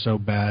those were so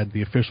bad.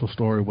 The official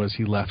story was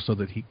he left so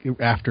that he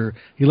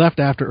left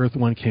after Earth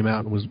 1 came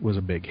out and was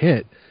a big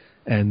hit,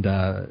 and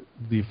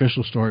the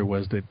official story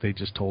was that they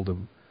just told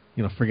him,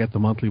 forget the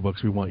monthly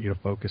books. We want you to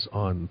focus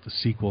on the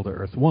sequel to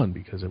Earth 1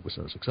 because it was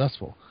so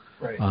successful.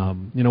 Right.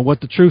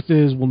 What the truth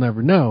is, we'll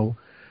never know.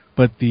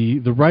 But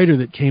the writer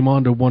that came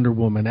on to Wonder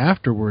Woman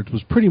afterwards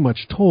was pretty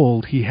much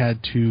told he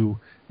had to.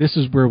 This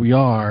is where we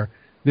are.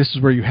 This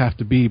is where you have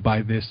to be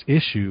by this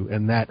issue,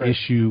 and that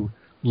issue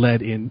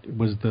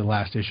was the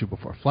last issue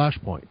before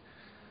Flashpoint.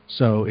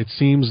 So it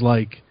seems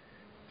like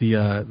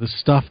the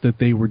stuff that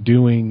they were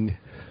doing,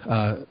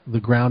 the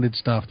Grounded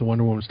stuff, the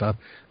Wonder Woman stuff,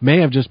 may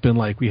have just been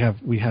like we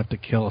have to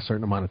kill a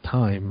certain amount of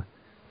time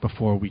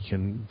before we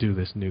can do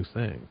this new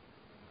thing.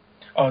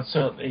 Oh,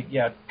 so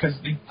because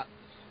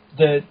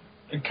the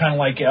kind of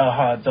like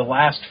the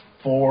last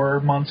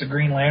 4 months of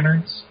Green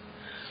Lanterns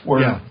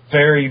were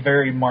very,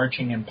 very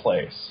marching in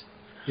place.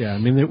 Yeah, I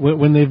mean,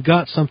 when they've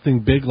got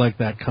something big like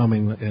that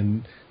coming,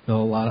 and a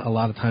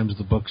lot of times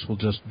the books will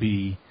just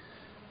be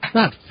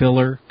not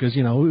filler, because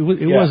it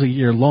was a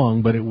year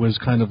long, but it was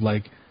kind of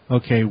like,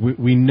 okay,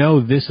 we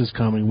know this is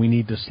coming. We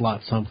need to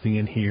slot something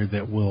in here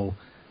that will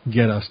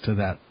get us to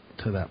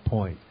that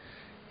point.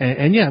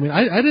 And I mean,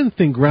 I didn't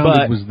think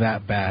Grounded was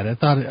that bad. I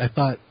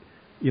thought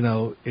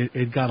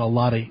it got a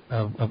lot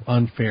of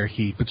unfair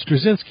heat. But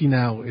Straczynski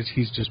now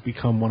he's just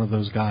become one of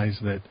those guys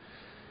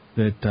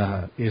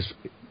that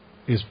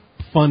is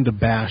fun to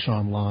bash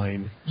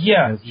online.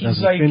 Yeah,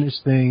 he's like finish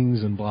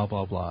things and blah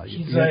blah blah.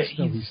 He's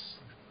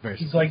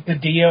like the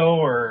Dio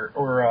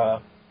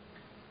or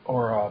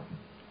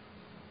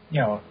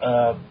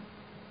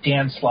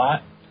Dan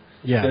Slott.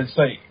 Yeah, it's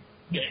like,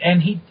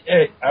 and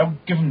I'll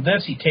give him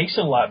this. He takes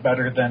it a lot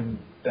better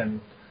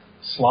than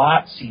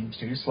Slott seems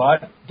to.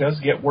 Slott does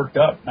get worked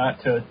up,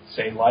 not to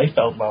say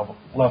Liefeld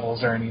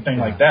levels or anything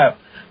like that,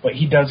 but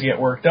he does get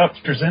worked up.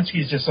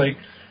 Straczynski's just like,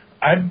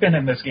 I've been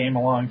in this game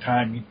a long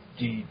time.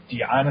 Do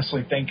you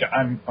honestly think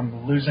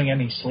I'm losing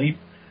any sleep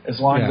as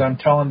long as I'm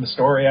telling the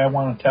story I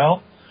want to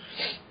tell?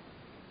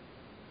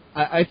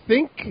 I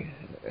think,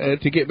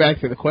 to get back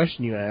to the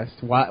question you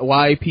asked,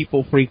 why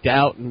people freaked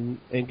out and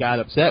got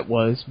upset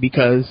was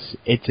because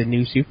it's a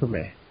new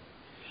Superman.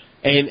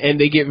 And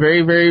they get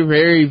very, very,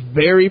 very,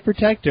 very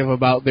protective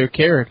about their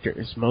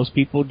characters. Most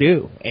people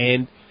do.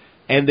 And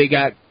they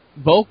got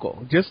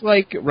vocal. Just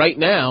like right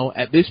now,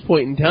 at this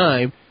point in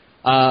time,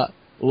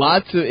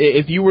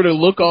 if you were to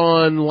look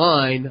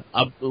online,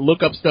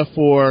 look up stuff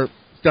for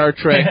Star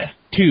Trek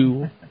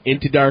 2,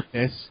 Into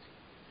Darkness,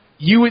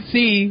 you would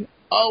see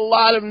a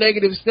lot of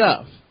negative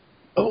stuff.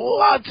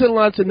 Lots and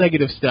lots of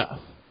negative stuff.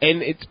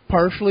 And it's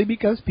partially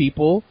because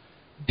people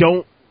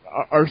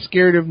are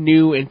scared of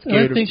new and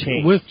scared of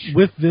change.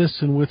 With this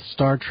and with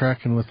Star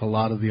Trek and with a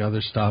lot of the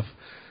other stuff,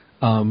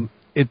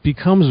 it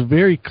becomes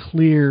very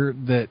clear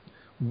that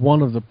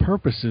one of the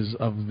purposes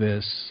of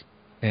this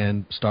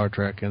and Star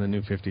Trek and the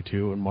New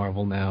 52 and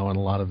Marvel Now and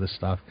a lot of this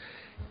stuff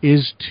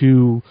is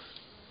to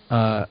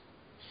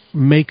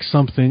make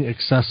something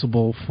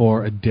accessible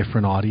for a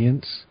different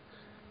audience.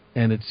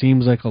 And it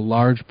seems like a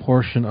large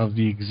portion of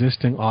the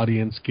existing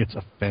audience gets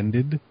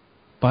offended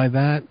by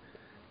that,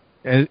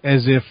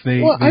 as if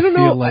they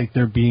feel like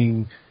they're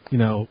being,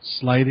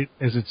 slighted.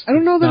 I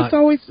don't know that it's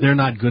always they're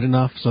not good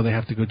enough, so they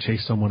have to go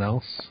chase someone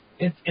else.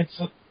 I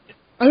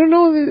don't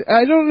know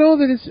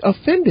that it's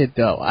offended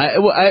though.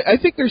 I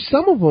think there's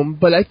some of them,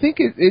 but I think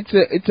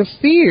it's a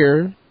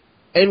fear,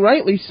 and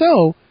rightly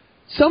so.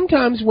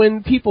 Sometimes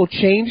when people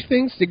change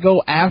things to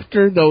go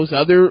after those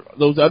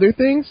other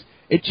things,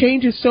 it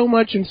changes so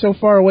much and so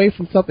far away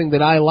from something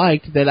that I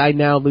liked that I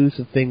now lose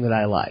the thing that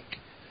I like.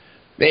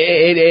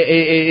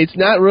 It's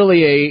not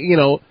really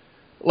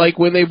like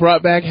when they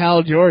brought back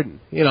Hal Jordan.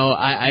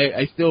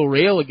 I still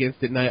rail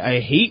against it, and I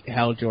hate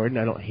Hal Jordan.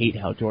 I don't hate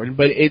Hal Jordan,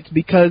 but it's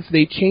because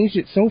they changed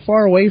it so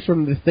far away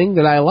from the thing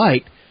that I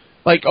liked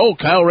like, oh,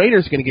 Kyle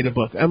Rayner's going to get a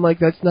book. I'm like,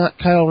 that's not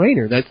Kyle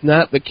Rayner. That's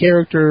not the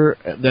character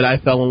that I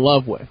fell in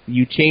love with.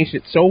 You changed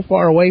it so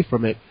far away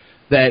from it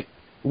that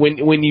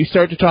when you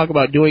start to talk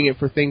about doing it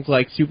for things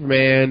like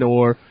Superman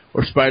or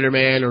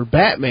Spider-Man or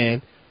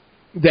Batman,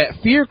 that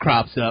fear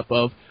crops up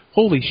of,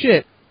 holy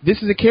shit,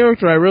 this is a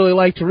character I really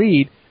like to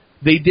read.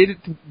 They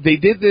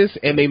did this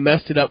and they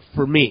messed it up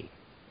for me.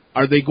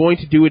 Are they going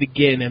to do it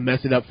again and mess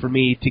it up for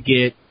me to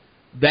get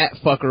that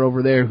fucker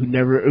over there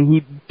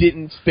who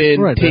didn't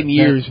spend 10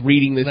 years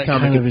reading this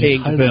comic and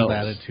paying the bills?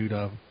 Attitude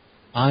of,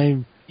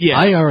 I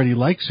already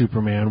like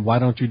Superman. Why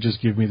don't you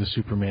just give me the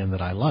Superman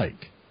that I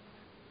like,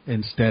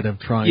 instead of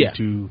trying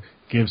to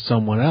give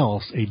someone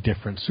else a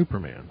different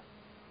Superman?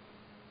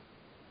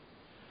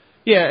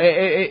 Yeah,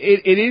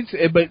 it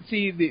is. But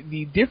see,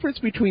 the difference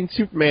between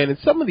Superman and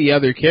some of the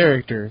other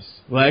characters,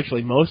 well,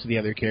 actually most of the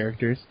other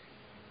characters,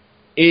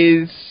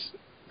 is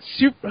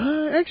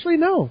actually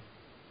no.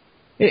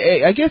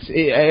 I guess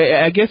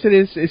it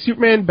is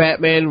Superman,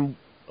 Batman,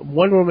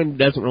 Wonder Woman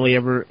doesn't really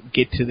ever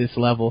get to this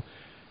level.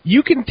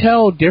 You can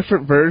tell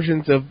different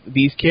versions of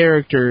these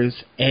characters,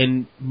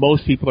 and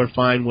most people are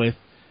fine with,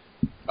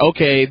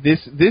 okay,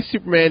 this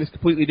Superman is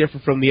completely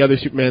different from the other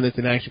Superman that's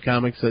in Action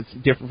Comics, that's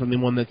different from the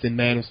one that's in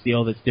Man of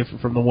Steel, that's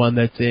different from the one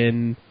that's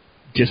in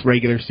just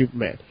regular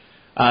Superman.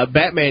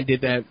 Batman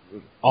did that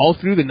all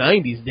through the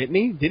 90s, didn't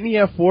he? Didn't he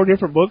have 4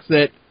 different books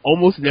that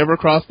almost never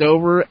crossed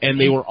over, and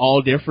they were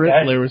all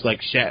different? There was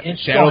like Shadow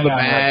the Bat.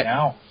 Right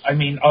now. I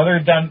mean,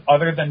 other than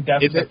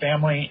Death of the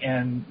Family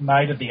and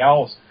Night of the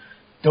Owls,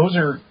 those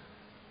are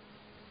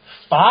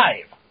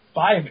five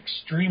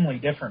extremely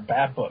different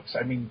Bat books.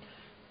 I mean,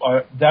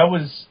 that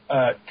was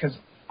because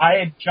I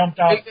had jumped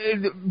out.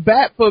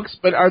 Bat books,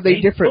 but are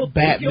they different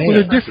Batman?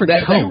 They're different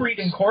tones. When you read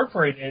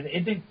Incorporated,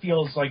 it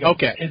feels like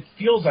it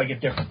feels like a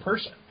different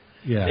person.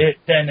 Yeah.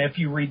 Than if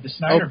you read the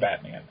Snyder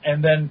Batman.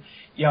 And then,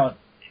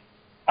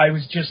 I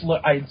was just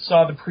I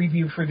saw the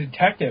preview for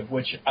Detective,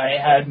 which I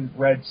hadn't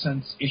read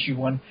since issue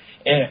 1.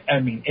 I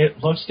mean,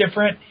 it looks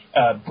different.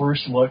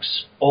 Bruce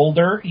looks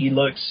older. It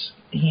looks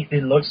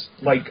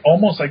like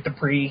almost like the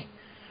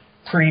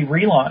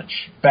pre-relaunch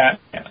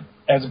Batman,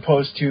 as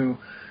opposed to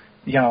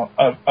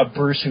a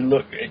Bruce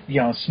who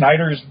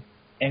Snyder's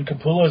and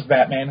Capullo's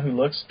Batman who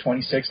looks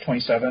 26,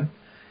 27.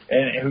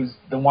 And who's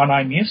the one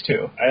I'm used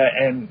to,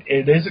 and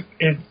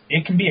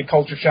it can be a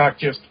culture shock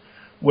just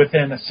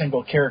within a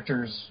single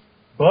character's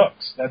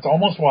books. That's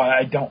almost why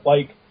I don't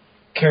like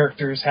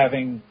characters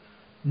having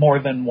more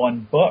than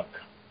one book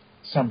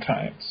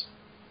sometimes.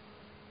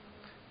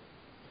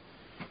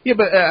 Yeah,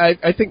 but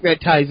I think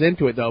that ties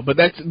into it though. But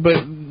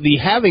the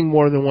having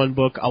more than one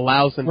book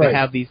allows them to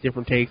have these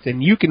different takes,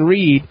 and you can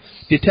read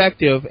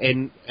Detective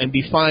and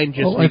be fine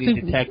just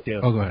reading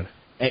Detective. Oh, go ahead.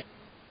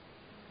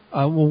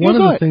 One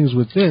of the things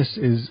with this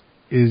is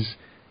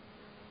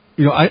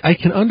I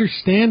can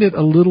understand it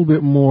a little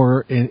bit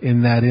more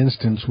in that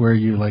instance where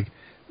you like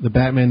the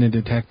Batman in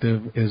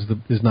Detective is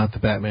not the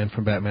Batman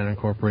from Batman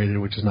Incorporated,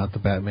 which is not the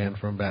Batman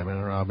from Batman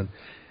and Robin,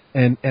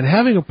 and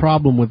having a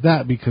problem with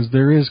that because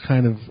there is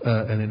kind of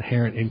an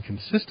inherent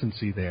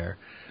inconsistency there.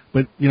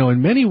 But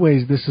in many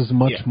ways, this is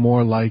much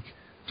more like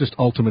just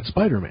Ultimate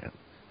Spider-Man.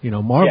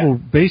 Marvel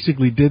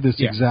basically did this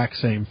exact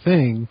same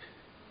thing,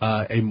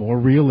 a more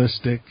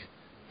realistic.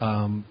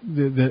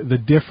 The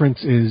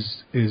difference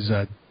is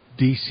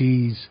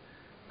DC's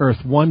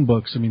Earth 1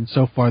 books. I mean,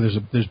 so far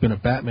there's been a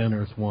Batman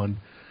Earth 1.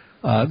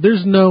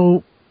 There's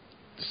no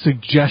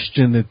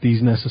suggestion that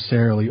these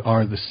necessarily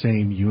are the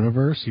same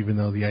universe, even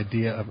though the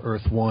idea of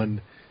Earth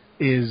 1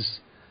 is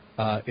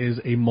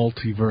a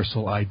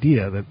multiversal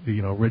idea that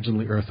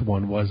originally Earth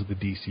 1 was the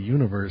DC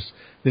universe.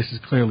 This is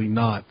clearly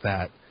not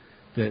that.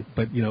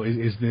 But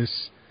is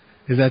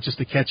that just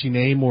a catchy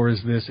name, or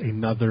is this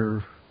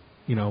another?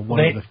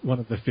 One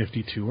of the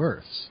 52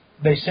 Earths.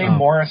 They say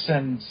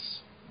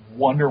Morrison's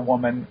Wonder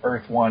Woman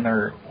Earth 1,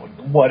 or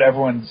what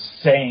everyone's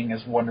saying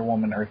is Wonder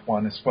Woman Earth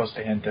 1, is supposed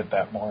to hint at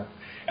that more.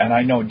 And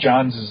I know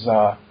John's is,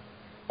 at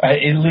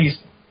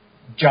least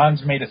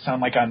John's made it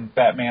sound like on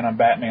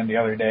Batman the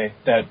other day,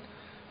 that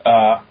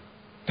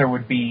there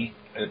would be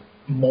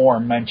more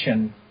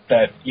mention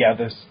that,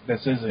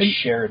 this is a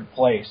shared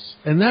place.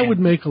 And that would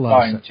make a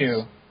lot of sense.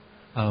 Too.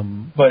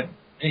 But,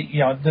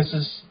 this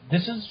is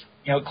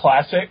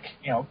classic.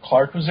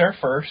 Clark was there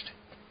first,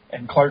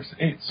 and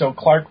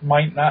Clark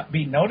might not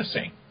be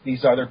noticing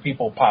these other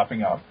people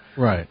popping up.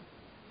 Right.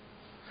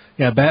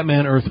 Yeah,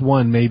 Batman Earth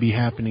 1 may be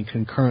happening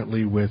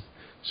concurrently with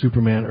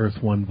Superman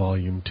Earth 1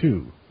 Volume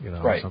 2,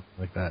 something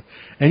like that.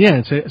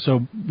 And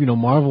so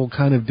Marvel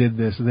kind of did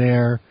this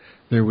there.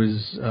 There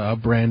was a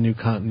brand new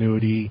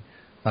continuity.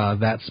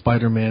 That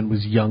Spider-Man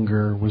was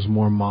younger, was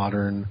more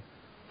modern.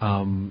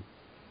 And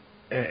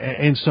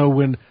so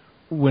when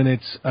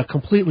it's a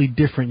completely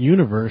different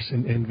universe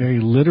and very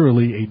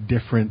literally a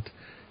different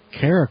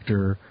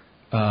character,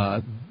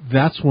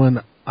 that's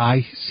when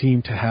I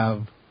seem to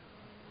have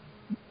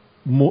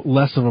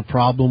less of a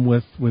problem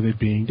with it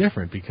being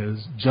different,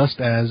 because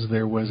just as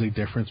there was a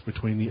difference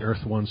between the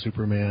Earth 1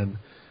 Superman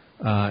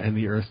and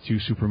the Earth 2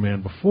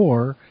 Superman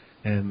before,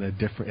 and the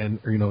different,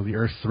 and the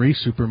Earth 3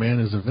 Superman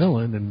is a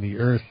villain, and the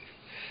Earth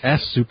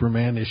S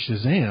Superman is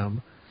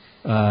Shazam.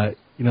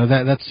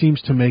 That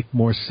seems to make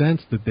more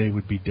sense that they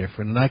would be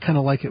different, and I kind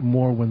of like it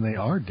more when they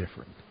are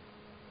different.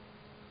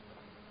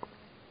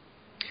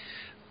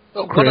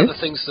 Well, one of the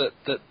things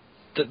that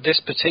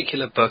this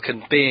particular book,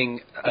 and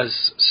being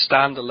as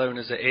standalone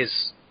as it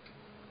is,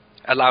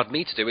 allowed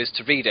me to do is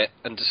to read it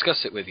and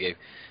discuss it with you.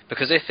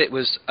 Because if it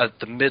was at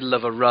the middle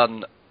of a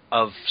run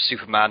of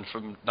Superman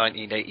from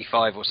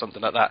 1985 or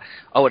something like that,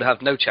 I would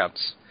have no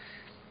chance.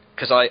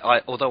 Because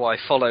although I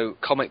follow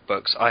comic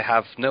books, I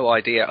have no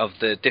idea of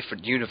the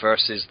different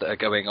universes that are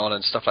going on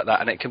and stuff like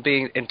that, and it can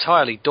be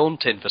entirely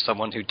daunting for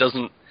someone who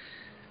doesn't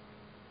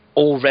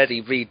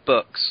already read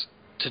books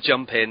to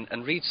jump in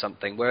and read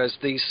something. Whereas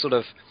these sort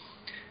of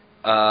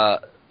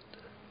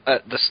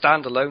the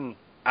standalone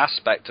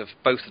aspect of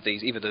both of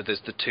these, even though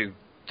there's the two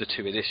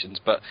editions,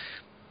 but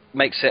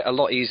makes it a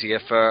lot easier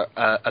for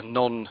a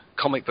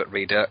non-comic book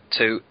reader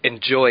to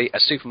enjoy a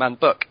Superman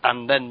book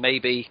and then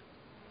maybe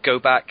go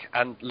back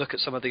and look at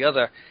some of the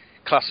other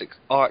classic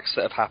arcs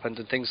that have happened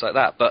and things like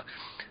that. But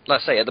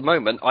like I say, at the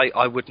moment,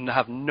 I would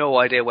have no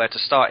idea where to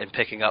start in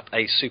picking up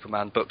a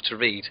Superman book to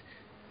read,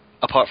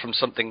 apart from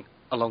something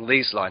along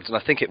these lines. And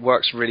I think it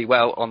works really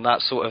well on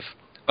that sort of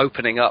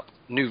opening up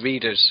new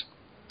readers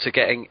to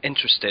getting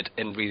interested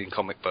in reading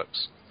comic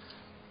books.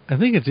 I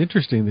think it's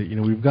interesting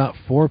that we've got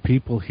 4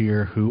 people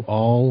here who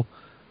all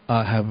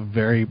have a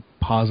very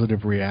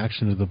positive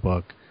reaction to the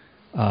book,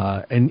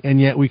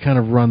 and yet we kind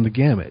of run the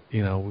gamut.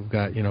 We've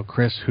got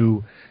Chris,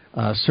 who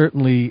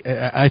certainly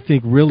I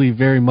think really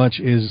very much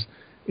is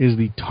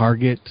the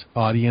target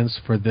audience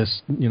for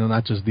this.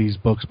 Not just these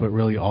books, but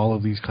really all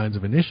of these kinds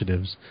of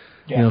initiatives.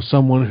 Yeah.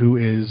 Someone who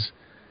is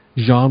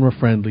genre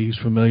friendly, who's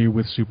familiar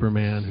with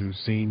Superman, who's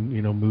seen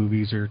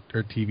movies or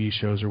TV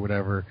shows or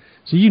whatever.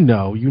 So you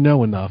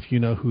know enough,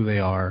 who they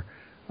are,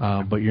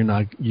 but you're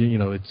not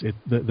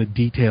the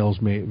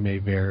details may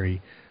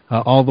vary,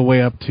 all the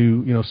way up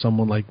to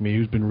someone like me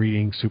who's been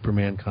reading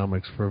Superman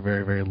comics for a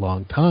very, very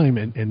long time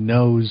and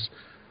knows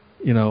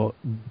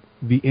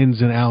the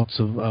ins and outs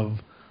of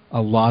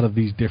a lot of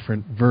these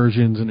different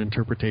versions and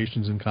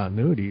interpretations and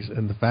continuities,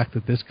 and the fact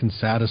that this can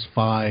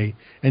satisfy,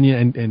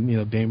 and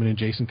Damon and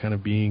Jason kind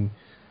of being,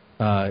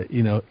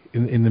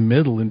 in the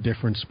middle in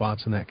different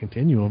spots in that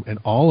continuum, and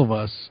all of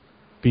us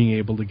being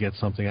able to get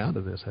something out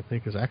of this, I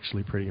think is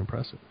actually pretty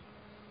impressive.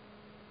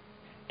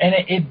 And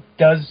it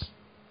does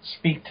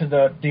speak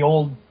to the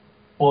old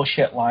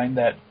bullshit line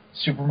that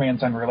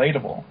Superman's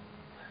unrelatable,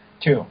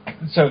 too.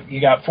 So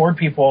you got 4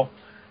 people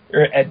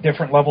at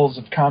different levels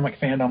of comic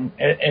fandom,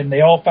 and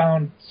they all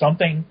found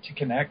something to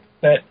connect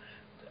that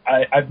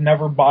I've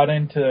never bought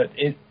into.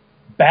 It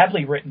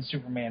badly written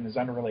Superman is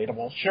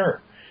unrelatable,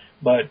 sure,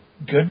 but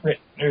good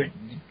written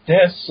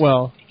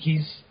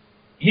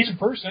he's a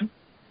person.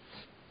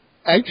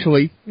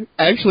 Actually,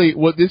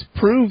 what this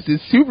proves is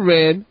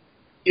Superman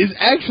is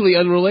actually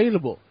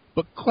unrelatable,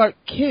 but Clark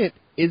Kent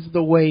is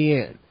the way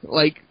in.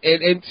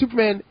 And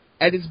Superman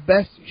at his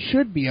best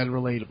should be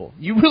unrelatable.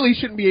 You really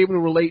shouldn't be able to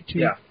relate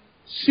to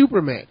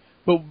Superman.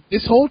 But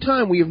this whole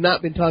time we have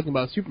not been talking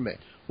about Superman.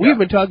 We have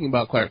been talking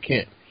about Clark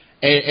Kent.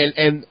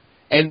 And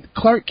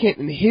Clark Kent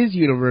in his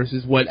universe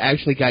is what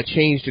actually got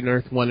changed in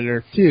Earth 1 and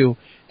Earth 2,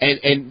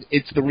 and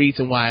it's the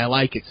reason why I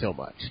like it so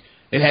much.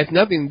 It has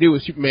nothing to do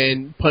with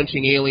Superman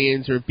punching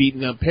aliens or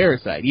beating up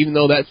Parasite. Even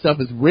though that stuff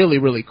is really,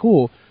 really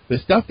cool, the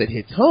stuff that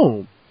hits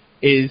home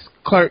is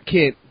Clark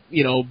Kent,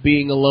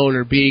 being a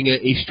loner, being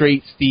a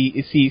straight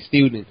C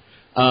student,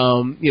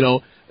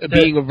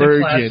 being a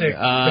virgin.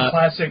 The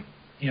classic,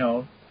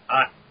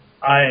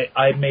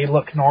 I may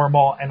look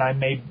normal and I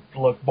may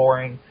look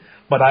boring,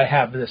 but I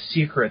have this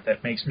secret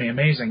that makes me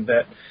amazing.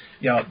 That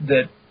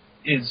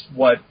is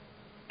what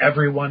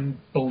everyone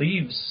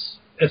believes,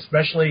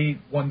 especially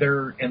when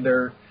they're in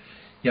their,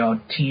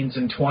 teens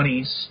and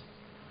 20s,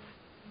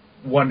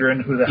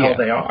 wondering who the hell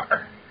they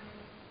are.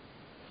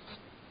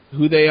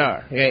 Who they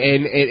are,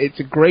 and it's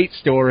a great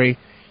story,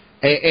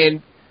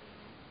 and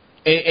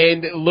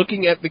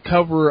looking at the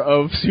cover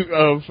of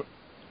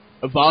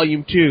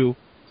Volume 2,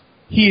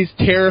 he is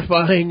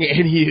terrifying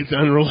and he is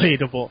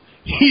unrelatable.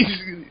 He's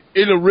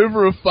in a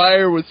river of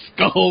fire with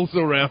skulls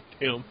around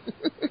him.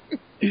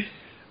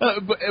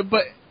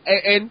 But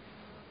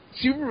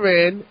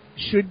Superman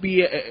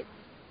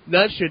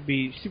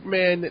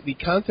Superman, the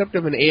concept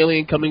of an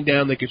alien coming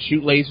down that could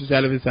shoot lasers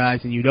out of his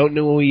eyes and you don't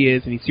know who he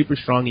is and he's super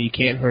strong and you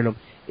can't hurt him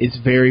is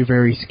very,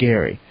 very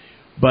scary.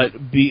 But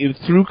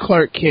through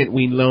Clark Kent,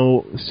 we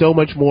know so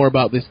much more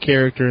about this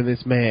character and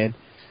this man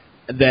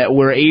that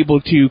we're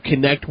able to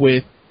connect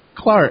with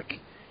Clark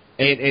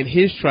and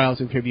his trials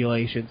and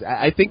tribulations.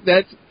 I think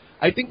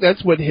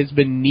that's what has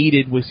been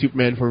needed with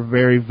Superman for a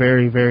very,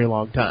 very, very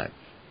long time.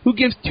 Who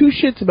gives 2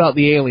 shits about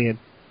the alien?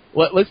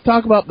 Let's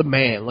talk about the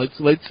man. Let's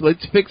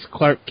fix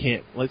Clark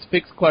Kent. Let's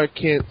fix Clark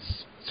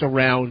Kent's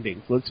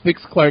surroundings. Let's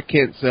fix Clark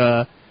Kent's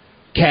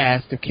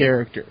cast of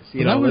characters.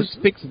 Let's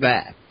fix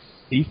that.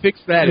 He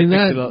fixed that. And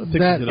Fixes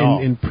that it all.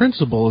 in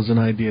principle is an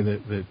idea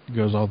that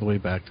goes all the way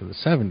back to the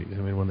 70s.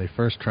 I mean, when they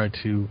first tried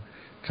to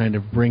kind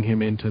of bring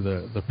him into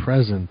the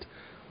present,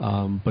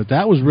 but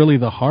that was really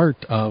the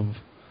heart of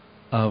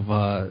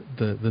the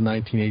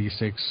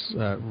 1986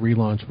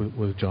 relaunch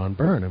with John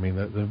Byrne. I mean,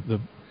 the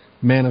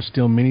Man of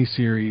Steel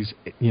miniseries,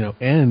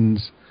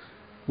 ends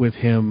with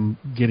him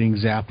getting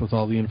zapped with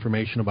all the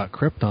information about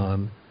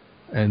Krypton,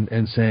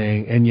 and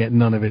saying, and yet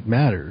none of it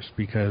matters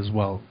because,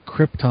 well,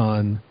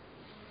 Krypton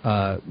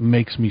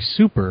makes me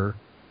super.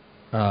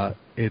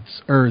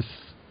 It's Earth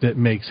that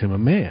makes him a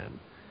man,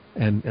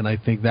 and I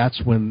think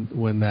that's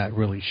when that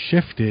really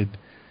shifted.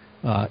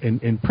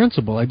 In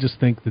principle, I just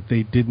think that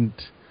they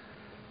didn't.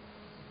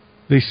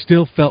 They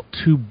still felt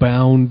too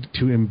bound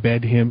to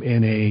embed him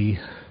in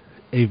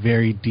a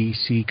very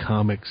DC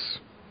Comics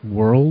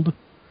world,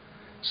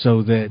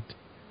 so that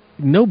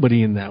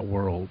nobody in that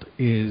world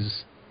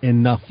is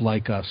enough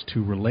like us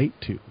to relate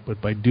to. But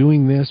by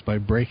doing this, by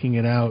breaking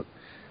it out,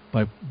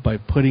 by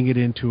putting it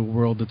into a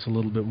world that's a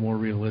little bit more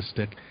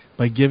realistic,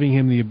 by giving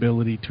him the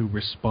ability to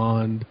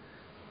respond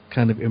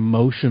kind of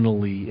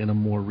emotionally in a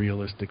more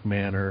realistic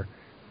manner,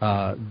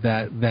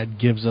 that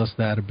gives us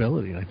that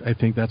ability. And I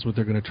think that's what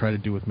they're going to try to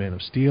do with Man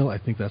of Steel. I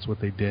think that's what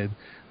they did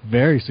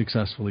very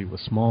successfully with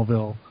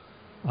Smallville.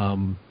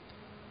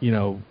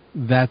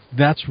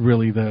 That's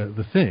really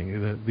the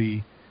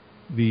thing.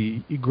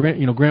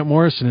 Grant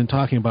Morrison, in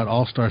talking about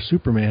All-Star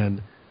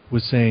Superman,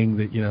 was saying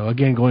that,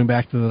 again, going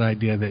back to that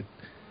idea that,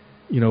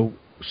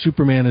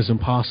 Superman is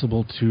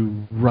impossible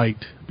to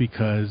write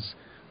because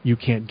you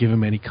can't give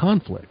him any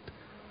conflict.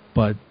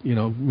 But,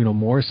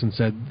 Morrison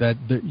said that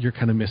you're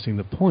kind of missing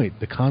the point.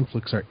 The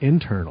conflicts are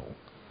internal.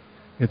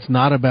 It's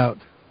not about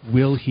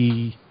will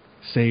he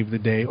save the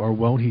day or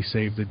won't he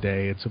save the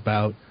day. It's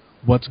about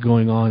what's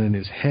going on in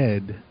his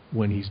head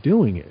when he's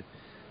doing it.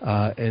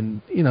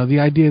 And the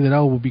idea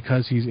that,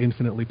 because he's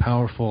infinitely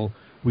powerful,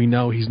 we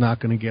know he's not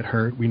going to get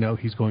hurt. We know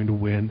he's going to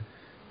win.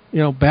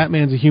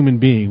 Batman's a human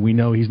being. We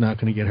know he's not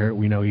going to get hurt.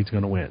 We know he's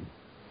going to win.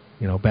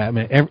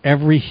 Batman,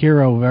 every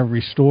hero of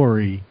every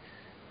story,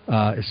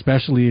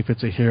 especially if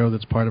it's a hero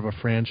that's part of a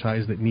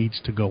franchise that needs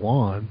to go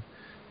on,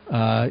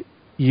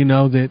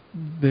 that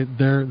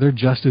they're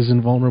just as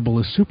invulnerable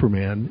as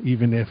Superman,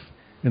 even if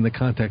in the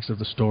context of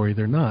the story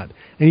they're not.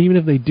 And even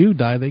if they do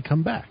die, they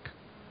come back.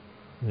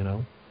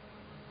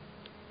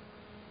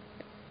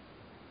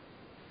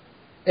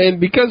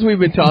 And because we've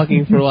been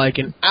talking for like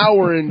an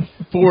hour and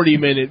 40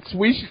 minutes,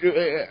 we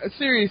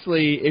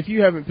seriously, if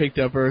you haven't picked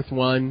up Earth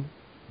 1,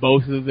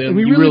 both of them,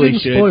 you really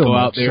should go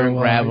out there and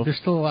grab them. There's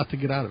still a lot to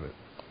get out of it.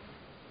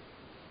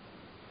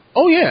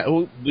 Oh, yeah.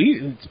 Well, we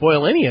didn't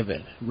spoil any of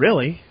it,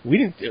 really. We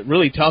didn't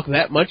really talk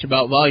that much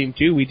about Volume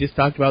 2. We just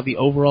talked about the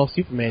overall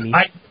Superman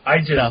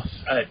stuff.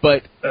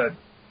 But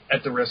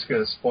at the risk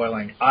of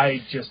spoiling,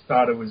 I just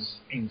thought it was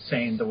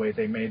insane the way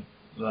they made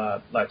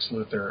Lex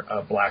Luthor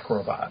a black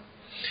robot.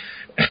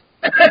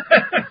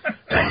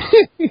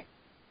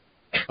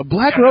 A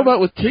black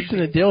robot with tits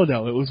and a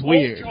dildo. It was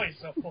weird.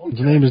 His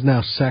name is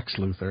now Sex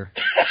Luthor.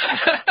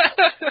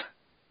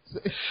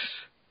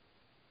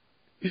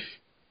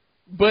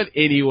 But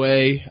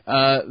anyway,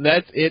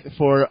 that's it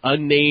for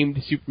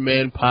Unnamed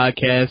Superman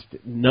Podcast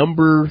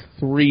number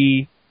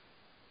 3.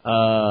 Yeah.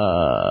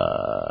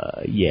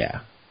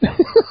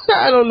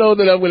 I don't know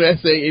that I'm going to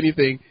say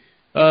anything.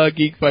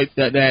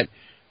 Geekfights.net.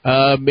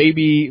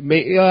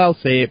 Maybe I'll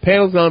say it.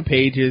 Panels on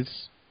Pages.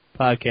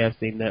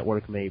 Podcasting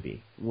Network,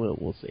 maybe.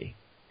 We'll see.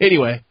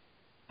 Anyway,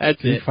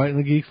 that's it. Fighting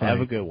the Geek Fight. Have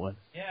a good one.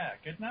 Yeah,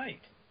 good night.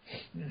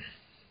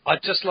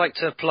 I'd just like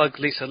to plug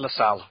Lisa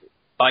LaSalle.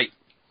 Bye.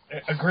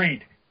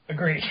 Agreed.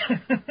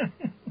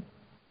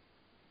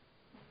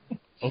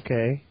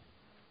 Okay.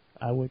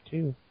 I would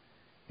too.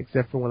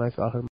 Except for when I saw her